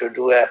able to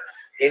do a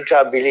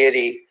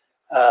intrabiliary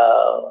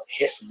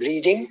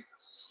bleeding.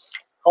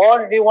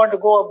 Or do you want to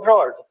go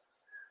abroad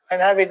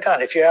and have it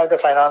done? If you have the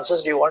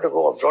finances, do you want to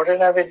go abroad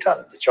and have it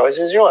done? The choice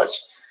is yours.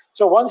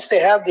 So once they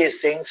have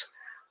these things,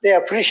 they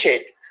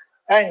appreciate.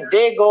 And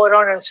they go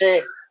around and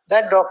say,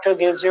 that doctor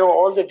gives you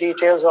all the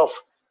details of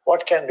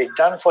what can be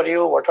done for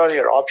you, what are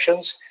your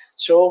options.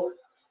 So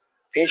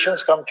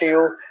patients come to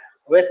you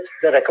with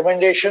the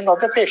recommendation of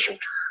the patient.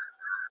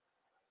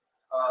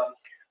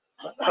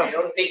 I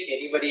don't think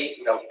anybody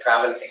would have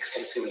traveled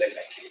extensively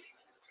like you.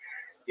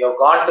 You have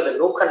gone to the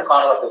nook and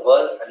corner of the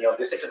world and you have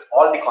visited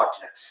all the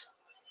continents.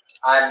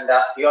 And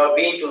you have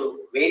been to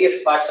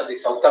various parts of the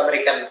South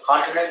American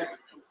continent,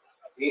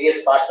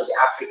 various parts of the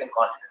African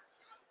continent.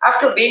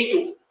 After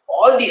being to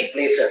all these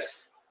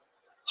places,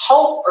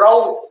 how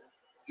proud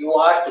you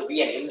are to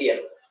be an Indian,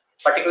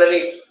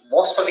 particularly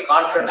most of the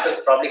conferences,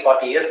 probably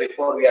 40 years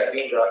before we have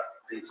been to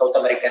the South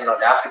American or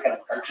the African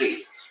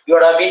countries, you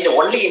would have been the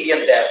only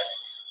Indian there.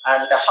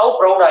 And how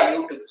proud are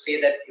you to say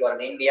that you are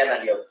an Indian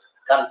and you have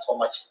done so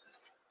much?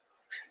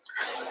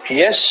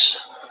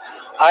 Yes,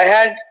 I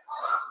had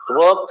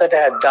work that I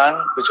had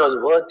done which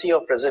was worthy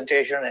of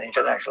presentation in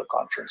international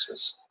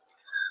conferences.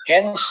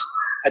 Hence,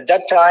 at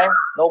that time,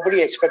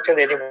 nobody expected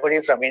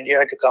anybody from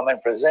India to come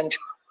and present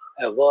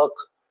a work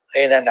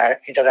in an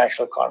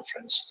international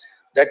conference.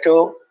 That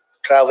too,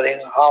 traveling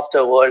half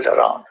the world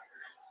around.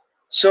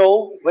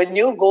 So when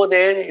you go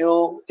there,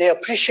 they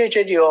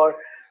appreciated your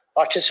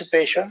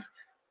participation,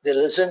 they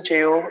listened to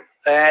you,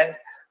 and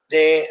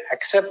they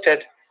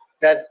accepted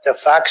that the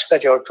facts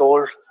that you're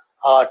told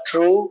are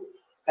true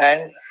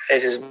and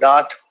it is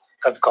not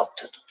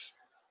concocted.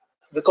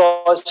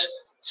 Because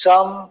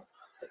some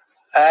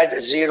add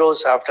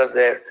zeros after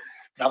their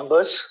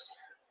numbers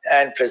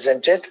and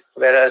present it,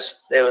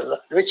 whereas they will,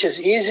 which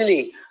is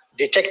easily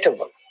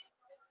detectable.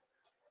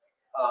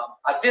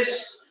 At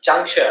this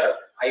juncture,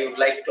 I would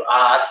like to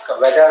ask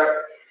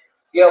whether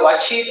you have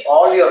achieved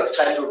all your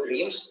childhood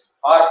dreams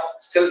or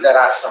still there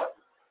are some?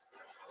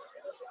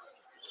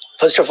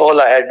 First of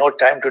all, I had no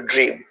time to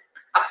dream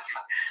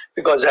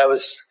because I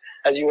was,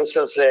 as you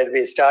yourself said,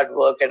 we start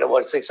work at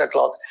about 6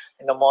 o'clock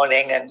in the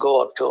morning and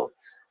go up to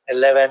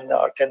 11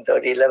 or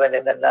 10:30, 11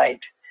 in the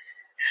night.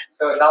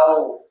 So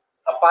now,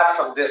 apart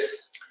from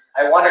this,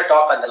 I want to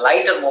talk on the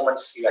lighter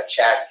moments you had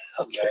shared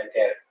in your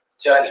entire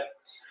journey.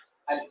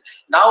 And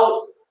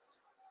now,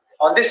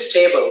 on this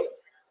table,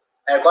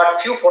 I've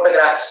got few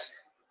photographs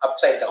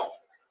upside down.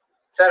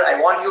 Sir, I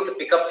want you to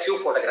pick up few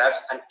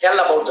photographs and tell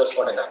about those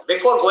photographs.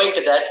 Before going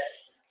to that,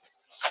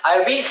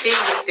 I've been seeing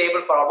this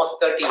table for almost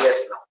 30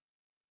 years now.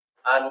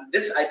 And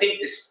this, I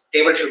think this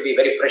table should be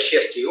very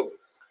precious to you.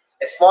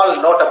 A small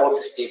note about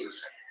this table,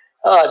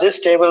 sir. This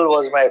table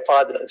was my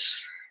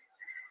father's.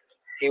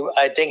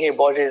 I think he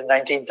bought it in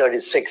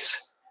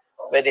 1936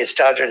 when he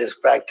started his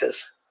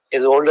practice.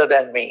 He's older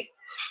than me.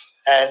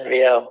 And we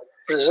have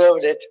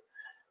preserved it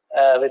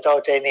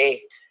without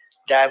any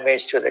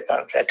damage to the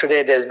country.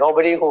 Today, there's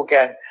nobody who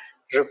can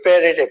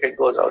repair it if it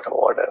goes out of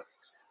order.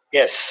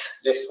 Yes.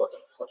 This photo.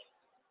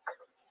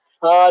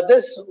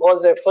 This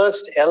was the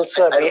first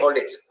ELSA meeting. Hold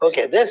it.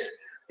 Okay, this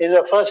is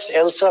the first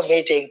ELSA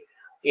meeting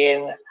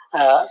in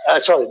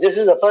Sorry, this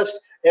is the first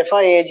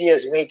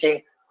FIAGES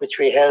meeting which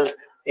we held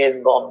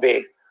in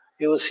Bombay.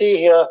 You will see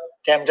here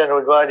Tempton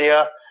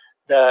Udvadia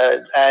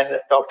and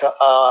Dr.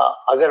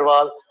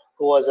 Agarwal,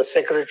 who was the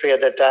secretary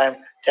at the time.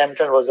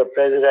 Tempton was the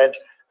president,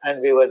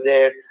 and we were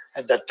there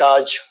at the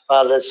Taj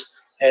Palace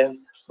in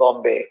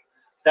Bombay.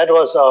 That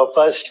was our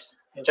first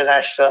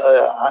international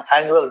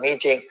annual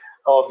meeting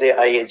of the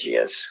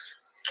IAGES.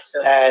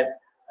 And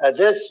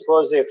this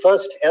was the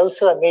first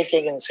ELSA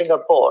meeting in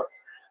Singapore.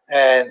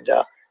 And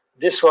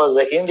this was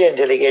the Indian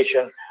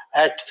delegation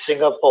at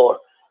Singapore.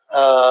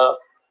 I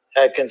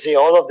can see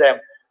all of them,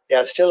 they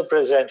are still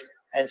present,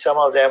 and some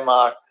of them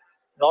are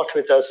not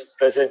with us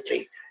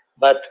presently.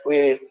 But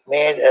we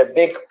made a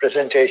big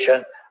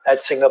presentation at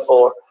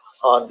Singapore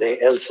on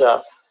the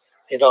ELSA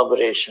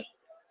inauguration.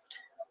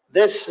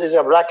 This is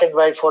a black and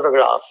white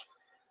photograph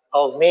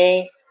of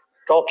me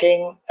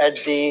talking at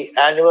the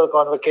annual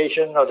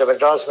convocation of the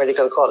Madras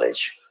Medical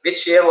College.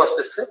 Which year was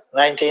this, sir?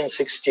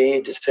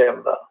 1960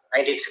 December.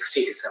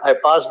 1960 December. I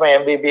passed my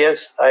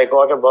MBBS. I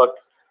got about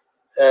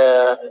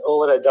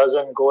over a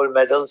dozen gold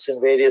medals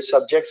in various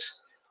subjects.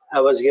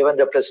 I was given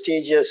the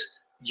prestigious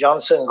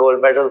Johnson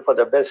Gold Medal for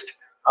the best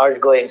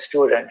outgoing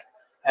student,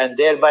 and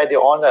thereby the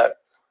honor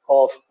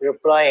of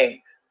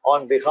replying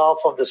on behalf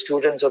of the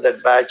students of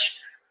that batch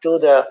to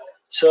the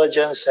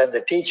surgeons and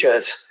the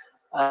teachers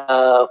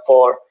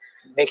for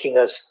making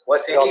us.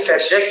 Was any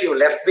subject you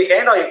left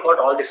behind, or you got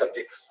all the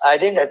subjects? I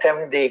didn't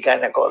attempt the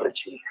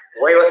gynecology.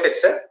 Why was it,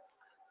 sir?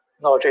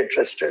 Not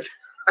interested.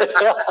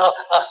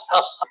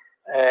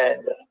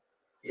 And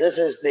this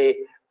is the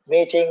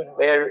meeting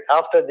where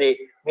after the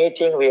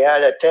meeting we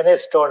had a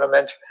tennis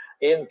tournament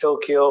in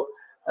Tokyo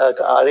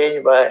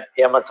arranged by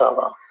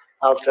Yamakawa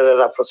after a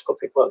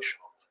laparoscopic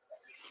workshop.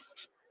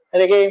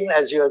 And again,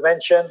 as you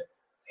mentioned,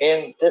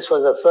 this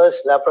was the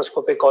first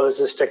laparoscopic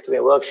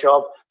cholecystectomy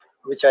workshop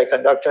which I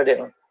conducted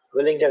in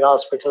Wellington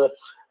Hospital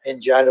in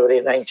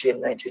January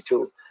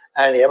 1992.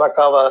 And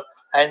Yamakawa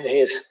and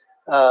his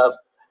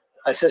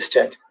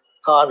assistant,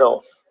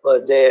 Kano, were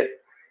there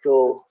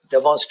to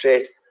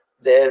demonstrate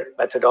their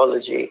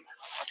methodology.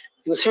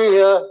 You see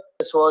here,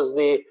 this was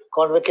the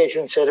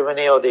convocation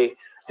ceremony of the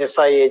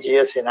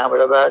FIAGES in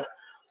Ahmedabad.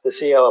 You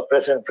see our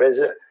present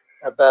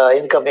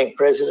incoming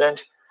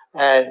president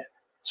and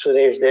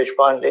Suresh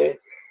Deshpande.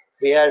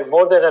 We had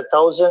more than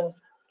 1,000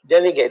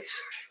 delegates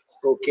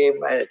who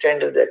came and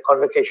attended the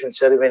convocation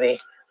ceremony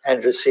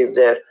and received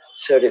their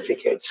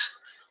certificates.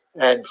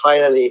 And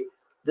finally,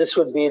 this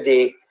would be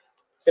the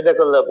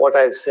pinnacle of what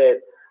I've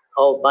said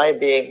of my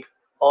being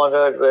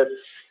honored with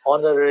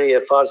honorary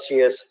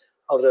FRCS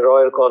of the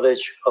Royal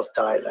College of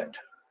Thailand.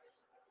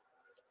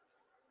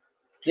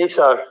 These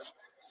are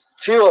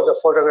few of the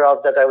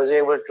photographs that I was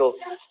able to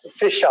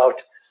fish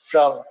out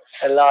from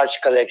a large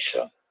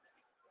collection.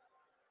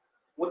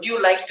 Would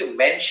you like to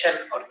mention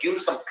or give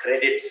some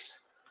credits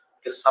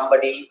to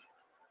somebody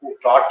who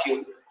taught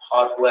you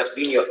or who has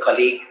been your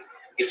colleague?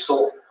 If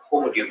so,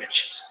 whom would you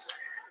mention?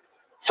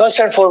 First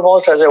and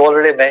foremost, as I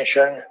already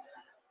mentioned,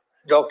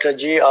 Dr.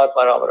 G.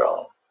 Atmaram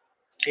Rao.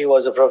 He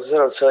was a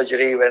professor of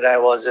surgery when I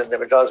was in the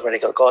Madras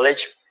Medical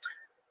College.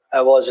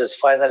 I was his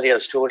final year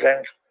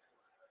student,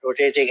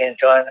 rotating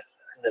intern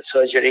in the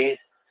surgery,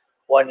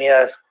 1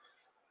 year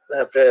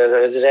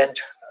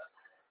resident,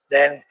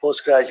 then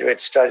postgraduate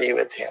study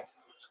with him.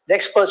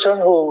 Next person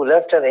who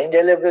left an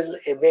indelible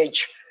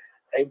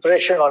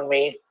impression on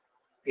me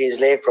is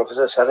late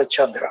Professor Sarat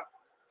Chandra.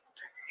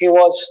 He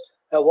was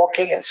a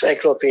walking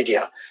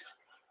encyclopedia.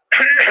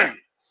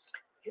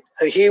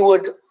 He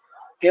would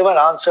give an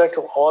answer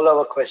to all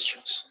our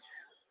questions.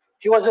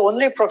 He was the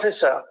only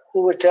professor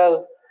who would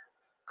tell,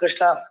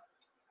 Krishna,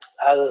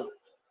 I'll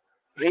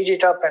read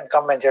it up and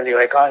come and tell you.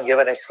 I can't give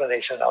an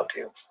explanation now to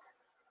you.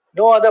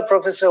 No other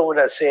professor would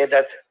have said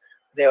that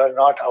they were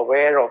not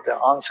aware of the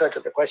answer to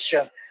the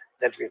question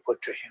that we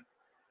put to him.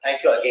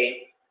 Thank you again.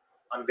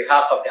 On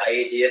behalf of the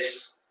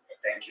IAGES,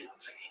 thank you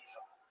once again,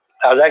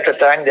 sir. I'd like to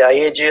thank the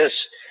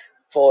IAGES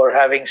for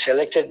having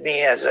selected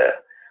me as a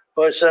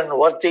person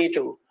worthy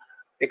to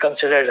be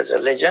considered as a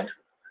legend.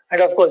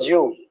 And of course,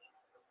 you,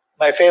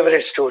 my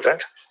favorite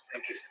student,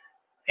 Thank you,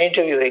 sir.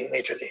 Interviewing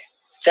me today.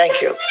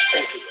 Thank you.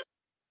 Thank you, sir.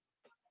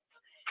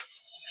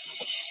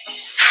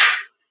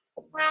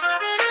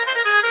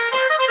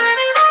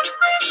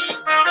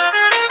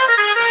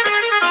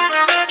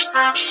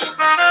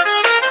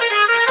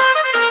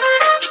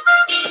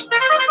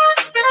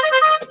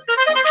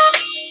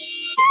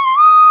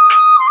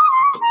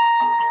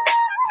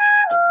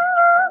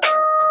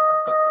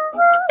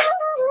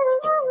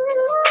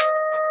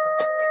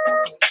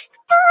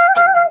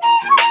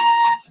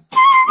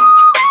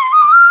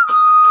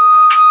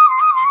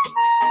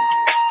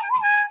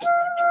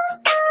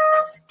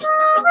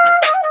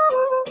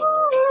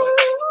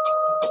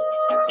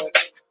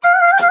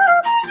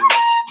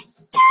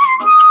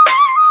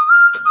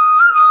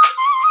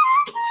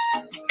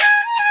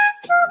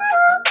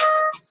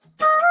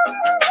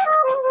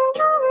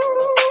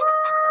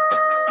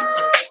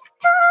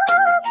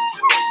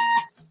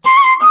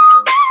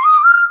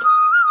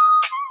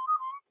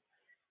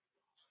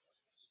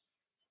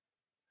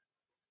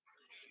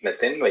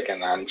 Nitin, we can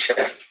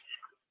unshare.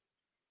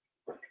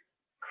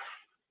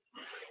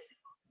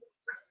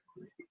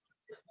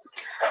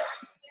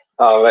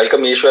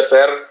 Welcome, Ishwar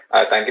sir.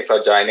 Thank you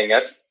for joining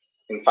us.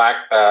 In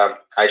fact,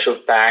 I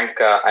should thank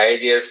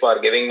IAGES for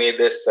giving me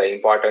this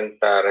important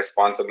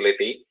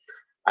responsibility.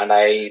 And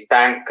I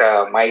thank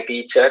my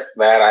teacher,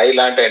 where I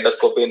learned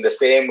endoscopy in the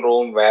same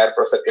room where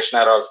Professor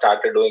Krishna Rao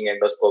started doing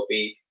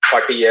endoscopy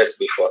 40 years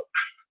before.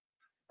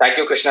 Thank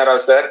you, Krishna Rao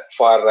sir,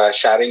 for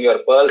sharing your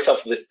pearls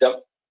of wisdom.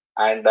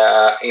 And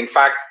in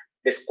fact,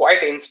 it's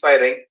quite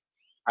inspiring.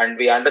 And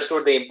we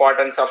understood the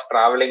importance of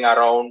traveling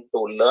around to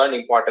learn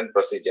important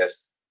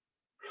procedures.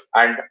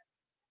 And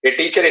the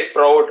teacher is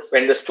proud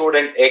when the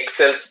student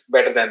excels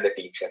better than the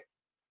teacher.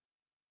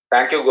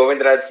 Thank you,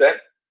 Govindraj sir,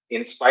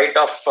 in spite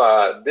of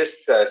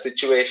this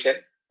situation,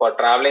 for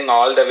traveling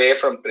all the way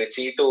from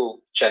Trichy to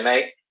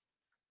Chennai.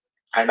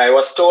 And I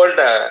was told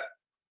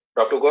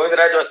Dr.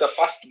 Govindraj was the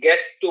first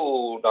guest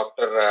to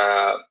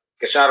Dr.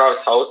 Krishna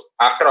Rao's house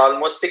after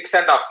almost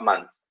 6.5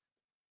 months.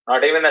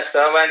 Not even a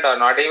servant or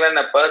not even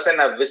a person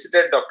have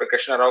visited Dr.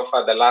 Krishna Rao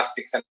for the last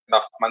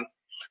 6.5 months.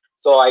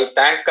 So I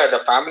thank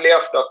the family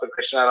of Dr.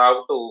 Krishna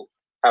Rao to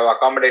have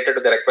accommodated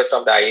to the request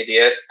of the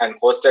IAGES and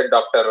hosted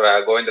Dr.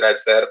 Govindraj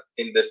sir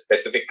in this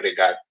specific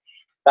regard.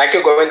 Thank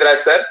you, Govindraj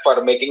sir,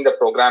 for making the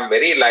program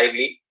very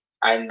lively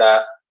and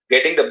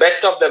getting the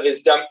best of the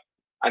wisdom.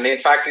 And in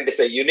fact, it is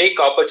a unique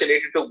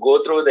opportunity to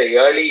go through the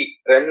early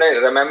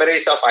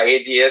memories of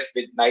IAGES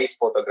with nice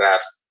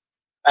photographs.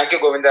 Thank you,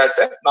 Govindraj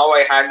sir. Now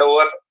I hand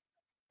over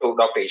to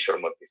Dr.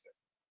 Ishwarmurthy sir.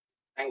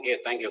 Thank you,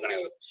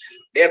 Kanagal.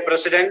 Dear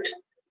President,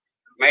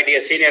 my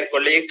dear senior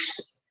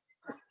colleagues,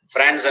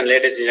 friends and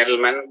ladies and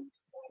gentlemen,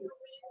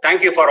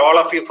 thank you for all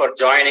of you for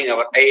joining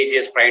our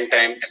IAGES Prime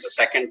Time as a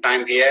second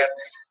time here.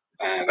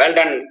 Well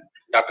done,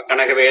 Dr.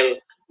 Kanagavel,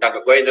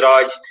 Dr.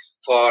 Govindraj,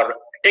 for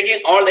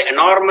taking all the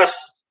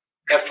enormous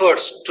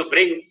efforts to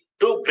bring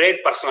two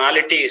great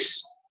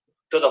personalities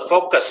to the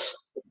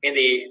focus in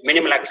the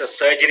minimal access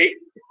surgery.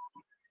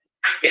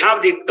 We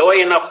have the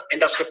doyen of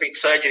endoscopic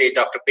surgery,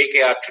 Dr.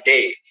 BKR,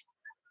 today.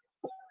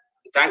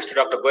 Thanks to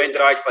Dr.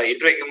 Govindraj for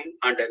interviewing him,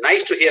 and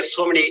nice to hear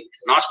so many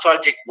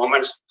nostalgic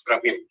moments from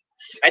him.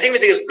 I think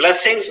with these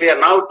blessings, we are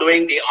now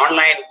doing the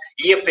online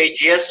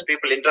EFAGS.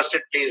 People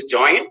interested, please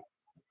join.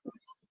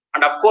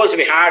 And of course,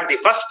 we had the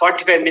first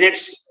 45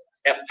 minutes,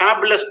 a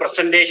fabulous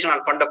presentation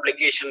on fund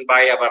application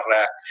by our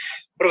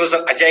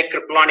Professor Ajay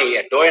Kriplani,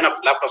 a doyen of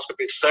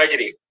laparoscopic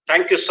surgery.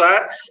 Thank you,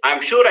 sir.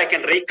 I'm sure I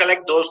can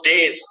recollect those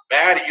days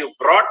where you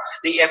brought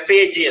the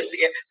FAGS,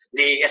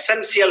 the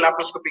Essential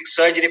Laparoscopic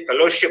Surgery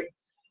Fellowship.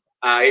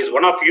 Is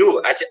one of you.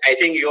 I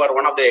think you are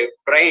one of the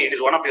brain. It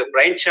is one of your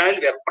brainchild.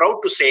 We are proud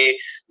to say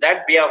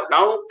that we have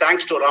now,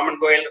 thanks to Raman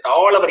Goyal,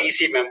 all our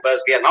EC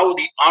members, we are now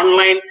the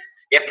online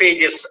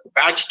FAGS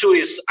batch 2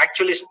 is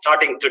actually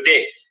starting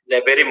today,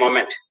 the very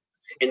moment.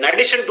 In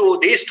addition to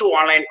these two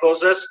online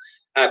courses,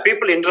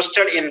 people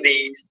interested in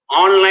the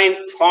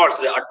online FALS,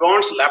 the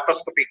advanced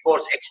laparoscopy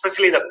course,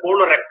 especially the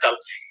colorectal,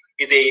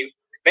 the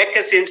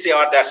vacancies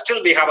are there.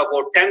 Still, we have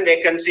about 10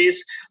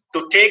 vacancies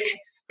to take,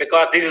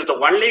 because this is the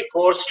only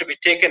course to be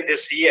taken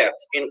this year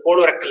in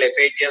colorectal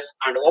FAGS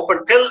and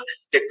open till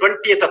the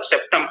 20th of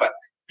September.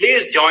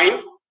 Please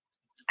join.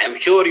 I'm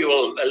sure you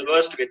will well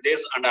versed with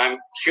this, and I'm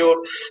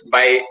sure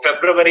by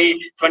February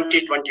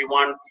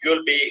 2021,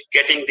 you'll be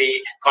getting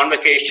the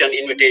convocation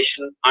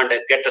invitation and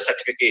get the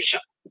certification.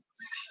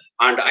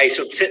 And I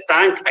should say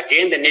thank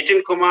again the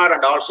Nitin Kumar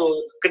and also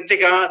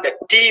Kritika, the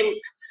team,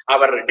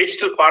 our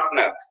digital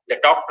partner, the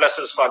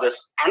Docplexus, for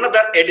this another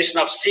edition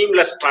of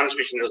seamless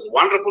transmission. It was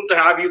wonderful to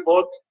have you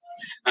both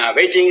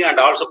waiting and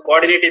also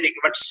coordinating the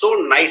equipment so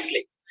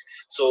nicely.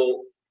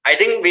 So I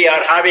think we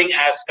are having,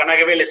 as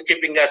Kanagavel is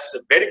keeping us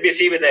very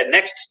busy with the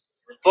next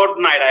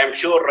fortnight. I am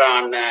sure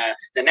on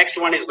the next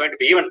one is going to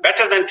be even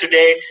better than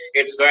today.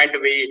 It's going to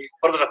be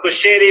Professor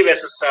Kusheri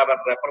versus our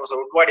Professor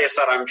Udwadia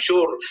sir. I'm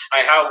sure I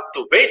have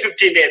to wait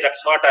 15 days.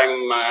 That's what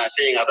I'm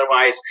saying.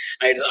 Otherwise,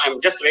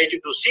 I'm just waiting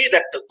to see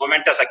that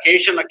momentous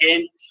occasion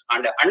again.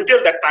 And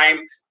until that time,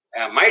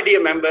 my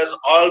dear members,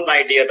 all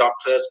my dear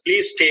doctors,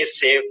 please stay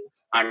safe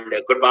and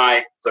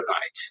goodbye, good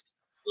night.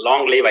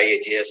 Long live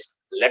IAGES.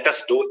 Let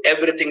us do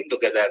everything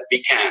together.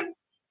 We can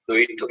do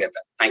it together.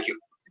 Thank you.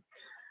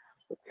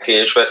 Thank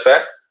you, Ishwar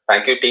sir.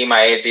 Thank you, team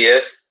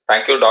IAGES.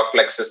 Thank you,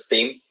 Docplexus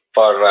team,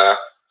 for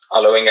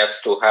allowing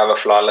us to have a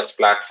flawless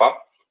platform.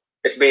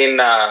 It's been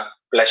a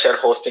pleasure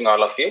hosting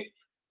all of you.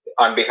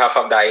 On behalf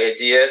of the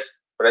IAGES,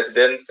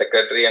 President,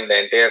 Secretary, and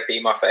the entire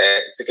team of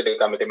Executive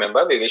Committee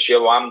member, we wish you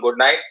a warm good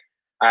night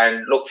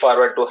and look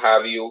forward to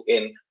have you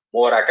in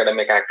more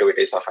academic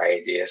activities of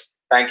IAGES.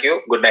 Thank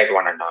you. Good night,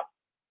 one and all.